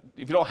have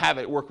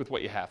it, work with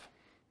what you have.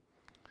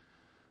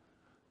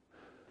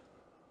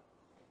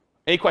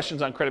 Any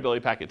questions on credibility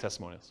packet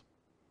testimonials?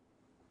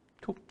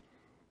 Cool.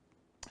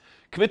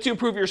 Commit to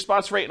improve your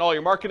response rate in all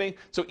your marketing.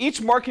 So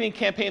each marketing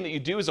campaign that you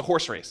do is a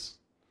horse race.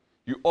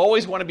 You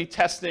always want to be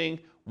testing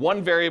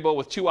one variable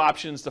with 2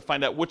 options to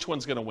find out which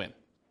one's going to win. It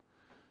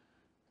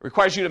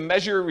requires you to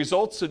measure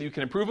results so that you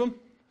can improve them.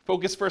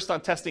 Focus first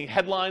on testing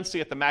headlines to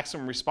get the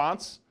maximum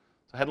response.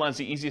 So headlines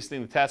are the easiest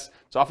thing to test.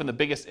 It's often the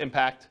biggest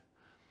impact.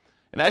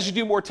 And as you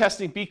do more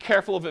testing, be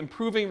careful of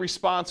improving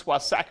response while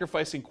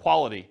sacrificing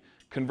quality,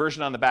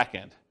 conversion on the back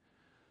end.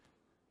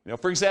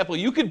 For example,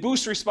 you could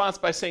boost response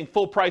by saying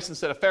full price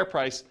instead of fair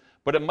price,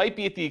 but it might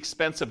be at the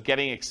expense of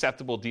getting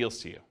acceptable deals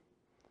to you.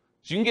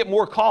 So you can get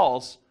more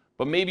calls,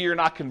 but maybe you're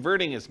not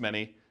converting as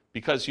many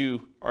because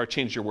you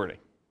changed your wording.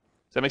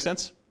 Does that make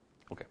sense?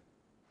 Okay.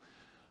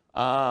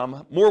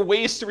 More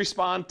ways to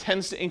respond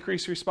tends to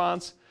increase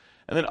response.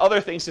 And then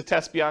other things to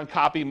test beyond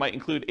copy might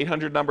include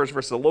 800 numbers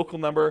versus a local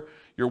number,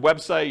 your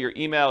website, your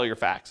email, your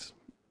fax.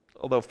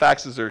 Although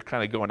faxes are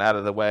kind of going out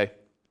of the way,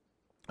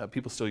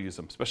 people still use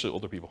them, especially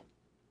older people.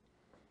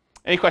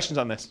 Any questions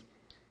on this?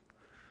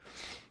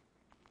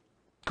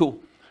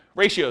 Cool.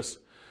 Ratios.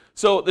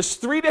 So there's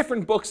 3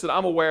 different books that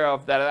I'm aware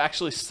of that have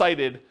actually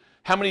cited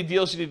how many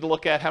deals you need to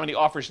look at, how many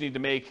offers you need to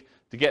make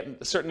to get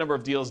a certain number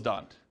of deals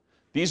done.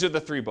 These are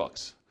the 3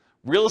 books.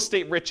 Real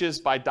Estate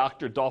Riches by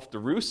Dr. Dolph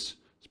DeRoos.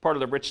 It's part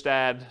of the Rich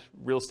Dad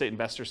Real Estate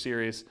Investor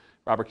series,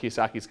 Robert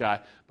Kiyosaki's guy.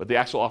 But the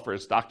actual author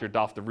is Dr.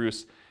 Dolph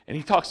DeRoos. And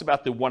he talks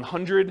about the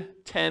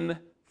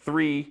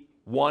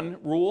 100-10-3-1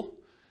 rule.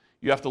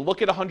 You have to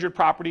look at 100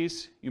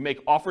 properties. You make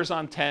offers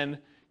on 10.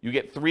 You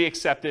get 3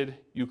 accepted.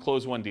 You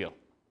close 1 deal.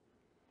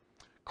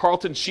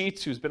 Carlton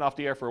Sheets, who's been off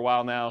the air for a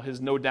while now, his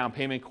no down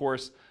payment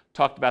course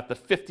talked about the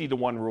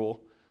 50-1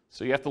 rule.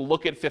 So you have to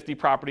look at 50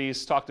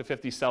 properties, talk to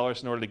 50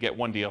 sellers in order to get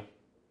 1 deal.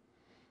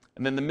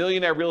 And then the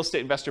Millionaire Real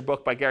Estate Investor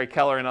book by Gary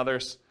Keller and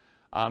others,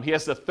 he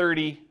has the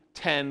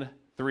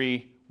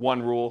 30-10-3-1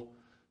 rule.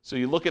 So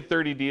you look at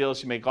 30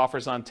 deals, you make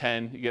offers on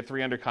 10, you get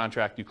 3 under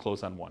contract, you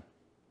close on 1.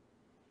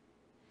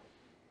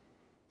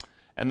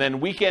 And then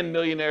Weekend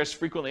Millionaires,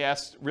 Frequently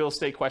Asked Real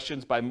Estate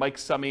Questions by Mike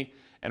Summey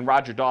and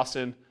Roger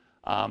Dawson.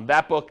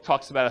 That book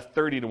talks about a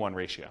 30-1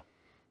 ratio.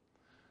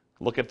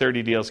 Look at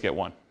 30 deals, get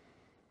 1.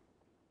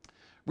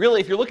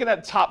 Really, if you're looking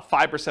at the top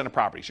 5% of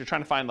properties, you're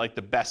trying to find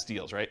the best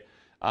deals, right?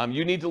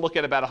 You need to look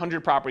at about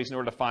 100 properties in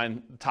order to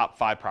find the top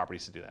 5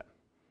 properties to do that.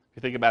 If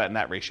you think about it in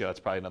that ratio, that's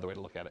probably another way to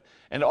look at it.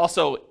 And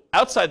also,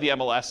 outside the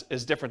MLS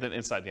is different than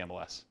inside the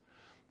MLS.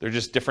 They're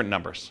just different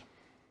numbers.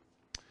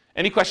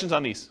 Any questions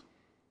on these?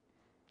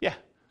 Yeah.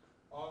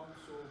 So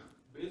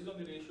based on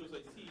the ratios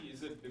I see,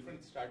 is it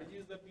different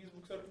strategies that these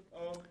books are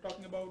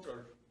talking about,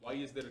 or why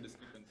is there a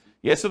discrepancy?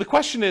 Yeah, so the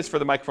question is, for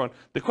the microphone,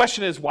 the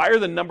question is, why are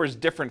the numbers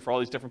different for all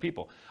these different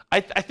people? I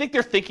think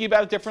they're thinking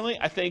about it differently.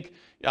 I think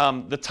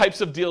the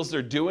types of deals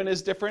they're doing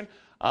is different.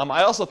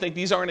 I also think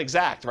these aren't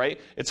exact, right?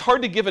 It's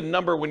hard to give a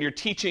number when you're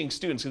teaching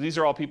students, because these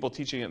are all people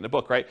teaching it in the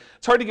book, right?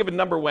 It's hard to give a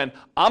number when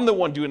I'm the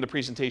one doing the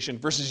presentation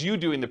versus you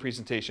doing the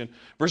presentation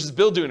versus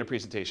Bill doing the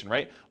presentation,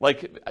 right?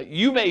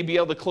 You may be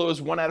able to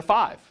close 1 out of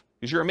 5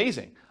 because you're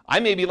amazing. I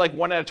may be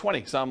 1 out of 20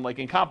 because I'm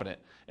incompetent.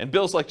 And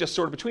Bill's just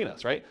sort of between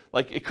us, right?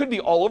 It could be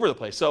all over the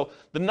place. So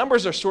the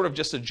numbers are sort of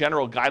just a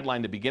general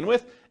guideline to begin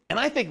with. And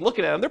I think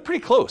looking at them, they're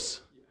pretty close,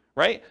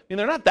 right? I mean,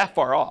 they're not that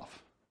far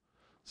off.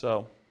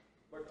 So.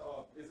 But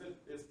is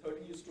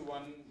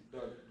 30:1,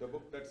 the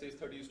book that says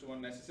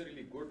 30:1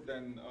 necessarily good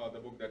than the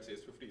book that says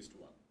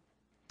 50:1?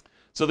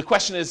 So the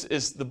question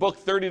is the book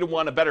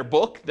 30:1 a better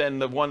book than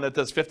the one that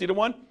does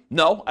 50:1?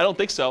 No, I don't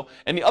think so.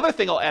 And the other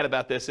thing I'll add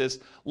about this is,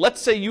 let's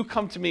say you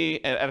come to me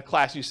at a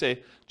class, you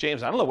say,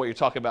 James, I don't know what you're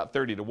talking about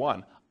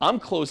 30:1. I'm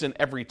closing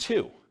every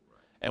 2.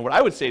 And what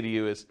I would say to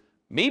you is,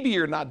 maybe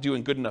you're not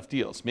doing good enough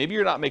deals. Maybe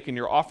you're not making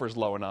your offers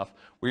low enough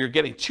where you're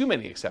getting too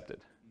many accepted,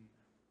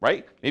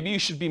 right? Maybe you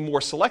should be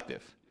more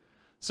selective.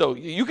 So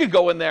you could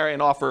go in there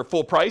and offer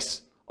full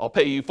price. I'll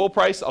pay you full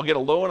price. I'll get a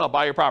loan. I'll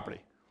buy your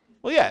property.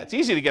 Well, yeah, it's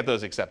easy to get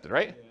those accepted,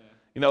 right?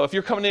 Yeah. If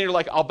you're coming in, you're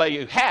like, I'll pay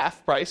you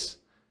half price.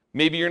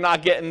 Maybe you're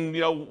not getting,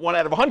 1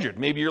 out of 100.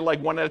 Maybe you're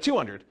 1 out of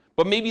 200.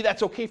 But maybe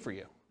that's okay for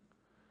you.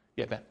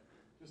 Yeah, Ben.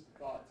 Just a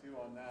thought too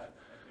on that.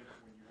 I think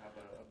when you have a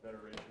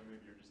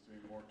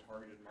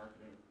targeted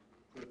marketing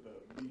so that the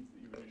leads that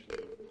you initially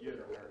get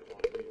are higher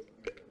quality leads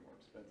and they're more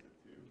expensive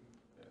too.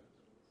 Yeah.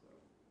 So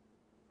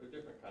they're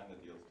different kind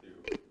of deals too.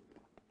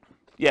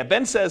 Yeah,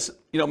 Ben says,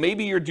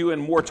 maybe you're doing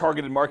more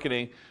targeted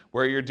marketing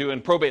where you're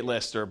doing probate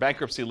lists or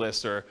bankruptcy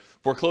lists or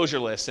foreclosure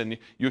lists, and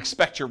you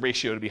expect your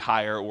ratio to be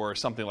higher or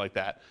something like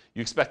that.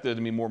 You expect it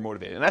to be more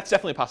motivated, and that's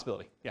definitely a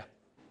possibility. Yeah.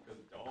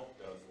 Because Dolph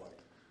does like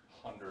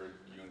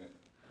 100-unit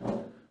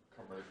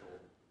commercial,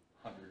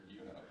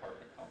 100-unit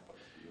apartment complex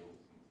deals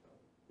and stuff.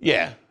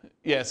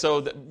 Yeah.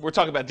 So we're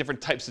talking about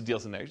different types of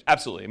deals in there.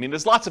 Absolutely. I mean,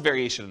 there's lots of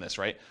variation in this,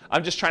 right?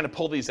 I'm just trying to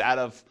pull these out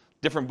of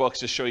different books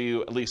to show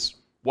you at least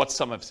what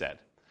some have said.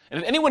 And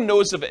if anyone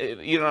knows of,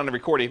 even on the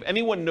recording, if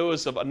anyone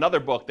knows of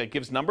another book that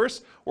gives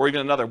numbers, or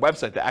even another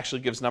website that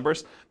actually gives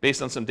numbers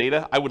based on some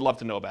data, I would love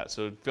to know about it.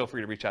 So feel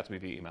free to reach out to me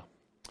via email.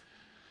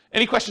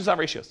 Any questions on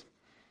ratios?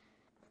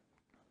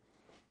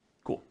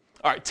 Cool.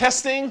 All right,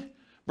 testing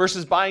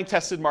versus buying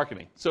tested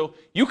marketing. So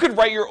you could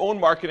write your own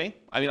marketing.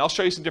 I mean, I'll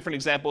show you some different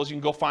examples. You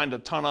can go find a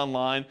ton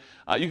online.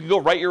 You can go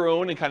write your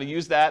own and kind of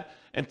use that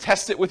and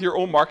test it with your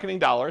own marketing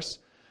dollars.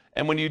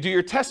 And when you do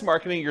your test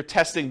marketing, you're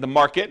testing the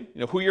market,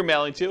 who you're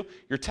mailing to.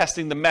 You're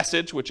testing the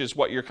message, which is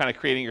what you're kind of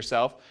creating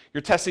yourself.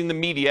 You're testing the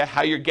media,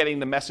 how you're getting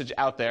the message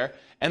out there.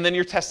 And then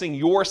you're testing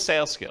your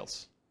sales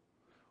skills.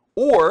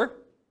 Or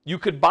you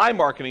could buy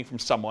marketing from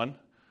someone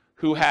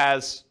who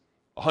has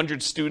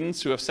 100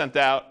 students who have sent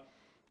out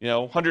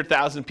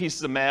 100,000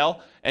 pieces of mail,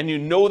 and you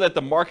know that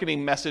the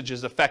marketing message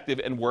is effective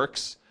and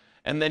works,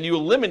 and then you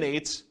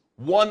eliminate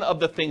one of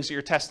the things that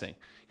you're testing.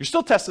 You're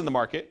still testing the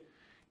market.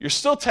 You're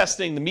still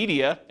testing the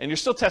media, and you're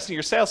still testing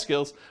your sales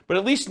skills, but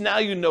at least now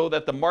you know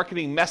that the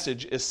marketing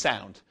message is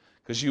sound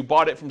because you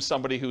bought it from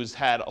somebody who's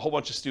had a whole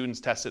bunch of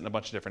students test it in a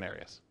bunch of different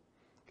areas.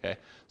 Okay,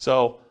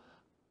 so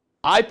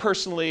I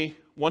personally,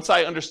 once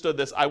I understood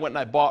this, I went and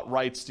I bought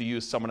rights to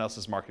use someone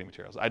else's marketing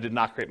materials. I did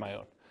not create my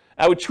own.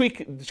 I would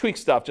tweak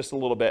stuff just a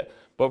little bit,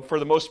 but for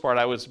the most part,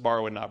 I was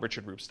borrowing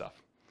Richard Roop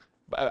stuff.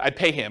 I'd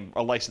pay him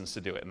a license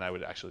to do it, and I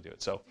would actually do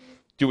it. So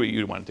do what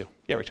you want to do.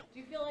 Yeah, Rachel. Do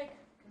you feel like,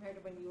 compared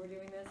to when you were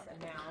doing this, and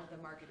now the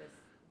market is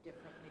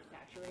differently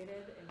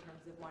saturated in terms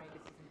of wanting to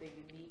see something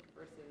unique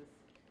versus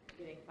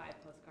getting 5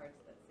 postcards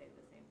that say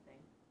the same thing?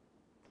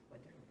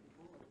 What different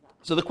people?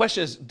 So the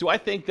question is, do I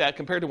think that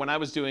compared to when I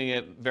was doing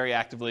it very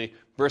actively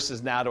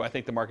versus now, do I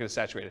think the market is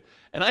saturated?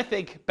 And I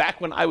think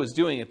back when I was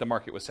doing it, the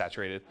market was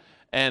saturated.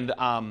 And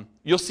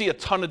you'll see a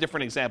ton of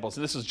different examples.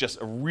 And this is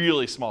just a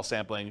really small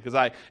sampling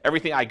because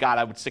everything I got,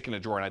 I would stick in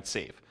a drawer and I'd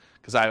save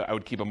because I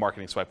would keep a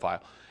marketing swipe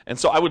file. And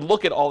so I would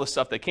look at all the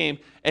stuff that came,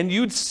 and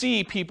you'd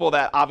see people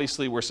that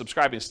obviously were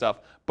subscribing to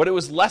stuff, but it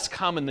was less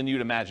common than you'd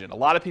imagine. A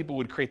lot of people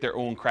would create their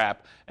own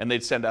crap, and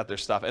they'd send out their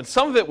stuff. And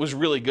some of it was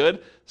really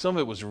good, some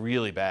of it was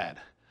really bad,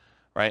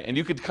 right? And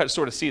you could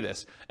sort of see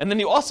this. And then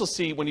you also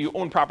see, when you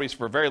own properties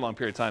for a very long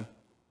period of time,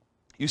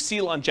 you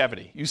see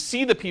longevity. You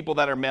see the people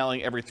that are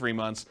mailing every 3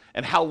 months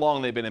and how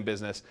long they've been in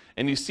business.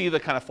 And you see the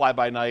kind of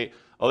fly-by-night,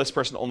 oh, this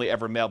person only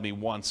ever mailed me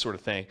once sort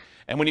of thing.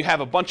 And when you have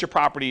a bunch of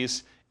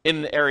properties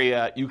in the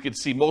area, you could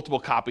see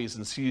multiple copies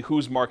and see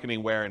who's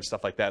marketing where and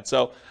stuff like that.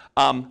 So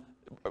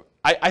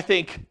I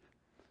think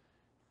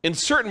in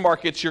certain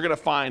markets, you're going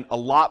to find a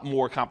lot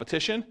more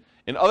competition.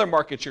 In other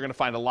markets, you're going to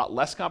find a lot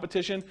less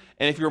competition.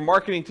 And if you're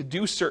marketing to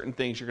do certain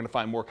things, you're going to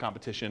find more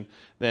competition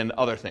than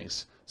other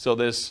things. So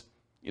there's,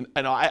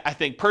 I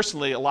think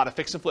personally, a lot of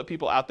fix and flip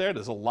people out there.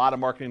 There's a lot of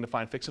marketing to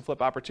find fix and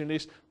flip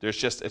opportunities. It's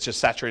just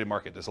saturated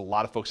market. There's a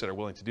lot of folks that are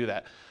willing to do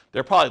that.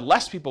 There are probably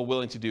less people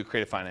willing to do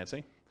creative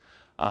financing.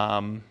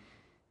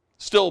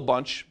 Still a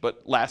bunch,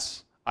 but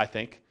less, I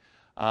think.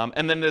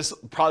 And then there's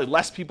probably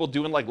less people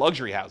doing like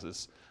luxury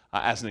houses,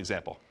 as an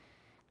example.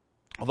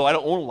 Although I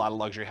don't own a lot of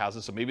luxury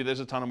houses, so maybe there's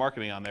a ton of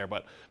marketing on there,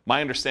 but my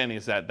understanding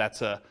is that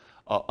that's a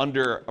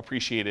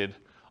underappreciated,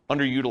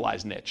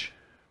 underutilized niche.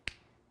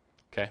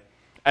 Okay?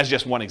 As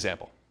just one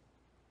example.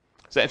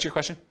 Does that answer your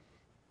question?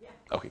 Yeah.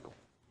 Okay, cool.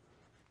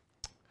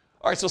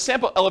 All right, so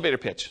sample elevator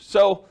pitch.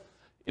 So,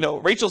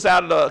 Rachel's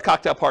out at a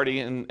cocktail party,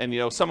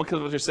 and someone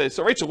comes up and say,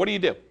 so Rachel, what do you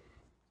do?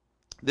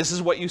 This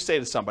is what you say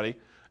to somebody.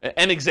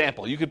 An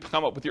example. You could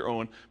come up with your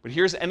own, but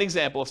here's an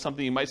example of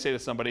something you might say to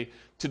somebody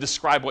to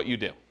describe what you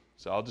do.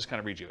 So I'll just kind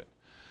of read you it.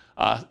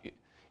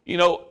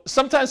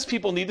 Sometimes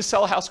people need to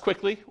sell a house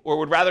quickly or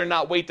would rather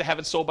not wait to have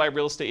it sold by a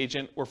real estate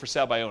agent or for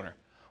sale by owner.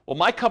 Well,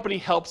 my company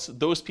helps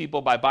those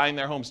people by buying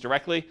their homes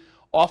directly,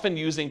 often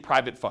using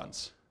private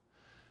funds.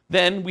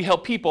 Then we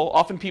help people,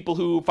 often people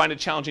who find it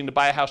challenging to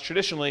buy a house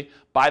traditionally,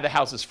 buy the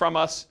houses from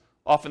us.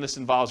 Often this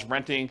involves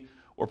renting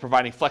or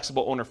providing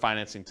flexible owner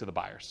financing to the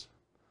buyers.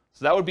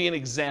 So that would be an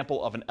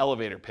example of an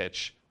elevator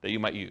pitch that you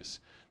might use.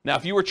 Now,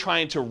 if you were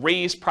trying to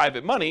raise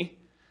private money,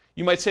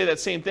 you might say that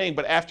same thing,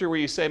 but after where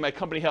you say my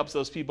company helps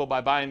those people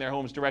by buying their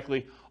homes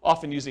directly,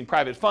 often using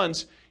private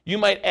funds, you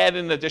might add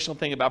an additional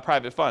thing about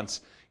private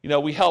funds.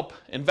 We help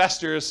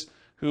investors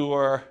who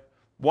are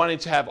wanting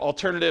to have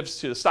alternatives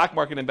to the stock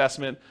market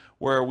investment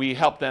where we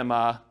help them,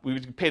 we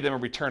pay them a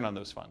return on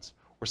those funds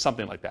or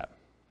something like that.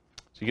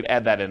 So you could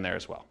add that in there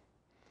as well.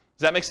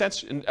 Does that make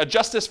sense? And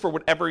adjust this for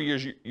whatever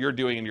you're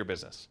doing in your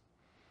business.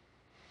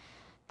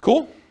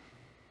 Cool?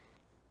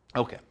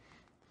 Okay.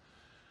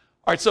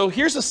 All right, so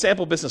here's a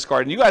sample business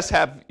card, and you guys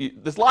have,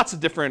 there's lots of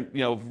different,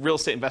 real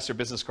estate investor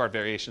business card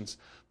variations.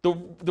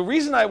 The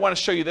reason I want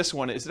to show you this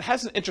one is it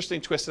has an interesting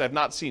twist that I've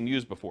not seen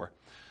used before.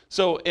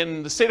 So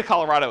in the state of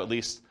Colorado, at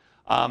least,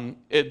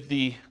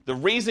 the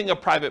raising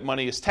of private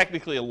money is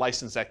technically a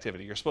licensed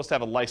activity. You're supposed to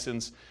have a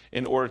license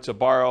in order to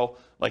borrow,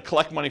 like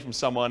collect money from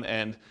someone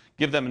and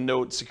give them a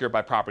note secured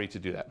by property to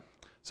do that.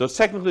 So it's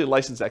technically a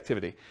licensed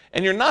activity.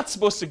 And you're not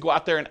supposed to go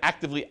out there and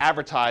actively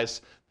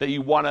advertise that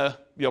you want to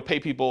pay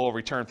people a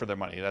return for their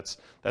money. That's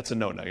a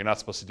no-no. You're not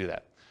supposed to do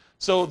that.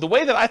 So the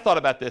way that I thought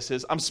about this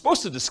is I'm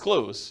supposed to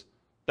disclose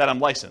that I'm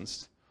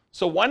licensed.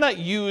 So why not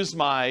use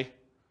my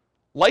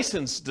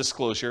license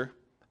disclosure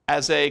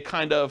as a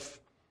kind of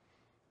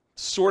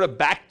sort of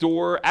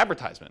backdoor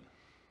advertisement?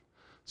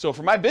 So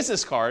for my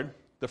business card,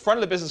 the front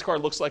of the business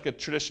card looks like a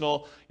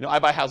traditional, I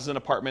buy houses and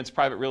apartments,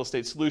 private real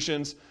estate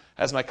solutions,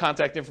 has my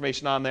contact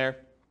information on there,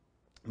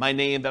 my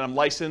name, that I'm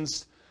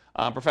licensed,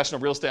 professional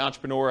real estate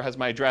entrepreneur, has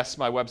my address,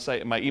 my website,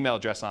 and my email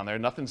address on there.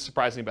 Nothing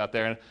surprising about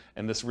there,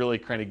 and this really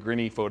kind of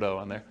grinny photo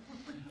on there,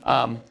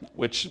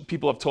 which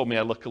people have told me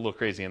I look a little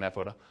crazy in that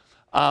photo,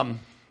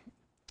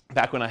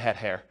 back when I had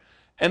hair.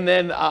 And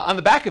then on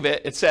the back of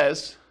it, it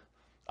says,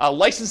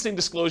 licensing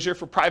disclosure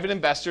for private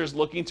investors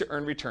looking to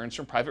earn returns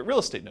from private real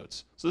estate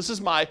notes. So this is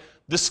my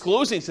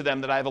disclosing to them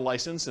that I have a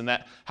license and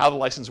that how the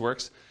license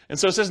works. And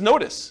so it says,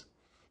 notice,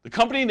 the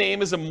company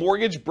name is a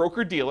mortgage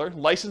broker-dealer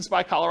licensed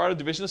by Colorado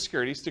Division of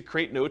Securities to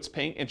create notes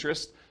paying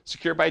interest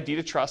secured by a deed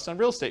of trust on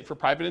real estate for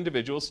private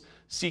individuals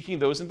seeking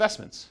those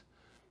investments.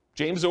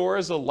 James Orr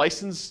is a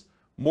licensed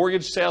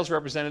mortgage sales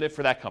representative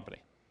for that company.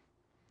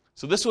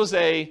 So this was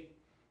a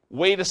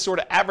way to sort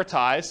of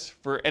advertise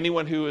for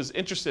anyone who is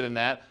interested in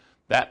that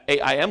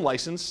I am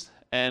licensed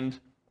and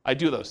I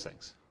do those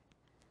things.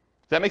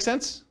 Does that make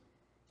sense?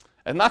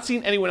 I've not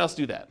seen anyone else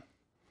do that.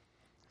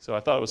 So I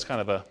thought it was kind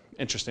of an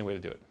interesting way to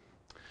do it.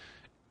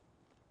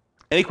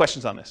 Any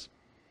questions on this?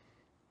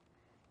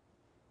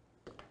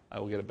 I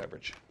will get a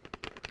beverage.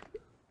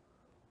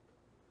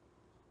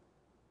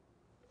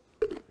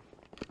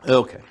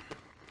 Okay.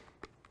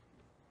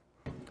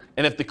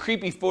 And if the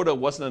creepy photo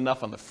wasn't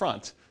enough on the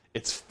front,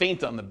 it's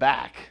faint on the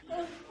back.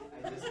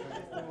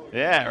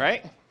 Yeah,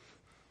 right?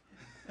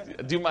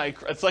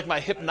 It's like my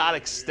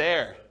hypnotic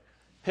stare.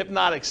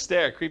 Hypnotic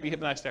stare, creepy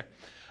hypnotic stare.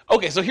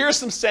 Okay, so here's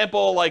some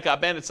sample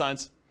bandit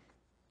signs.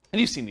 And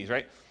you've seen these,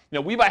 right?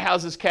 We buy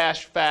houses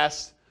cash,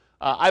 fast.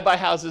 I buy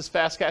houses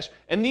fast, cash.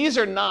 And these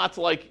are not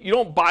you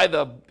don't buy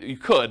you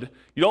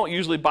don't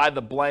usually buy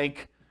the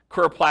blank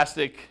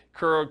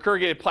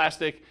corrugated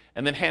plastic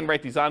and then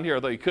handwrite these on here,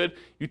 although you could.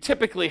 You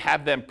typically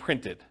have them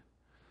printed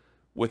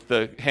with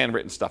the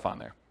handwritten stuff on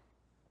there.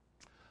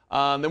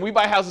 Then we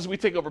buy houses, we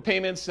take over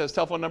payments, says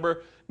telephone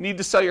number. Need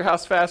to sell your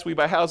house fast, we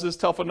buy houses,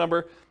 telephone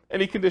number,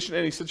 any condition,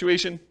 any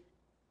situation.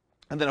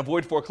 And then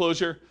avoid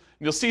foreclosure. And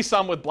you'll see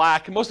some with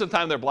black. Most of the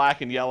time they're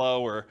black and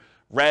yellow or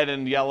red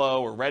and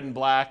yellow or red and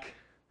black,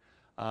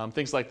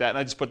 things like that. And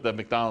I just put the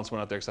McDonald's one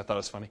out there because I thought it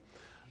was funny.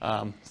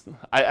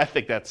 I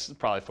think that's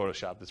probably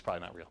Photoshop. That's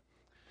probably not real.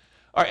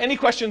 All right, any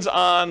questions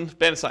on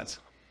bandit signs?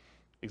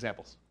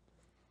 Examples?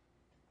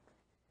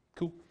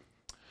 Cool.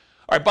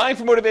 All right, buying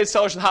for motivated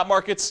sellers in hot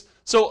markets.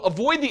 So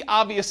avoid the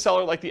obvious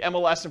seller like the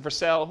MLS and for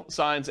sale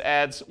signs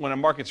ads when a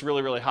market's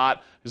really, really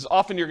hot, because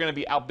often you're going to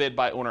be outbid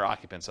by owner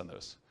occupants on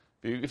those.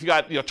 If you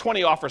got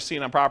 20 offers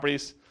seen on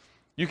properties,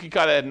 you can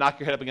kind of knock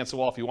your head up against the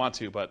wall if you want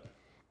to, but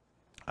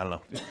I don't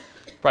know.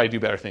 Probably do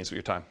better things with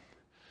your time.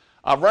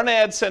 Run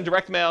ads, send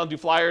direct mail, do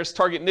flyers,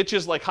 target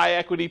niches like high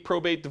equity,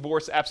 probate,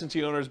 divorce,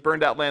 absentee owners,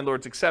 burned out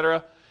landlords,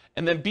 etc.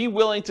 And then be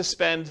willing to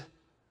spend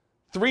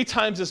 3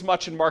 times as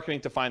much in marketing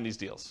to find these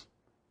deals.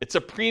 It's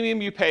a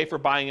premium you pay for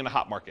buying in a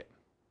hot market.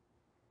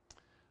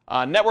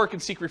 Network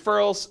and seek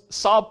referrals,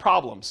 solve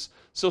problems.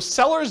 So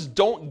sellers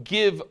don't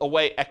give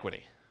away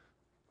equity.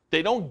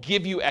 They don't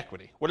give you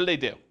equity. What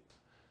do?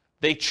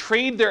 They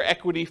trade their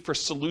equity for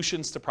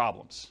solutions to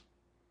problems.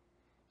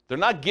 They're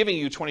not giving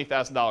you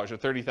 $20,000 or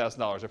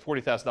 $30,000 or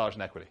 $40,000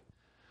 in equity.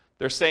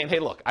 They're saying, hey,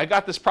 look, I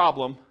got this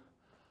problem.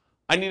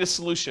 I need a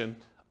solution.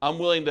 I'm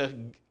willing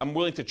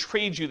to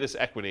trade you this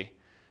equity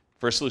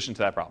for a solution to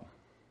that problem.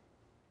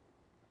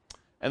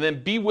 And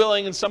then be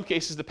willing, in some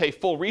cases, to pay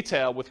full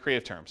retail with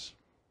creative terms.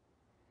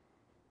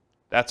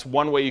 That's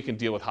one way you can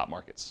deal with hot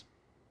markets.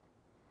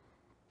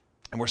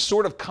 And we're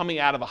sort of coming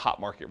out of a hot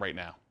market right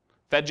now.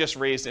 Fed just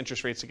raised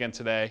interest rates again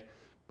today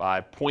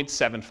by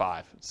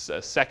 0.75. It's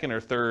a second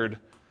or third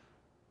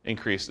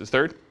increase. Is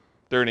third?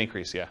 Third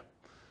increase, yeah.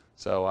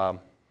 So,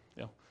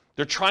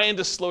 they're trying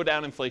to slow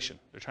down inflation.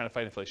 They're trying to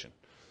fight inflation.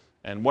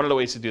 And one of the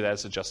ways to do that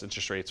is adjust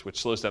interest rates, which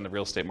slows down the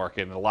real estate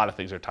market, and a lot of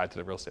things are tied to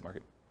the real estate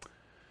market.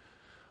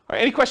 All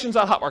right, any questions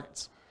on hot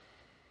markets?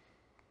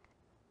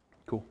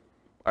 Cool.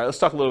 All right, let's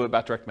talk a little bit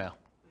about direct mail.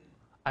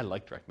 I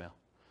like direct mail.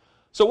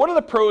 So what are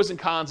the pros and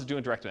cons of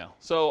doing direct mail?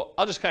 So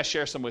I'll just kind of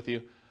share some with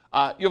you.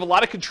 You have a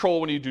lot of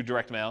control when you do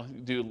direct mail. You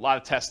do a lot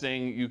of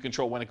testing. You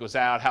control when it goes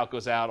out, how it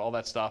goes out, all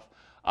that stuff.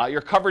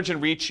 Your coverage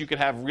and reach, you can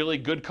have really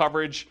good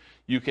coverage.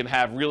 You can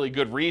have really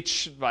good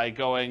reach by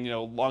going,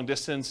 long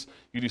distance.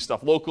 You do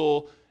stuff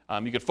local.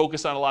 You can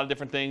focus on a lot of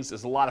different things.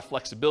 There's a lot of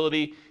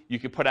flexibility. You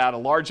can put out a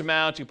large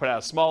amount. You can put out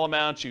a small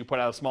amount. You can put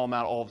out a small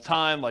amount all the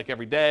time, like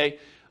every day.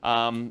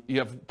 You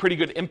have pretty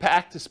good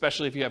impact,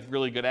 especially if you have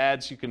really good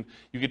ads. You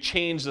could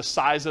change the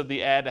size of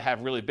the ad to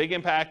have really big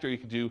impact, or you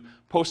could do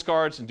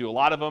postcards and do a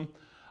lot of them.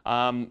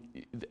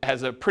 It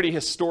has a pretty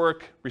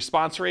historic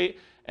response rate,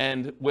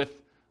 and with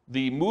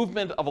the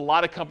movement of a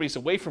lot of companies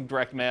away from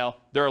direct mail,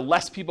 there are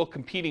less people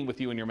competing with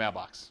you in your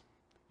mailbox.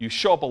 You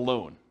show up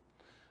alone.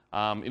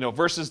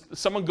 Versus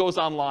someone goes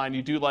online,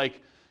 you do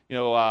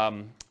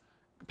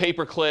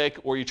pay-per-click,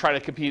 or you try to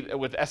compete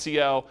with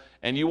SEO,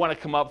 and you want to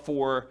come up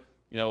for,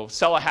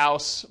 sell a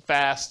house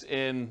fast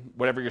in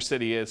whatever your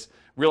city is.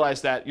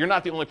 Realize that you're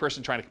not the only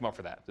person trying to come up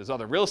for that. There's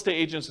other real estate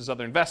agents, there's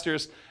other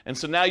investors, and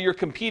so now you're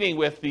competing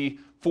with the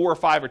 4 or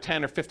 5 or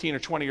 10 or 15 or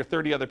 20 or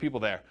 30 other people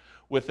there.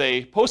 With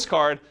a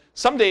postcard,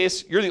 some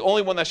days you're the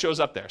only one that shows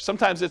up there.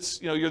 Sometimes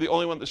it's, you're the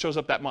only one that shows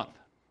up that month.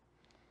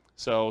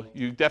 So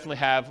you definitely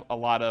have a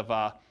lot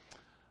of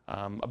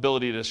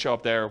ability to show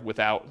up there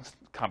without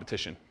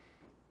competition.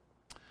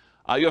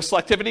 You have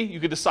selectivity. You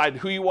can decide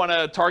who you want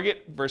to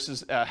target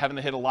versus having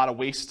to hit a lot of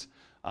waste,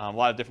 a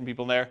lot of different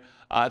people in there.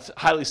 It's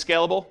highly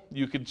scalable.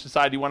 You could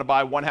decide you want to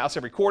buy one house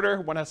every quarter,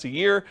 one house a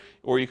year,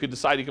 or you could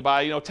decide you could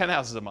buy 10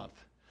 houses a month.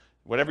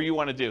 Whatever you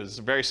want to do. It's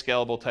a very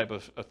scalable type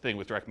of thing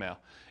with direct mail.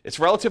 It's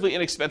relatively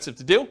inexpensive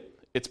to do.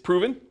 It's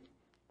proven.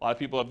 A lot of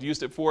people have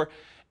used it before.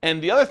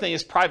 And the other thing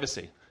is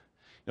privacy.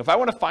 If I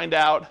want to find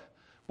out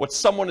what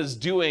someone is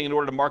doing in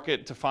order to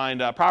market to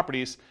find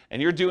properties,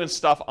 and you're doing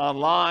stuff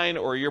online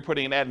or you're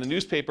putting an ad in the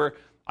newspaper,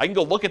 I can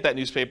go look at that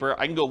newspaper,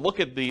 I can go look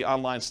at the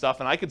online stuff,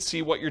 and I can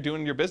see what you're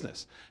doing in your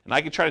business. And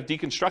I can try to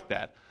deconstruct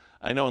that.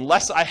 I know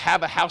unless I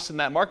have a house in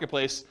that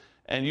marketplace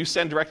and you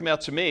send direct mail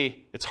to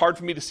me, it's hard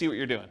for me to see what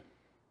you're doing.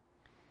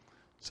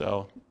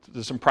 So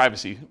there's some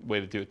privacy way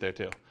to do it there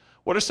too.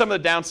 What are some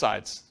of the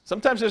downsides?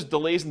 Sometimes there's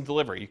delays in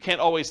delivery. You can't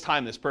always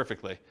time this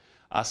perfectly.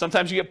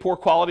 Sometimes you get poor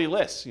quality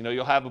lists.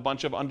 You'll have a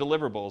bunch of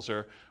undeliverables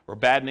or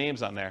bad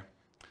names on there.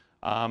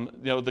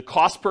 The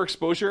cost per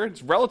exposure,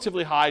 it's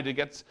relatively high to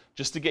get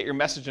your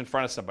message in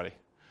front of somebody.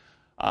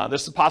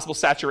 There's some possible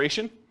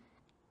saturation.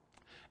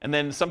 And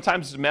then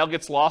sometimes the mail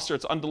gets lost or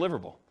it's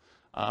undeliverable.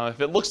 If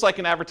it looks like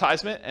an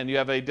advertisement and you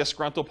have a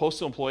disgruntled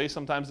postal employee,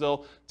 sometimes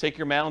they'll take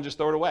your mail and just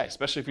throw it away,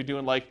 especially if you're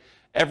doing like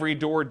every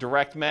door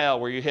direct mail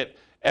where you hit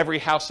every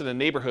house in a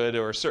neighborhood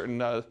or a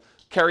certain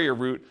carrier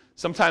route.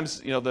 Sometimes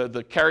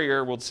the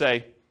carrier will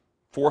say,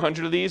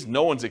 400 of these,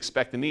 no one's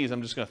expecting these,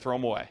 I'm just going to throw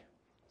them away.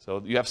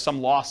 So you have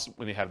some loss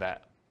when you have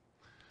that.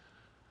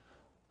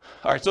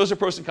 All right, so those are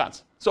pros and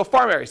cons. So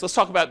farm areas, let's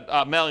talk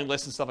about mailing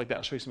lists and stuff like that.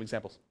 I'll show you some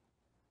examples.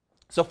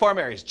 So farm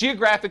areas,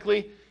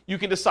 geographically, you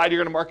can decide you're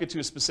going to market to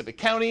a specific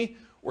county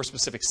or a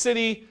specific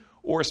city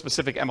or a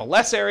specific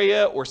MLS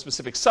area or a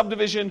specific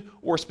subdivision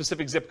or a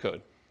specific zip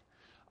code.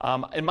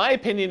 In my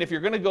opinion, if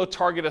you're going to go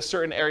target a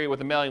certain area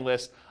with a mailing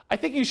list, I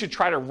think you should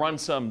try to run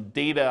some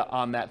data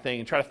on that thing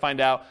and try to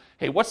find out,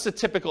 hey, what's the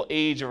typical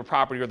age of a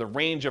property or the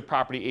range of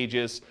property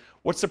ages?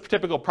 What's the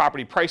typical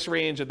property price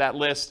range of that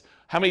list?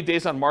 How many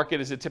days on market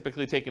is it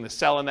typically taking to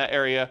sell in that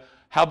area?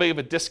 How big of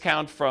a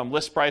discount from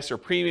list price or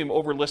premium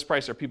over list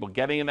price are people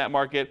getting in that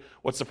market?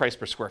 What's the price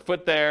per square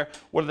foot there?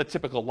 What are the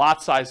typical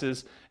lot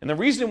sizes? And the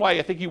reason why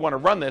I think you want to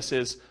run this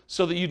is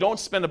so that you don't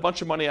spend a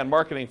bunch of money on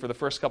marketing for the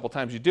first couple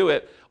times you do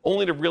it,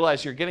 only to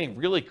realize you're getting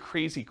really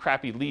crazy,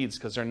 crappy leads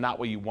because they're not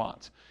what you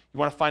want. You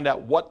want to find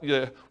out what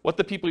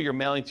the people you're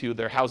mailing to,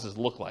 their houses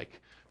look like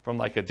from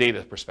like a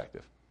data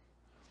perspective.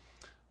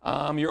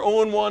 Your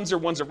own ones or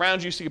ones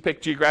around you, so you can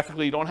pick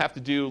geographically. You don't have to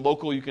do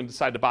local. You can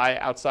decide to buy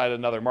outside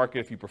another market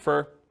if you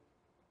prefer.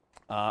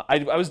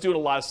 I was doing a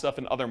lot of stuff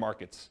in other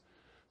markets.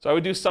 So I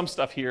would do some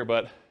stuff here,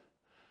 but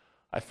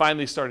I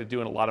finally started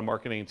doing a lot of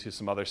marketing to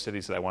some other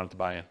cities that I wanted to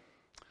buy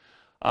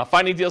in.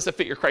 Finding deals that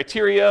fit your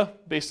criteria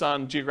based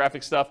on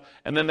geographic stuff,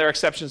 and then there are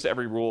exceptions to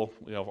every rule,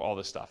 all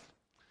this stuff.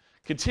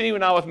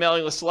 Continuing on with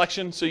mailing list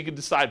selection, so you can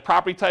decide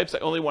property types. I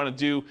only want to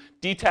do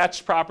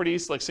detached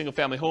properties like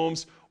single-family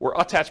homes or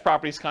attached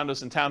properties,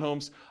 condos and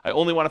townhomes. I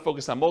only want to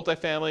focus on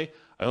multifamily.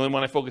 I only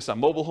want to focus on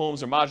mobile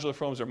homes or modular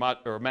homes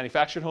or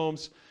manufactured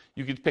homes.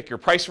 You can pick your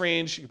price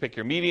range. You can pick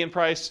your median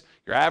price,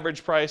 your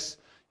average price,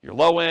 your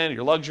low end,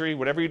 your luxury,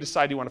 whatever you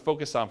decide you want to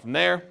focus on from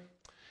there.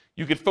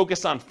 You could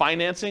focus on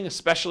financing,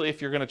 especially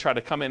if you're going to try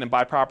to come in and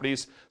buy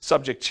properties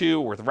subject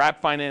to or with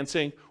wrap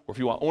financing, or if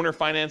you want owner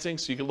financing.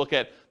 So you can look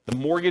at the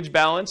mortgage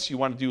balance. You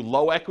want to do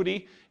low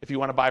equity if you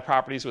want to buy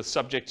properties with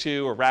subject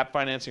to or wrap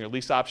financing or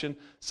lease option,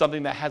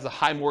 something that has a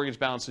high mortgage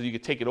balance so you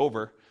could take it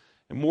over,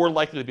 and more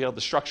likely to be able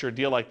to structure a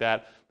deal like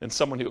that than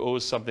someone who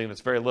owes something that's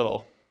very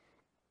little,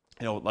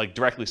 like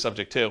directly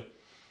subject to.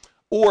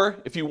 Or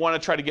if you want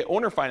to try to get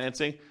owner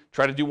financing,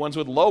 try to do ones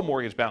with low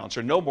mortgage balance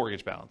or no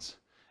mortgage balance.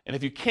 And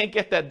if you can't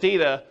get that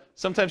data,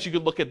 sometimes you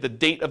could look at the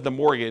date of the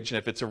mortgage, and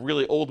if it's a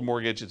really old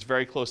mortgage, it's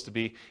very close to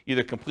be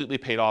either completely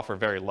paid off or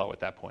very low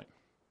at that point.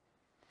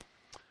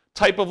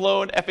 Type of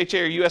loan,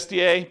 FHA or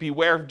USDA,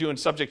 beware of doing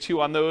subject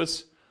to on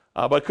those,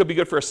 but it could be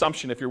good for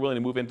assumption if you're willing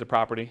to move into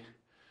property.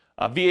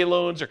 VA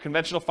loans or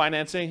conventional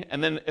financing,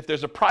 and then if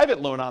there's a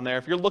private loan on there,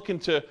 if you're looking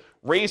to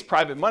raise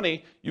private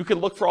money, you can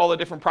look for all the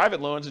different private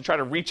loans and try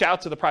to reach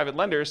out to the private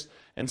lenders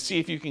and see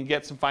if you can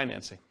get some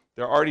financing.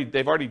 They've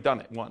already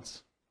done it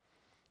once.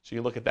 So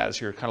you look at that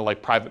as your kind of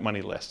like private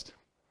money list.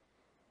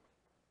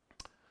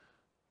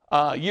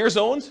 Years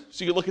owned,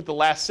 so you look at the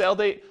last sale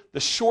date. The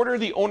shorter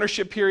the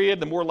ownership period,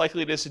 the more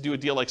likely it is to do a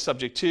deal like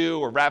subject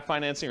to or wrap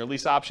financing or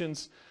lease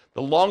options.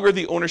 The longer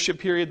the ownership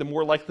period, the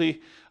more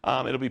likely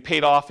it'll be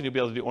paid off and you'll be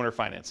able to do owner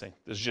financing.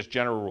 There's just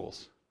general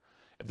rules.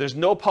 If there's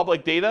no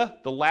public data,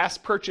 the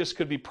last purchase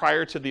could be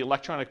prior to the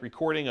electronic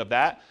recording of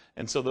that,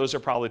 and so those are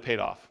probably paid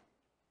off.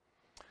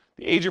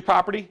 The age of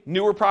property,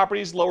 newer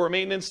properties, lower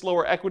maintenance,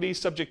 lower equity,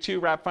 subject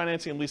to wrap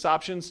financing and lease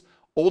options.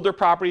 Older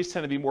properties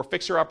tend to be more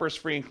fixer-uppers,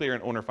 free and clear,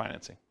 and owner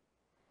financing.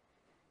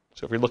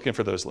 So if you're looking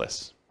for those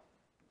lists.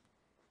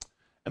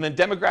 And then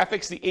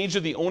demographics, the age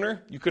of the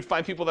owner. You could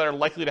find people that are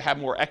likely to have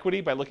more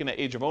equity by looking at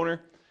age of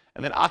owner.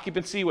 And then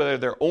occupancy, whether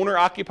they're owner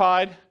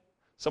occupied,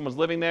 someone's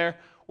living there,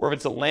 or if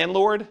it's a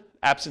landlord,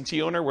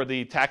 absentee owner, where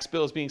the tax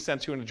bill is being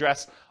sent to an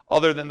address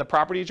other than the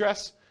property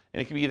address.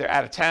 And it can be either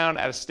out of town,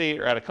 out of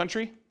state, or out of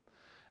country.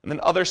 And then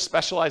other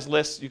specialized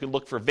lists, you can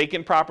look for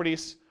vacant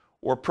properties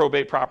or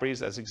probate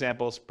properties as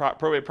examples.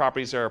 Probate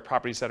properties are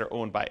properties that are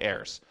owned by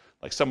heirs,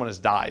 like someone has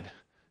died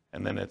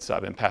and then it's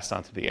been passed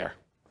on to the heir.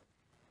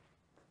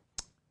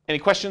 Any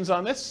questions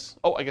on this?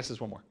 Oh, I guess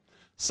there's one more.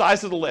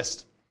 Size of the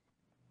list.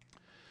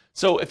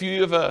 So if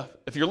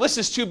your list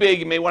is too big,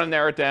 you may want to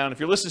narrow it down. If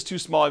your list is too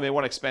small, you may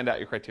want to expand out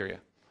your criteria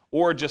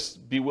or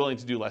just be willing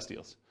to do less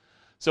deals.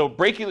 So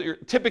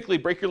typically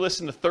break your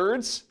list into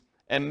thirds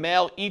and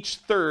mail each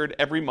third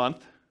every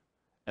month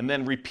and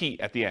then repeat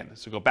at the end.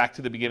 So go back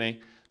to the beginning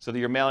so that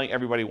you're mailing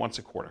everybody once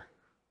a quarter.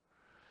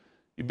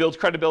 You build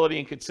credibility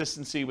and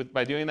consistency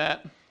by doing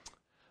that.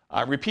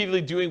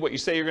 Repeatedly doing what you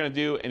say you're going to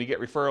do, and you get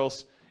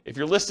referrals. If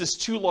your list is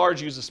too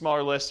large, use a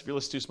smaller list. If your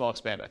list is too small,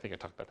 expand. I think I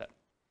talked about that.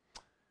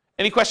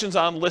 Any questions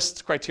on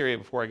list criteria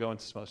before I go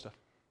into some other stuff?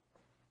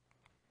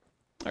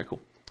 All right, cool.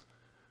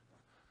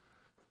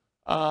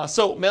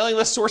 So mailing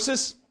list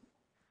sources.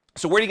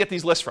 So where do you get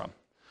these lists from?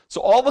 So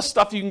all the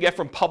stuff you can get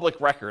from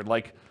public record,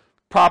 like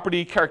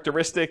property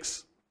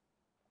characteristics,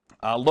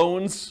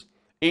 loans,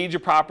 age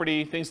of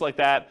property, things like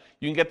that.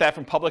 You can get that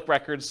from public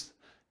records,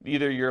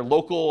 either your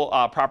local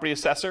property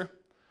assessor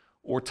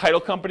or title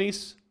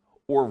companies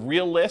or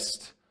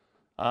RealList.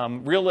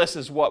 RealList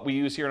is what we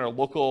use here in our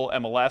local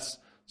MLS.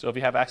 So if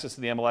you have access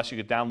to the MLS, you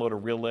could download a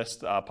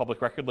RealList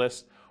public record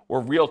list,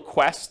 or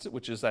RealQuest,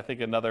 which is, I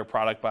think, another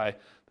product by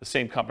the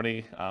same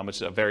company, which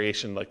is a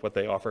variation like what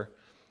they offer.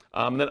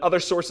 And then other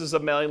sources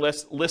of mailing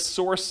lists: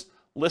 ListSource,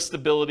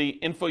 Listability,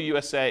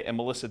 InfoUSA, and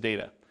Melissa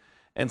Data.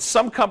 And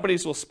some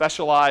companies will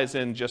specialize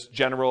in just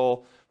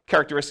general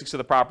characteristics of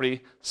the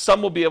property.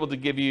 Some will be able to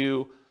give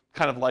you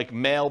kind of like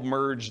mail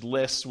merged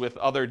lists with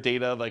other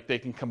data, like they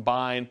can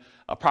combine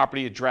a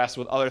property address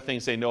with other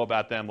things they know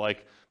about them,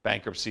 like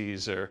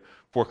bankruptcies or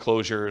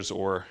foreclosures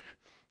or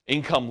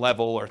income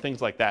level or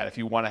things like that, if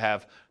you want to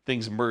have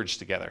things merged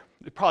together.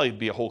 It'd probably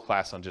be a whole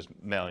class on just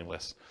mailing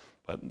lists,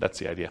 but that's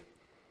the idea.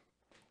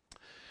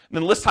 And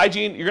then list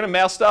hygiene, you're going to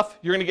mail stuff,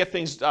 you're going to get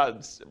things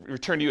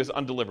returned to you as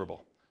undeliverable.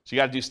 So you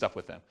got to do stuff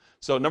with them.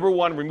 So number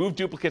one, remove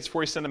duplicates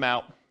before you send them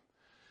out.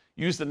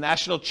 Use the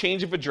National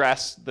Change of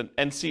Address, the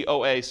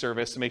NCOA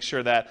service, to make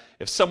sure that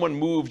if someone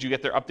moved, you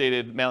get their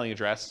updated mailing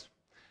address.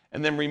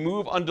 And then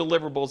remove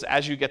undeliverables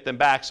as you get them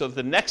back so that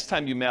the next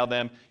time you mail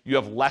them, you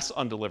have less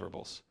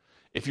undeliverables.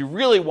 If you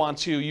really want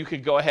to, you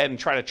could go ahead and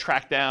try to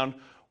track down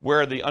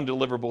where the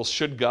undeliverables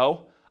should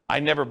go. I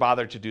never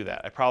bothered to do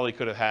that. I probably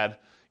could have had,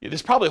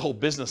 there's probably a whole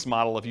business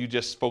model of you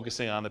just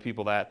focusing on the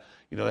people that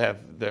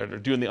that are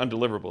doing the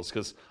undeliverables,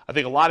 because I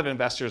think a lot of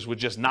investors would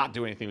just not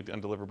do anything with the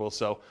undeliverables,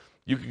 so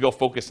you could go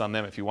focus on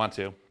them if you want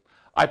to.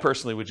 I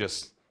personally would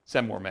just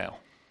send more mail,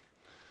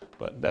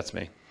 but that's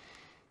me.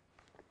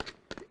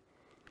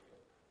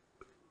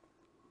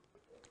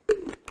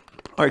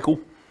 All right, cool.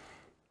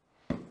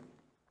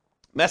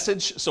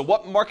 Message. So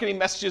what marketing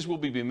messages will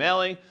we be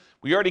mailing?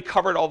 We already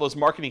covered all those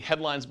marketing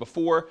headlines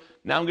before.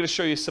 Now I'm going to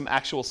show you some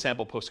actual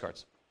sample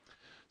postcards.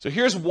 So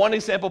here's one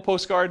example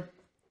postcard.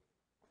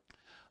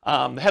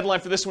 The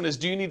headline for this one is,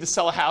 do you need to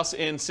sell a house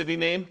in city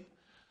name?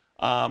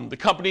 The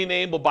company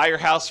name will buy your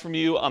house from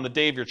you on the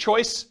day of your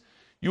choice.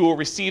 You will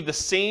receive the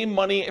same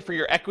money for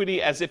your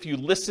equity as if you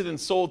listed and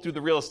sold through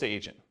the real estate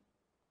agent.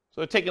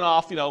 So they're taking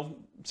off,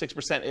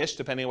 6%-ish,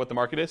 depending on what the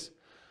market is.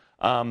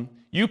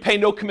 You pay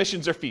no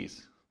commissions or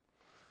fees.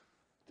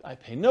 I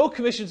pay no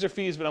commissions or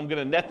fees, but I'm going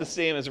to net the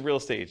same as a real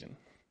estate agent.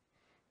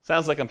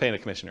 Sounds like I'm paying a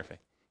commission or fee.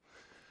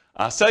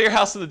 Sell your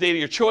house on the date of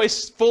your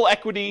choice, full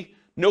equity,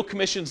 no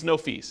commissions, no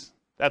fees.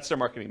 That's their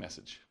marketing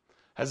message.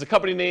 Has the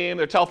company name,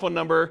 their telephone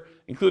number,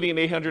 including an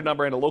 800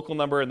 number and a local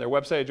number and their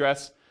website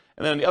address.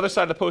 And then on the other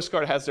side of the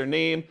postcard has their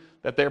name,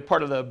 that they're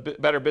part of the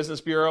Better Business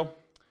Bureau,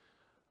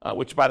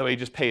 which, by the way, you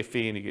just pay a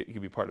fee and you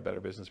can be part of Better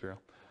Business Bureau.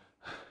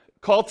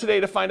 Call today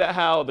to find out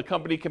how the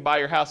company can buy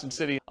your house and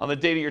city on the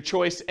date of your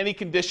choice. Any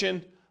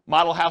condition,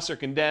 model house or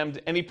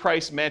condemned, any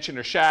price, mansion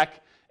or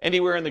shack,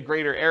 anywhere in the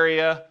greater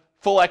area,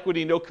 full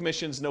equity, no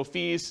commissions, no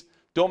fees.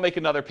 Don't make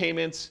another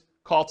payment.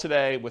 Call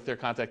today with their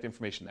contact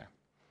information there.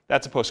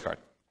 That's a postcard.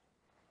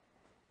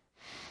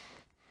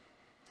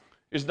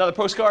 Here's another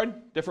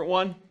postcard, different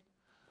one.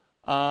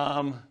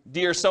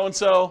 Dear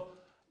so-and-so.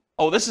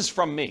 Oh, this is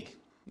from me.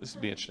 This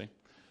would be interesting.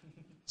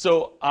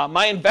 So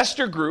my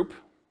investor group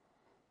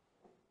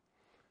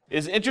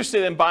is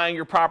interested in buying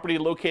your property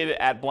located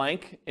at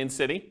blank in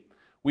city.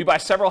 We buy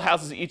several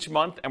houses each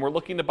month, and we're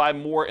looking to buy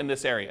more in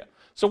this area.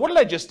 So what did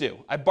I just do?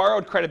 I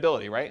borrowed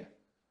credibility, right?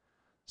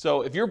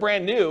 So if you're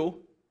brand new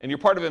and you're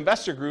part of an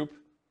investor group,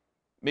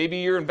 maybe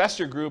your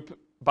investor group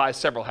buys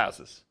several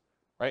houses,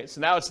 right?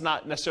 So now it's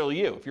not necessarily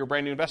you. If you're a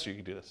brand new investor, you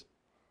can do this.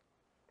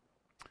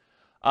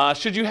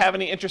 Should you have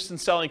any interest in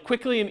selling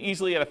quickly and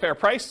easily at a fair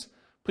price,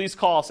 please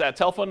call us at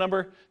telephone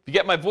number. If you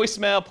get my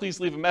voicemail, please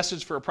leave a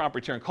message for a prompt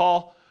return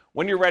call.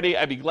 When you're ready,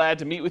 I'd be glad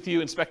to meet with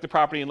you, inspect the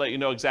property, and let you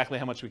know exactly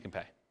how much we can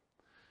pay.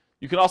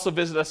 You can also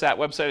visit us at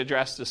website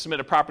address to submit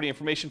a property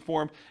information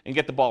form and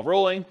get the ball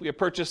rolling. We have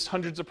purchased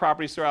hundreds of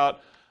properties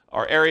throughout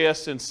our area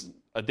since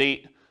a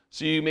date,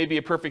 so you may be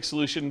a perfect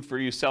solution for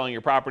you selling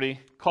your property.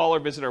 Call or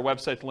visit our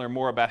website to learn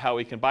more about how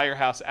we can buy your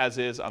house as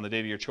is on the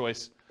date of your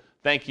choice.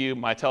 Thank you.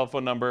 My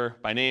telephone number,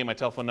 my name, my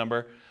telephone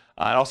number.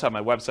 I also have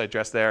my website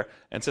address there.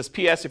 And it says,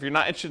 P.S. If you're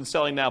not interested in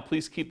selling now,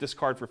 please keep this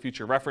card for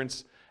future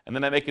reference. And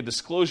then I make a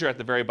disclosure at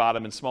the very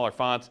bottom in smaller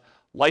font.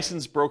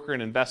 Licensed broker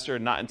and investor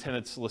not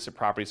intended to solicit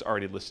properties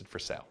already listed for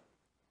sale.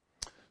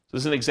 So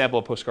this is an example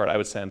of a postcard I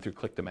would send through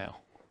Click to Mail.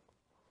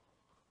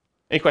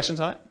 Any questions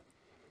on it?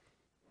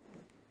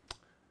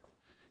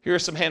 Here are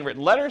some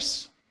handwritten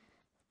letters.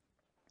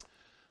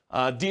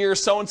 Dear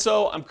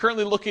so-and-so, I'm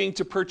currently looking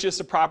to purchase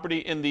a property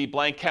in the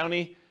blank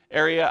county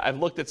area. I've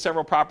looked at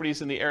several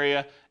properties in the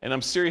area, and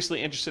I'm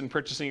seriously interested in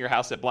purchasing your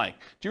house at blank.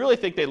 Do you really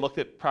think they looked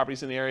at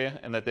properties in the area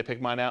and that they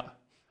picked mine out?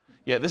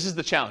 Yeah, this is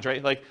the challenge,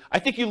 right? Like, I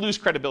think you lose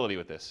credibility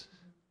with this.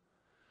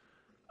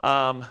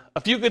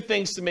 A few good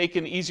things to make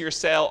an easier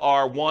sale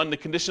are, 1, the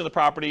condition of the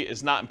property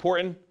is not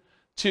important.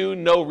 2,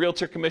 no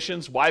realtor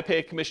commissions. Why pay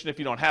a commission if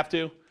you don't have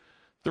to?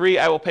 3,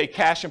 I will pay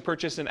cash and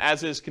purchase in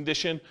as-is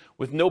condition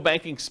with no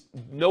bank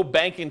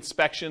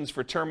inspections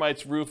for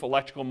termites, roof,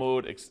 electrical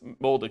mold,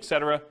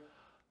 etc.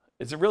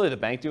 Is it really the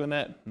bank doing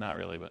that? Not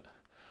really, but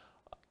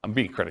I'm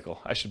being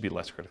critical. I should be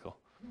less critical.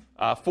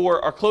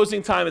 4, our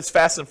closing time is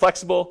fast and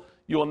flexible.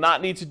 You will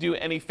not need to do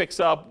any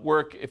fix-up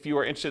work if you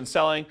are interested in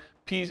selling.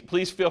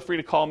 Please feel free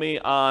to call me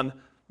on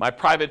my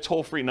private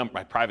toll-free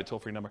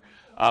number,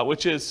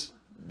 which is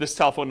this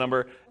telephone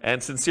number,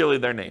 and sincerely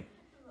their name.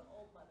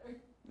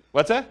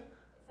 What's that? It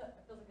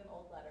feels like an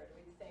old letter. Do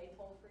we say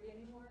toll-free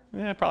anymore?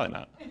 Yeah, probably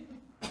not.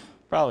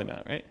 Probably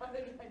not, right? I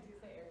think I do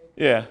say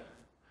area. Yeah.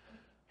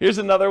 Here's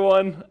another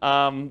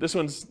one. This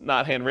one's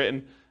not handwritten.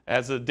 It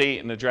has a date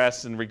and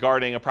address and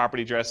regarding a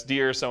property address.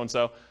 Dear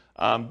so-and-so,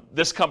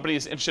 this company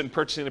is interested in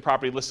purchasing the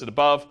property listed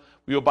above.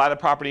 We will buy the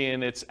property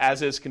in its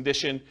as-is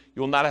condition.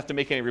 You will not have to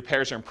make any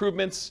repairs or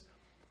improvements.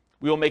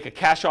 We will make a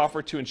cash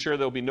offer to ensure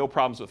there will be no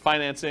problems with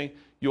financing.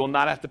 You will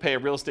not have to pay a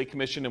real estate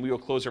commission, and we will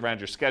close around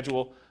your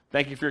schedule.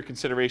 Thank you for your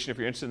consideration. If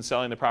you're interested in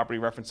selling the property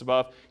referenced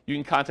above, you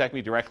can contact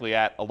me directly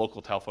at a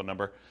local telephone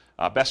number.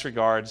 Best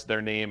regards,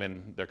 their name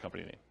and their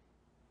company name.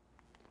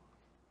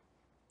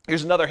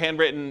 Here's another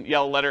handwritten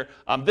yellow letter.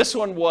 This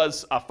one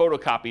was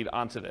photocopied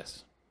onto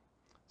this.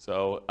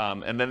 So,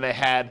 and then they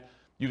had,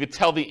 you could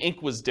tell the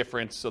ink was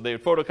different, so they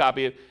would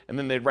photocopy it, and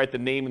then they'd write the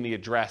name and the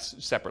address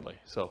separately.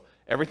 So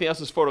everything else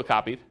was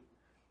photocopied,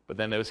 but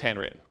then it was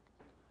handwritten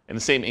in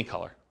the same ink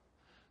color.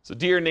 So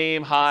dear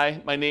name,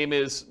 hi, my name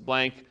is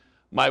blank.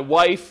 My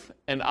wife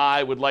and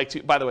I would like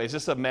to, by the way, is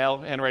this a male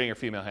handwriting or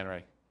female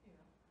handwriting?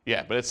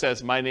 Yeah, but it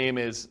says my name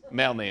is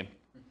male name,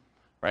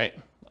 right?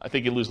 I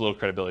think you lose a little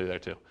credibility there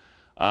too.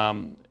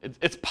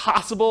 It's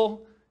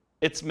possible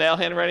it's male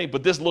handwriting,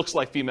 but this looks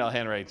like female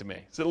handwriting to me.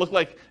 Does it look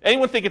like,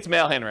 anyone think it's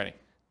male handwriting?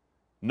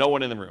 No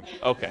one in the room.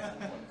 Okay.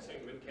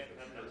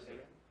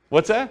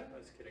 What's that? I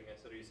was kidding. I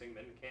said, are you saying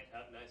men can't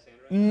have nice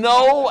handwriting?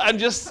 No, I'm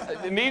just,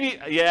 maybe,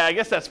 yeah, I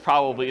guess that's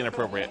probably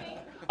inappropriate.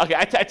 Okay,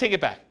 I take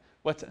it back.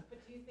 What's that?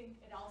 But do you think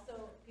it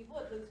also, people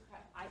would lose,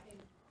 I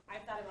think,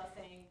 I've thought about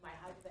saying my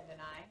husband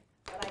and I,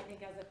 but I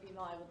think as a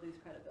female I would lose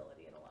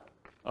credibility in a lot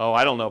of. Oh,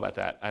 I don't know about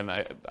that, and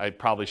I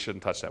probably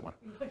shouldn't touch that one.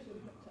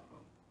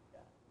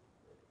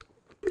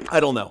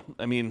 I don't know.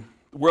 I mean,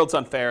 the world's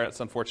unfair.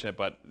 It's unfortunate,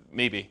 but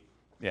maybe.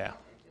 Yeah.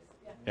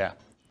 Yeah.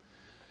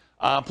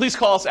 Please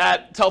call us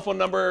at telephone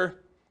number.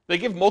 They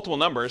give multiple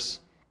numbers.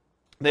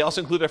 They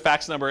also include their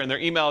fax number and their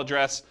email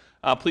address.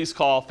 Please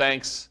call.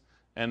 Thanks.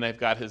 And they've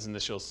got his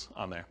initials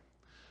on there.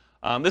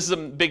 This is a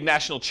big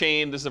national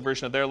chain. This is a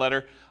version of their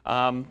letter.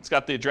 It's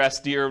got the address,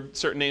 dear,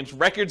 certain names.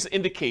 Records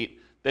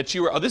indicate that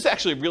you are, oh, this is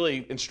actually a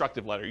really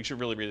instructive letter. You should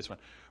really read this one.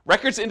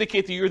 Records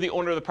indicate that you're the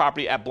owner of the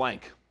property at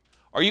blank.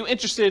 Are you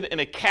interested in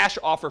a cash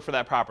offer for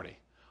that property?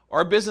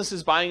 Our business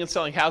is buying and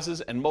selling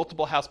houses and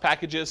multiple house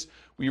packages.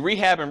 We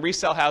rehab and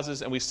resell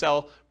houses, and we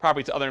sell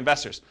property to other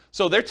investors.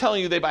 So they're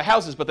telling you they buy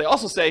houses, but they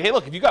also say, hey,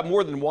 look, if you got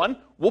more than one,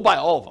 we'll buy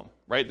all of them,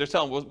 right? They're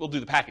telling we'll do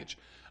the package.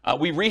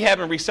 We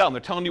rehab and resell them.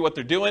 They're telling you what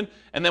they're doing,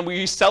 and then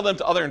we sell them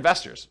to other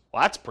investors.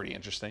 Well, that's pretty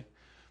interesting.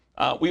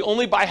 We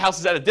only buy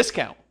houses at a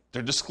discount.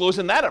 They're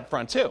disclosing that up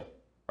front too,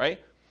 right?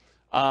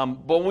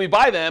 But when we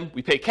buy them,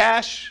 we pay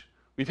cash.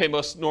 We pay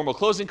most normal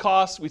closing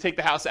costs. We take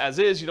the house as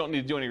is. You don't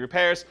need to do any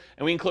repairs.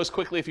 And we can close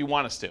quickly if you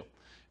want us to.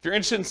 If you're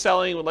interested in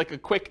selling, would like a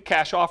quick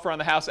cash offer on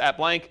the house at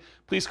blank,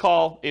 please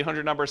call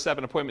 800 number, set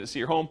an appointment to see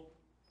your home.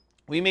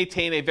 We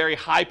maintain a very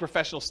high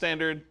professional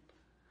standard.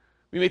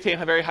 We maintain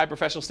very high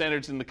professional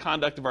standards in the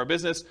conduct of our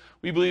business.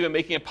 We believe in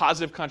making a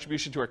positive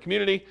contribution to our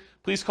community.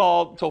 Please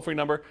call toll-free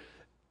number.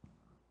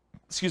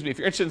 Excuse me, if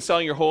you're interested in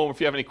selling your home, or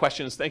if you have any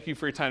questions, thank you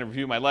for your time to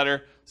review my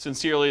letter.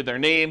 Sincerely, their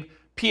name.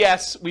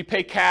 P.S. We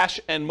pay cash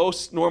and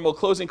most normal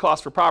closing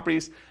costs for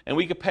properties, and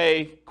we could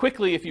pay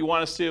quickly if you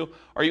want us to.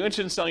 Are you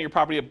interested in selling your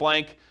property at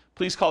blank?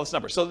 Please call this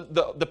number. So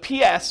the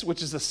P.S.,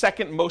 which is the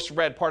second most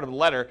read part of the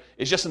letter,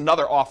 is just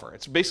another offer.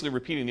 It's basically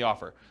repeating the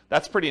offer.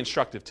 That's pretty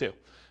instructive too.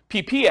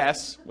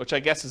 P.P.S., which I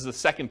guess is the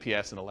second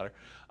P.S. in the letter,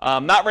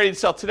 not ready to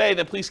sell today,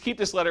 then please keep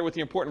this letter with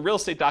the important real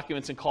estate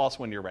documents and call us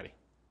when you're ready.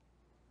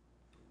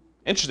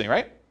 Interesting,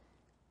 right?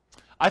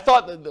 I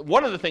thought that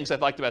one of the things I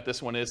liked about this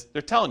one is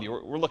they're telling you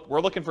we're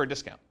looking for a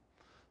discount.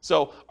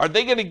 So are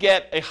they going to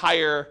get a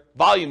higher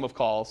volume of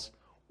calls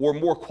or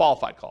more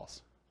qualified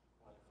calls?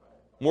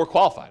 More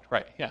qualified,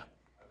 right? Yeah.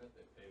 I bet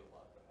they paid a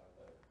lot to have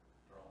that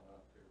drawn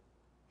up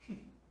too.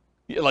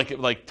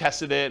 Yeah, like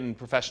tested it and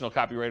professional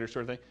copywriter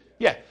sort of thing.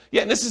 Yeah,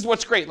 and this is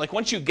what's great. Like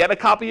once you get a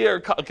copy or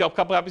a couple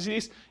copies of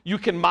these, you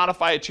can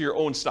modify it to your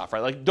own stuff,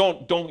 right? Like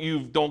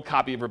don't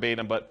copy it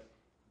verbatim, but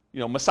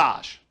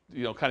massage.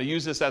 Kind of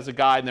use this as a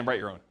guide and then write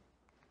your own.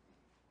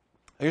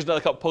 Here's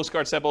another couple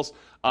postcard samples.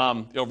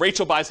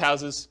 Rachel buys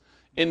houses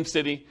in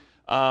city.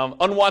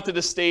 Unwanted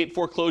estate,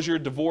 foreclosure,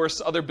 divorce,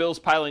 other bills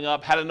piling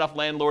up, had enough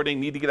landlording,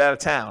 need to get out of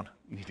town.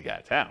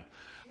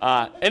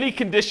 Any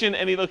condition,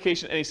 any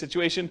location, any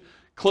situation.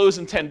 Close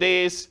in 10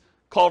 days.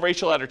 Call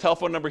Rachel at her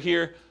telephone number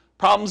here.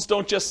 Problems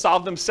don't just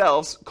solve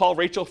themselves. Call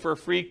Rachel for a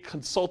free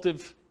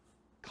consultative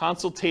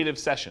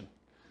session.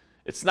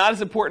 It's not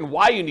as important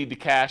why you need the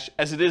cash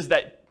as it is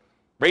that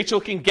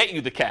Rachel can get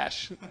you the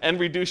cash and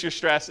reduce your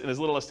stress in as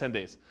little as 10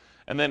 days.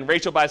 And then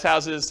Rachel buys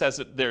houses,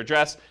 has their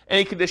address,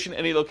 any condition,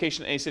 any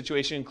location, any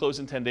situation, close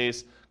in 10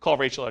 days. Call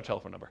Rachel at our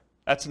telephone number.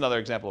 That's another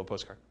example of a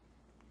postcard.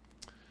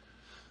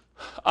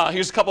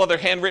 Here's a couple other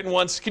handwritten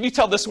ones. Can you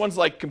tell this one's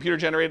like computer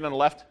generated on the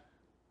left?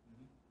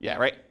 Yeah,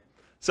 right?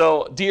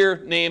 So,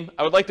 dear name,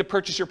 I would like to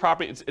purchase your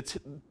property. It's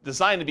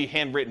designed to be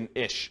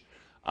handwritten-ish.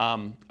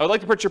 I would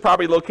like to purchase your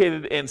property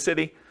located in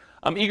city.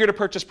 I'm eager to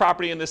purchase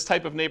property in this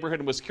type of neighborhood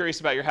and was curious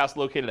about your house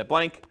located at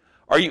blank.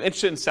 Are you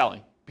interested in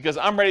selling? Because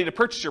I'm ready to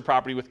purchase your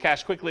property with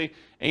cash quickly,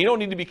 and you don't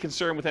need to be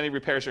concerned with any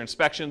repairs or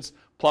inspections,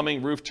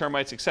 plumbing, roof,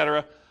 termites,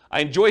 etc.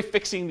 I enjoy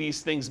fixing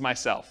these things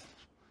myself.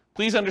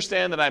 Please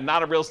understand that I'm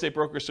not a real estate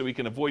broker, so we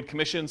can avoid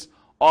commissions.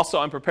 Also,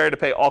 I'm prepared to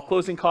pay all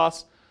closing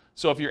costs.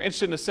 So if you're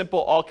interested in a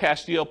simple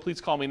all-cash deal,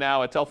 please call me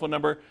now at telephone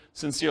number.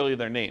 Sincerely,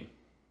 their name.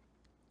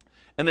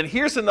 And then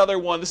here's another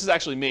one. This is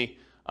actually me.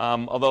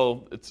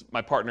 Although it's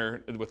my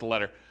partner with the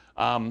letter.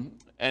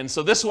 And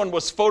so this one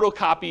was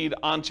photocopied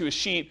onto a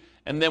sheet,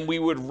 and then we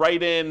would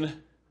write in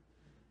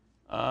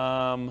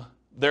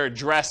their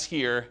address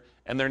here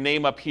and their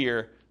name up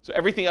here. So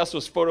everything else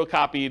was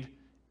photocopied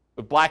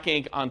with black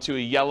ink onto a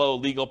yellow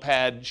legal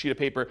pad sheet of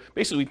paper.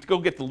 Basically, we'd go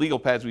get the legal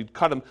pads, we'd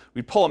cut them,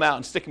 we'd pull them out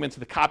and stick them into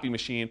the copy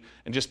machine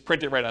and just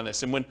print it right on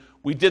this. And when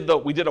we did a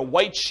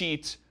white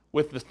sheet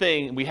with the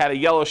thing, we had a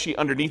yellow sheet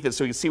underneath it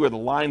so you could see where the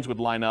lines would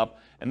line up,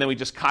 and then we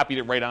just copied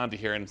it right onto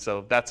here, and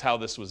so that's how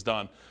this was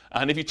done.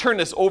 And if you turn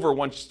this over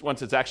once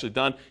it's actually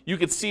done, you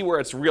could see where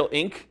it's real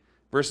ink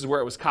versus where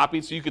it was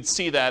copied, so you could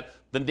see that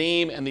the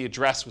name and the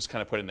address was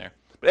kind of put in there.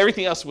 But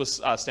everything else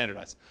was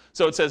standardized.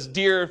 So it says,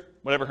 dear,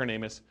 whatever her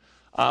name is,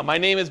 my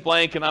name is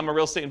blank, and I'm a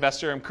real estate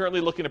investor. I'm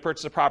currently looking to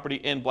purchase a property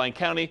in blank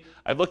county.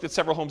 I've looked at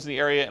several homes in the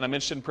area, and I'm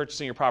interested in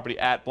purchasing your property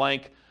at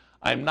blank.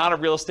 I'm not a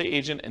real estate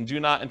agent and do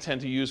not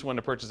intend to use one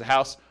to purchase a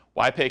house.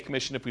 Why pay a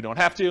commission if we don't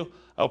have to?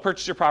 I will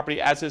purchase your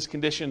property as is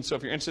conditioned, so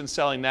if you're interested in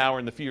selling now or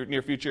in the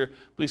near future,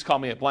 please call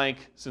me at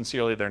blank.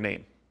 Sincerely, their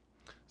name.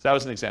 So that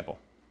was an example.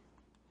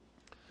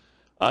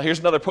 Here's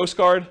another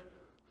postcard.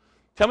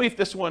 Tell me if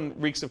this one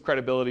reeks of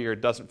credibility or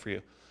it doesn't for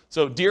you.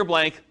 So, dear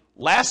blank,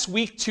 last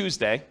week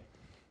Tuesday,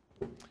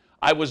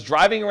 I was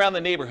driving around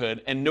the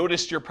neighborhood and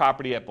noticed your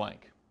property at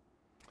blank.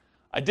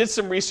 I did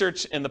some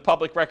research in the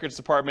public records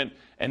department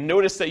and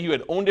noticed that you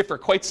had owned it for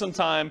quite some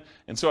time,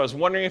 and so I was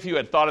wondering if you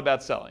had thought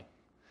about selling.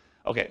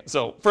 Okay,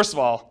 so first of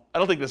all, I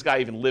don't think this guy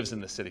even lives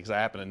in this city because I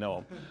happen to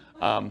know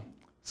him.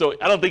 So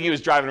I don't think he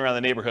was driving around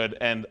the neighborhood,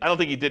 and I don't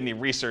think he did any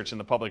research in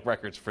the public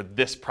records for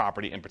this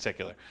property in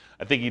particular.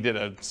 I think he did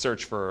a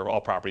search for all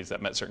properties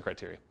that met certain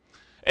criteria.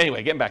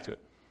 Anyway, getting back to it.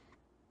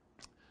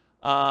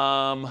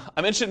 I'm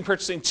interested in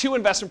purchasing 2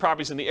 investment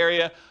properties in the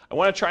area. I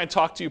want to try and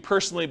talk to you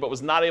personally, but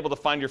was not able to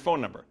find your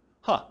phone number.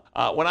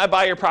 When I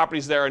buy your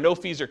properties, there are no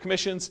fees or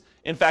commissions.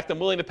 In fact, I'm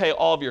willing to pay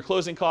all of your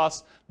closing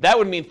costs. That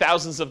would mean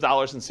thousands of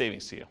dollars in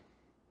savings to you.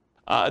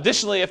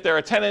 Additionally, if there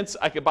are tenants,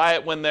 I could buy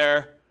it when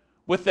they're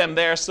with them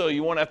there, so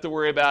you won't have to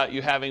worry about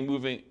you having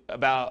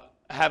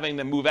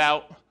to move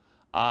out.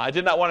 I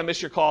did not want to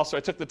miss your call, so I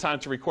took the time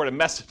to record a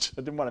message.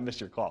 I didn't want to miss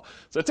your call.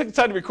 So I took the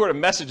time to record a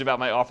message about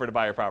my offer to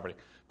buy your property.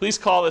 Please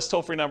call this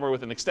toll-free number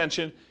with an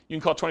extension. You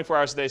can call 24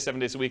 hours a day, 7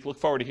 days a week. Look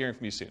forward to hearing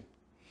from you soon.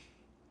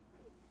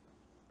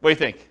 What do you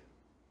think?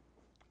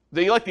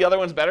 Do you like the other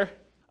ones better?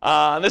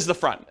 This is the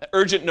front.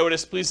 Urgent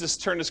notice. Please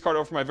just turn this card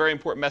over for my very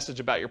important message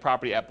about your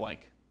property at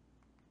blank.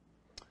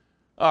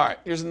 All right,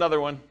 here's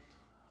another one.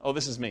 Oh,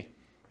 this is me.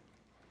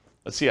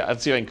 Let's see if I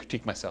can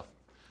critique myself.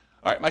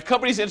 All right, my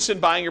company's interested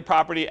in buying your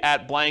property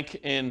at blank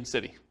in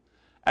city.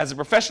 As a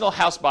professional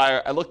house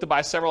buyer, I look to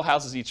buy several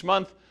houses each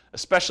month,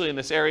 especially in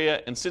this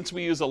area, and since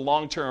we use a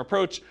long-term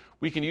approach,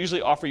 we can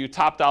usually offer you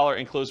top dollar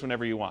and close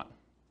whenever you want.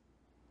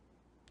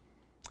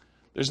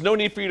 There's no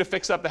need for you to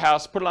fix up the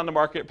house, put it on the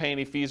market, pay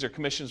any fees or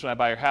commissions when I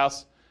buy your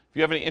house. If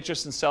you have any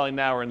interest in selling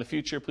now or in the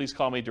future, please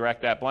call me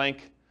direct at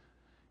blank.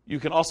 You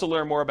can also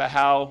learn more about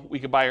how we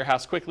can buy your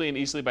house quickly and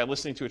easily by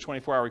listening to a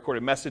 24-hour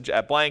recorded message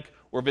at blank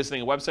or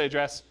visiting a website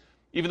address.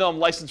 Even though I'm a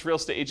licensed real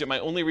estate agent, my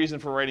only reason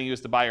for writing you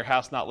is to buy your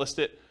house, not list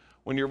it.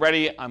 When you're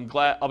ready,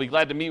 I'll be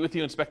glad to meet with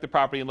you, inspect the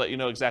property, and let you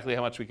know exactly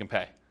how much we can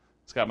pay.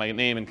 It's got my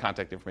name and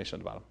contact information on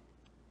the bottom.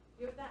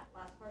 With that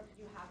last part,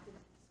 did you have to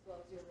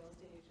disclose your real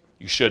estate agent?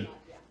 You should.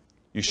 Yeah.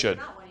 You should. If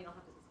not one, you don't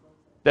have to disclose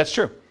it. That's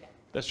true. Yeah.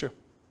 That's true.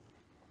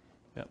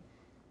 Yeah.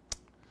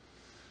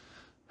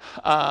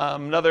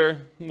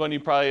 Another one you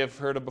probably have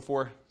heard of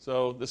before.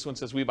 So this one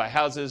says, we buy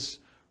houses,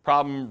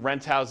 problem,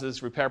 rent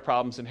houses, repair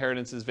problems,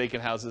 inheritances,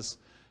 vacant houses.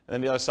 And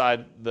then the other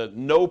side, the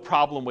no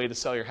problem way to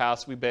sell your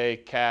house. We pay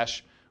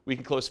cash. We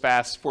can close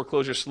fast.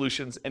 Foreclosure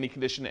solutions, any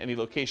condition, any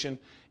location.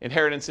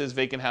 Inheritances,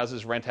 vacant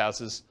houses, rent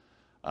houses.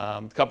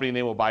 The company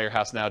name will buy your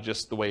house now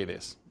just the way it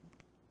is.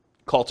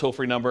 Call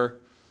toll-free number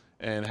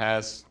and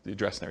has the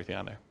address and everything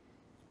on there.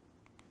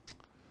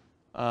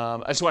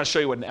 I just want to show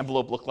you what an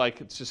envelope looked like.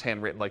 It's just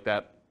handwritten like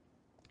that.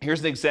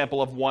 Here's an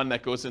example of one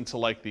that goes into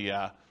like the,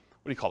 what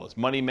do you call this,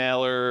 money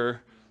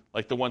mailer,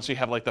 like the ones you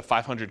have like the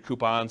 500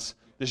 coupons.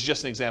 This is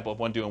just an example of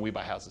one doing We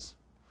Buy Houses.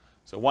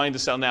 So wanting to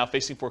sell now,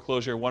 facing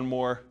foreclosure, one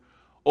more,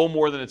 owe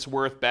more than it's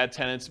worth, bad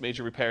tenants,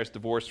 major repairs,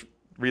 divorce,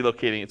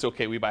 relocating. It's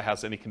okay, We Buy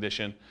House, any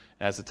condition.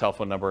 It has a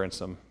telephone number and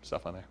some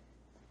stuff on there.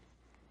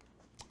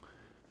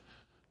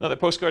 Another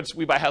postcards,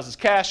 We Buy Houses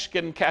cash,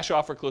 getting cash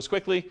offer, close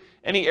quickly.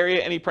 Any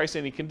area, any price,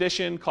 any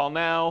condition, call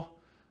now.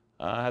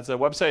 Has a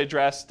website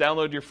address,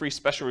 download your free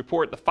special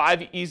report, the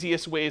 5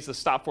 easiest ways to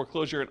stop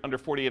foreclosure in under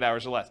 48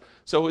 hours or less.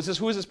 So who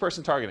is this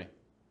person targeting?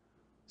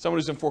 Someone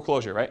who's in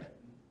foreclosure, right?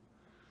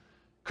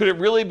 Could it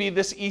really be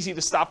this easy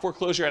to stop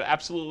foreclosure at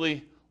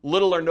absolutely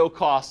little or no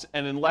cost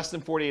and in less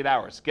than 48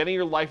 hours? Getting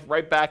your life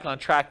right back on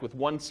track with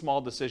one small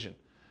decision.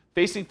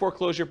 Facing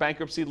foreclosure,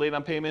 bankruptcy, late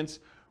on payments,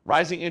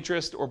 rising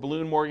interest, or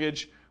balloon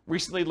mortgage,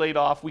 recently laid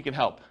off, we can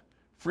help.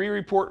 Free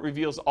report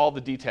reveals all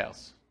the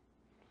details.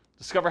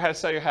 Discover how to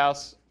sell your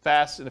house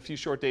fast in a few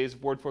short days,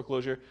 avoid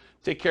foreclosure,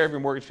 take care of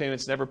your mortgage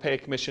payments, never pay a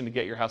commission to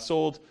get your house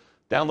sold.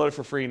 Download it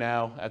for free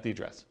now at the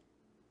address.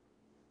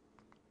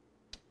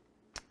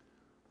 I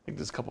think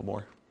there's a couple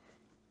more.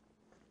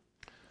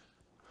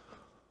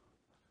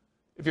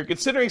 If you're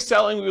considering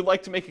selling, we would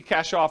like to make a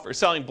cash offer,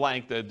 selling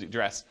blank the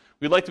address.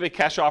 We'd like to make a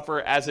cash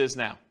offer as is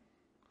now.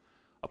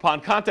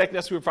 Upon contacting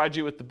us, we provide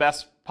you with the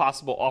best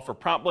possible offer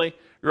promptly.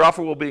 Your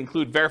offer will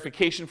include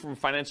verification from a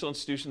financial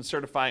institution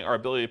certifying our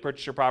ability to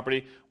purchase your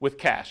property with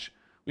cash.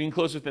 We can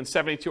close within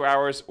 72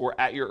 hours or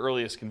at your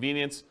earliest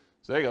convenience.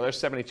 So there you go, there's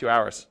 72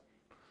 hours.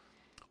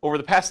 Over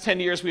the past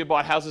 10 years, we have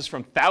bought houses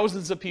from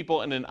thousands of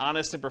people in an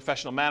honest and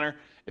professional manner.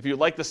 If you'd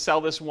like to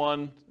sell this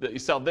one, that you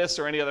sell this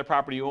or any other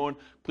property you own,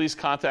 please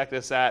contact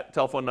us at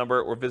telephone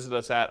number or visit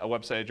us at a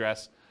website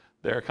address.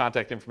 There are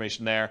contact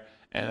information there.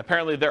 And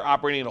apparently they're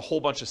operating in a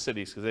whole bunch of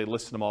cities because they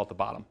listed them all at the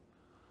bottom.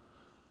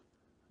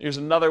 Here's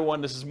another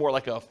one. This is more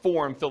like a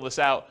form. Fill this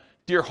out.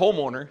 Dear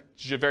homeowner,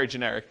 which is very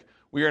generic.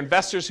 We are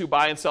investors who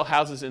buy and sell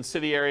houses in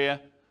city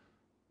area.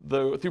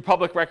 Through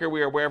public record,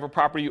 we are aware of a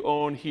property you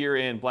own here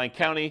in blank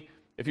county.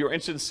 If you are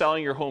interested in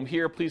selling your home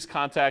here, please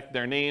contact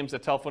their names, a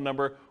telephone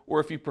number, or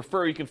if you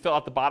prefer, you can fill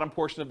out the bottom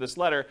portion of this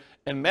letter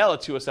and mail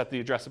it to us at the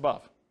address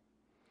above.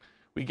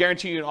 We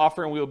guarantee you an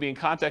offer and we will be in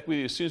contact with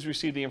you as soon as we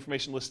receive the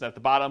information listed at the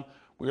bottom.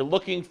 We are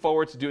looking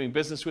forward to doing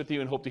business with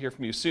you and hope to hear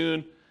from you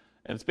soon.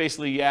 And it's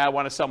basically, yeah, I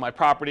want to sell my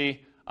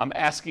property. I'm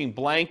asking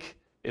blank.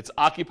 It's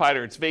occupied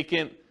or it's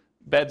vacant.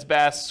 Beds,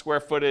 baths, square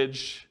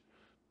footage,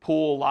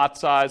 pool, lot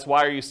size.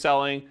 Why are you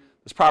selling?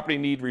 Does property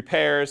need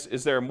repairs?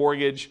 Is there a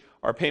mortgage?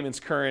 Are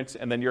payments current?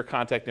 And then your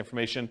contact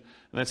information. And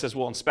then it says,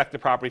 we'll inspect the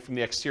property from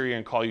the exterior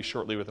and call you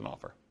shortly with an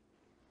offer.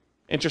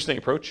 Interesting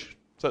approach.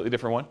 Slightly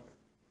different one.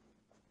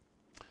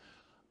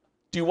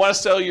 Do you want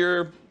to sell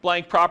your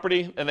blank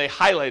property? And they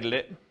highlighted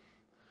it.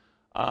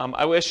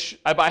 I wish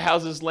I buy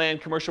houses,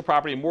 land, commercial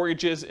property, and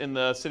mortgages in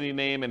the city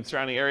name and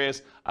surrounding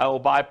areas. I will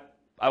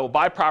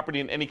buy property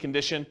in any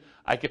condition.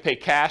 I could pay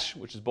cash,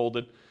 which is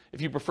bolded.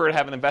 If you prefer to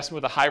have an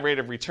investment with a high rate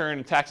of return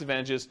and tax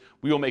advantages,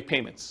 we will make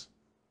payments.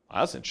 Wow,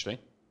 that's interesting.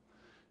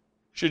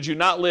 Should you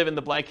not live in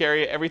the blank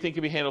area, everything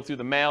can be handled through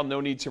the mail,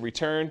 no need to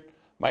return.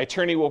 My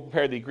attorney will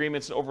prepare the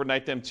agreements and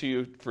overnight them to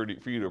you for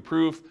you to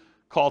approve.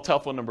 Call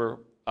telephone number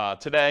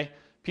today.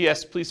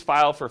 P.S. Please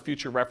file for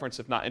future reference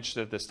if not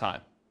interested at this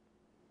time.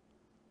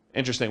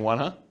 Interesting one,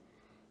 huh?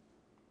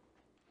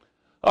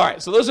 All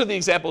right, so those are the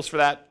examples for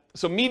that.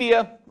 So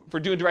media, for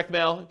doing direct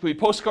mail, it could be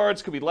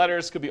postcards, could be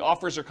letters, could be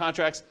offers or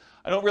contracts.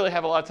 I don't really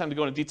have a lot of time to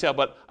go into detail,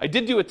 but I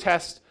did do a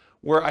test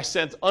where I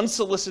sent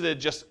unsolicited,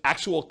 just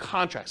actual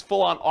contracts,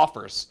 full-on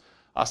offers,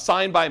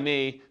 signed by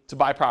me to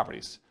buy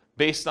properties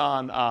based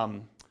on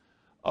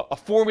a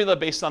formula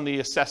based on the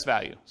assessed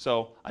value.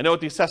 So I know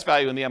what the assessed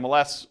value in the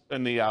MLS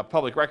and the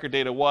public record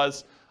data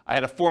was. I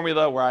had a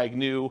formula where I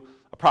knew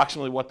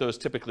approximately what those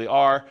typically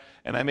are,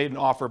 and I made an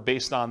offer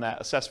based on that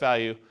assessed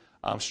value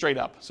straight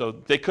up. So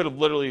they could have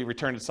literally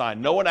returned it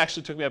signed. No one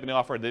actually took me up on the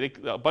offer.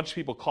 A bunch of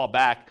people called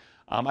back.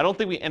 I don't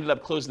think we ended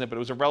up closing it, but it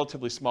was a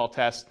relatively small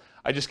test.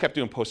 I just kept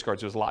doing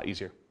postcards. It was a lot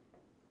easier.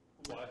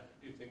 Why?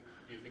 Do you think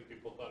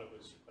people thought it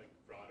was like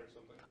fraud or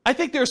something? I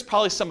think there's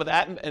probably some of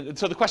that. And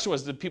so the question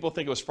was, did people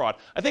think it was fraud?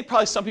 I think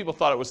probably some people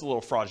thought it was a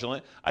little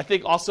fraudulent. I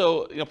think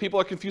also, people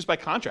are confused by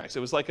contracts. It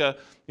was like a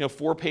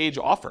 4-page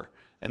offer.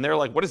 And they're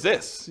like, what is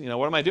this?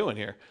 What am I doing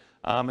here?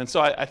 And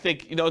so I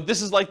think,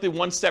 this is like the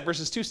 1-step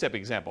versus 2-step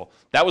example.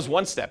 That was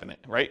 1 step in it,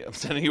 right? I'm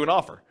sending you an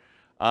offer.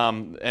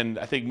 And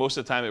I think most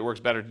of the time it works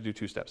better to do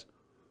 2 steps.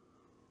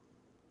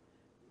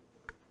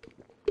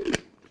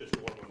 Just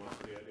warm them up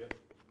to the idea.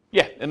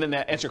 Yeah, and then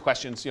answer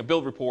questions,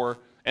 build rapport,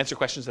 answer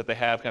questions that they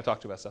have, kind of talk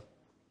to about stuff.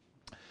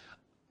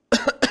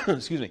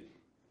 Excuse me.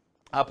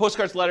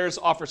 Postcards, letters,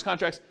 offers,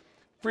 contracts,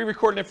 free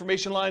recorded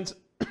information lines,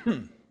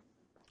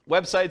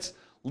 websites,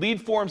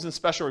 lead forms, and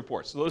special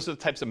reports. So those are the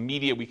types of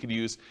media we could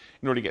use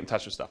in order to get in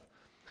touch with stuff.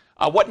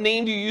 What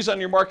name do you use on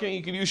your marketing?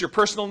 You could use your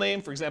personal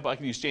name. For example, I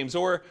could use James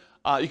Orr.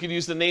 You could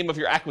use the name of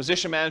your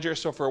acquisition manager.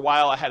 So for a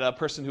while, I had a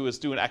person who was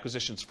doing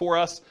acquisitions for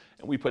us,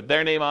 and we put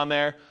their name on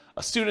there.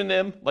 A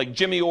pseudonym, like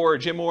Jimmy Orr or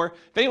Jim Orr.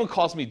 If anyone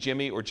calls me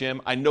Jimmy or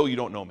Jim, I know you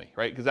don't know me,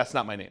 right? Because that's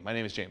not my name. My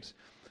name is James.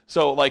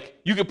 So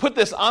you could put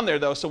this on there,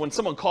 though, so when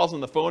someone calls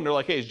on the phone, they're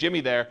like, hey, is Jimmy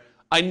there?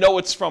 I know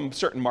it's from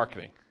certain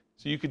marketing.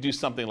 So you could do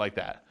something like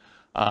that.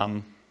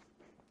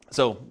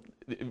 So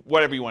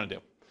whatever you want to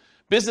do.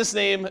 Business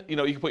name, you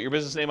can put your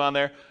business name on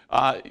there.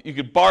 You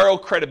could borrow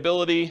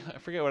credibility. I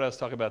forget what I was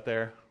talking about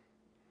there.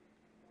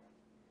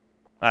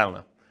 I don't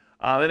know.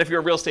 And if you're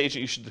a real estate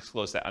agent, you should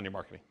disclose that on your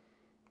marketing.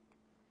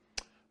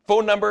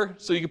 Phone number,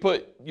 so you can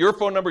put your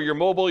phone number, your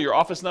mobile, your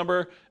office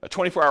number, a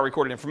 24-hour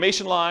recorded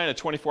information line, a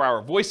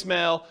 24-hour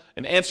voicemail,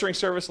 an answering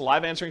service, a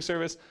live answering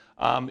service,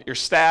 your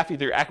staff,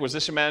 either your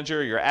acquisition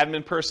manager, your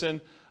admin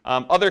person.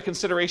 Other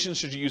considerations,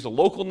 should you use a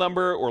local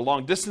number or a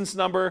long distance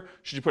number?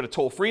 Should you put a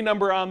toll-free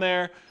number on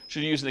there?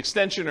 Should you use an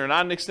extension or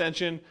not an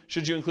extension?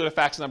 Should you include a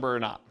fax number or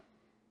not?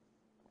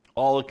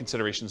 All the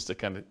considerations to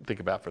kind of think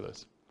about for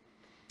this.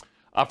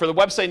 For the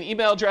website and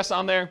email address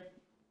on there,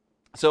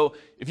 so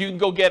if you can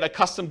go get a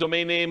custom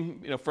domain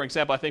name, for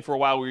example, I think for a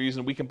while we were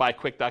using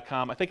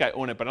wecanbuyquick.com. I think I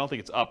own it, but I don't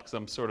think it's up because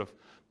I'm sort of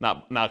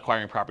not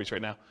acquiring properties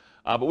right now.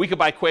 But We Can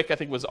Buy Quick, I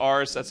think, was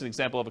ours. That's an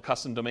example of a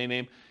custom domain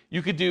name.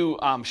 You could do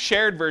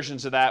shared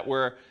versions of that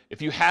where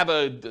if you have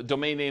a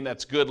domain name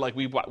that's good, like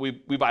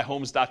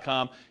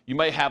WeBuyHomes.com, you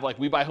might have like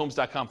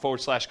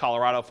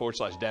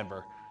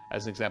WeBuyHomes.com/Colorado/Denver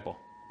as an example.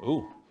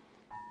 Ooh,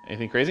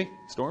 anything crazy?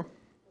 Storm?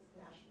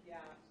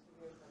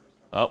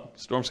 Oh,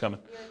 storm's coming.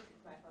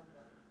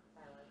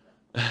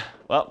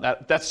 Well,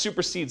 that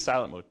supersedes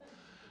silent mode.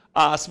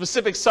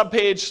 Specific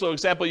subpage, so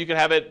example, you could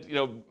have it,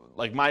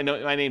 like my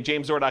name,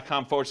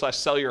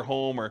 jamesorr.com/sell your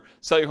home or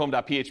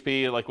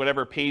sellyourhome.php, like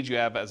whatever page you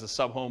have as a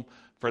sub-home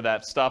for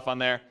that stuff on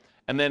there.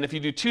 And then if you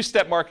do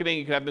 2-step marketing,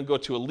 you can have them go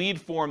to a lead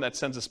form that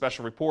sends a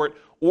special report,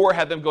 or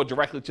have them go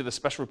directly to the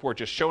special report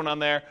just shown on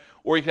there,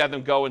 or you can have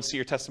them go and see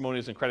your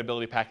testimonials and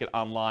credibility packet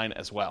online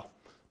as well.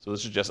 So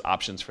those are just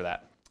options for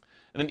that.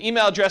 And an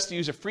email address, to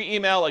use a free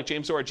email like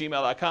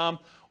jamesorr@gmail.com,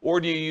 or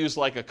do you use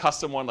like a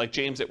custom one like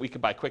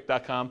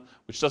james@wecanbuyquick.com,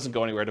 which doesn't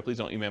go anywhere, so please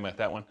don't email me at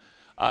that one.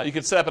 You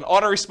can set up an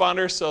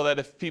autoresponder so that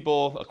if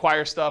people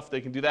acquire stuff,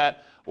 they can do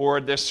that. Or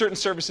there's certain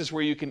services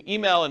where you can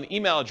email an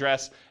email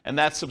address, and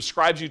that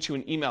subscribes you to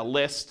an email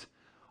list,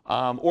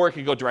 or it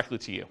can go directly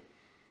to you,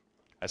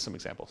 as some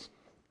examples.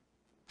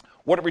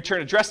 What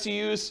return address to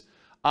use?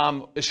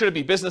 Should it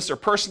be business or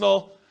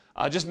personal?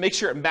 Just make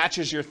sure it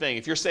matches your thing.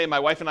 If you're saying my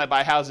wife and I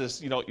buy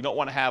houses, you don't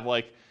want to have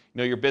like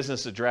your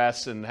business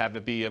address and have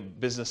it be a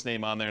business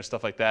name on there and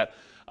stuff like that.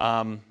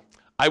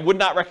 I would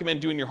not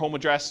recommend doing your home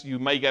address. You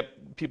might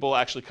get people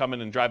actually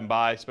coming and driving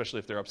by, especially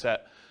if they're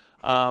upset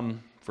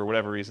for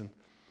whatever reason.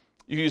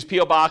 You can use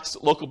P.O. Box,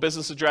 local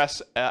business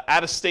address,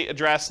 out-of-state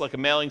address, like a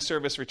mailing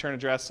service return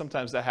address.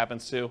 Sometimes that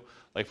happens too,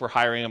 like if we're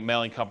hiring a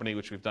mailing company,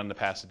 which we've done in the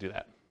past to do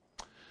that.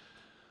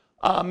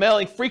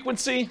 Mailing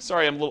frequency.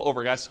 Sorry, I'm a little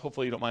over, guys.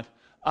 Hopefully you don't mind.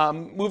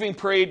 Moving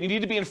parade. You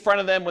need to be in front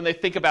of them when they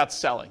think about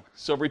selling.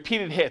 So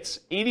repeated hits.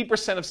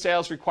 80% of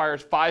sales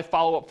requires 5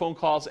 follow-up phone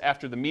calls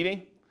after the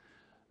meeting.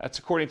 That's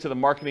according to the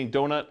Marketing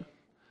Donut.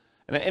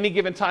 And at any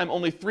given time,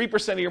 only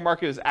 3% of your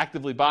market is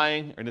actively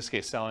buying, or in this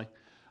case, selling.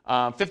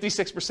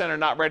 56% are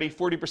not ready.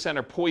 40%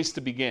 are poised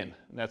to begin.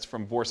 And that's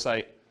from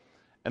Vorsight.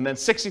 And then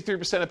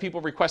 63% of people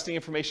requesting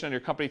information on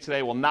your company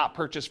today will not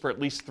purchase for at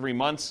least 3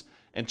 months.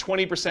 And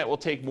 20% will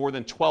take more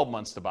than 12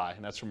 months to buy,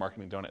 and that's from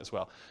Marketing Donut as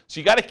well. So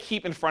you got to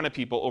keep in front of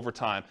people over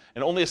time,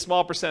 and only a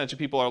small percentage of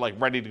people are like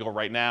ready to go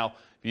right now.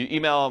 If you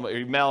email them or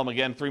email them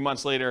again 3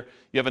 months later,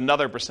 you have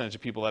another percentage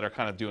of people that are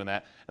kind of doing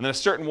that. And then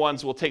certain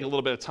ones will take a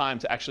little bit of time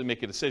to actually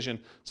make a decision,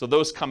 so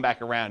those come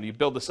back around. You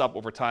build this up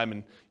over time,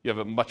 and you have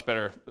a much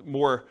better,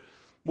 more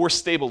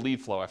stable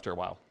lead flow after a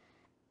while.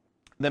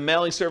 And then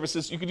mailing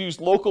services, you could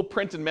use local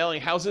print and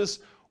mailing houses,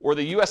 or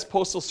the U.S.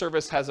 Postal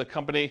Service has a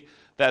company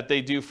that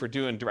they do for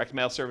doing direct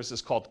mail services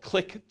called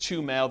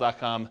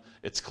click2mail.com.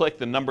 It's click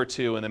the number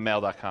 2 and then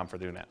mail.com for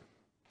doing that.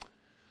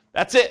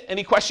 That's it.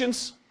 Any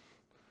questions?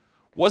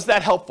 Was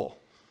that helpful?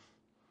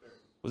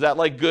 Was that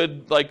like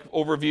good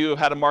overview of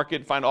how to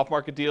market, find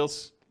off-market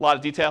deals? A lot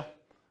of detail?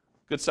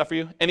 Good stuff for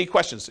you? Any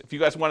questions? If you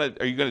guys want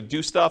to, are you going to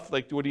do stuff?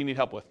 Like, what do you need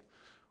help with?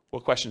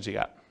 What questions you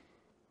got?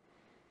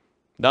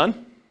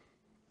 None?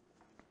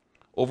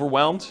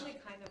 Overwhelmed? It's only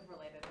kind of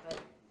related, but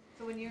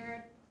so when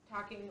you're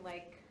talking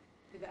like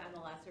to the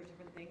MLS or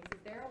different things, is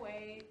there a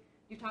way,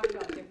 you talked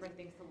about different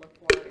things to look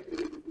for if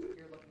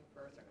you're looking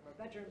for a certain number of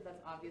bedrooms,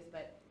 that's obvious,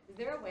 but is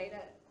there a way to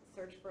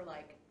search for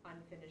like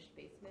unfinished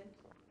basement?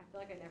 I feel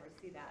like I never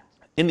see that.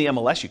 In the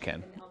MLS you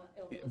can,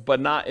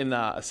 but not in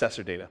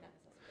assessor data.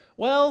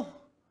 Well,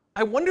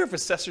 I wonder if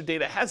assessor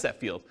data has that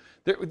field.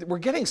 We're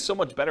getting so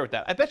much better at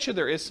that. I bet you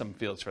there is some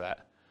fields for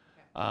that.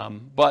 Okay.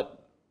 But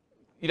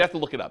you'd have to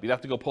look it up. You'd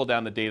have to go pull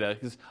down the data,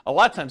 because a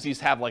lot of times these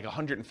have like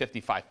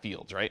 155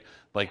 fields, right?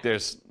 Like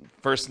there's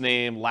first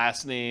name,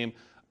 last name,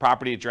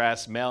 property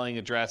address, mailing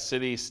address,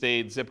 city,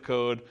 state, zip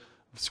code,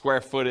 square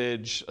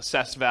footage,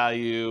 assessed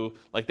value.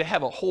 Like they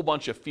have a whole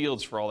bunch of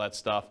fields for all that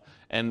stuff,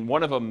 and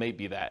one of them may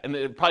be that. And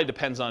it probably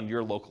depends on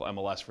your local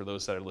MLS for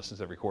those that are listening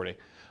to the recording.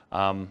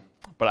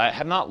 But I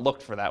have not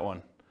looked for that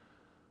one.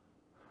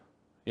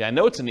 Yeah, I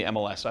know it's in the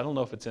MLS, so I don't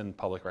know if it's in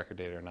public record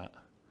data or not.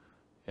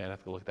 Yeah, I'd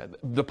have to look at that.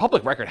 The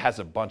public record has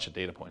a bunch of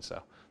data points,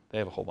 though. They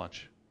have a whole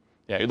bunch.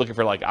 Yeah, you're looking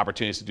for like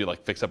opportunities to do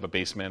like fix up a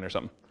basement or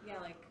something. Yeah,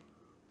 like,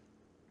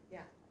 yeah.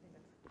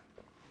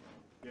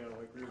 Yeah,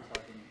 like we were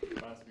talking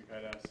last week,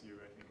 I'd asked you,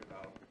 I think,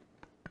 about,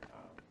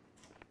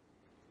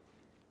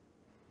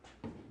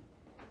 I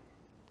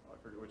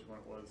forget which one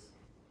it was,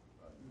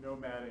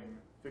 nomading,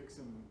 fix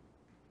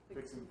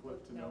and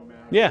flip to nomad,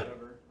 yeah. Or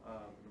whatever.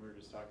 We were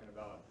just talking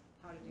about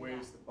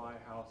ways to buy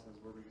houses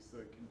where we use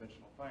the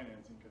conventional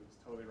financing because it's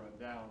totally run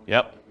down. We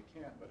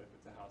can't, but if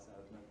it's a house that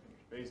has no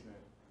finished basement,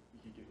 you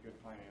can get good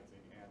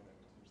financing and then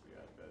potentially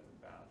add beds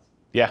and baths.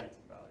 Yeah.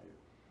 Some value.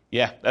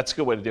 Yeah, that's a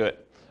good way to do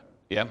it.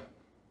 Yeah.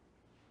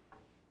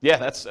 Yeah,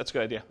 that's a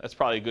good idea. That's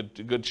probably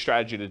a good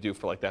strategy to do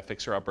for like that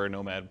fixer-upper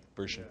nomad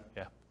version.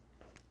 Yeah.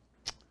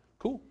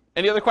 Cool.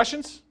 Any other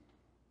questions?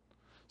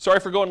 Sorry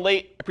for going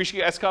late. I appreciate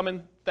you guys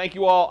coming. Thank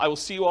you all. I will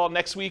see you all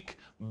next week.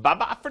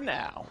 Bye-bye for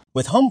now.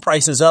 With home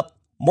prices up,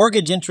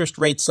 mortgage interest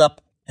rates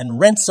up, and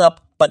rents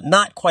up, but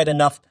not quite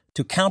enough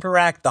to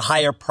counteract the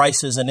higher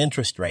prices and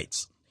interest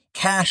rates,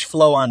 cash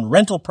flow on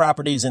rental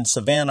properties in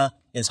Savannah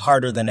is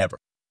harder than ever.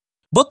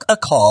 Book a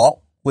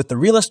call with the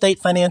Real Estate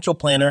Financial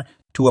Planner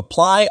to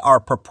apply our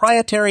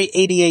proprietary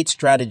 88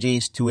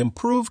 strategies to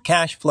improve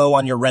cash flow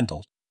on your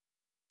rentals.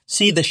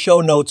 See the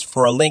show notes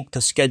for a link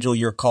to schedule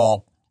your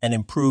call and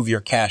improve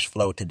your cash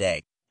flow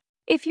today.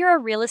 If you're a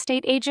real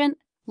estate agent,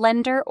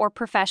 lender, or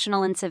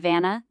professional in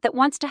Savannah that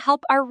wants to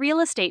help our real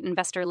estate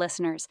investor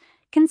listeners,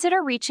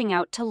 consider reaching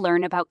out to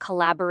learn about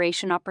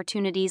collaboration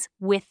opportunities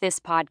with this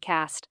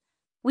podcast.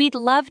 We'd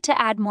love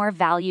to add more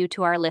value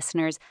to our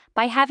listeners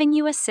by having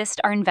you assist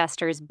our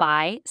investors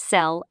buy,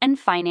 sell, and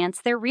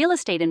finance their real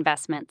estate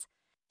investments.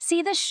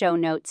 See the show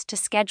notes to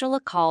schedule a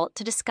call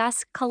to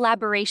discuss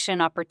collaboration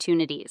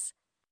opportunities.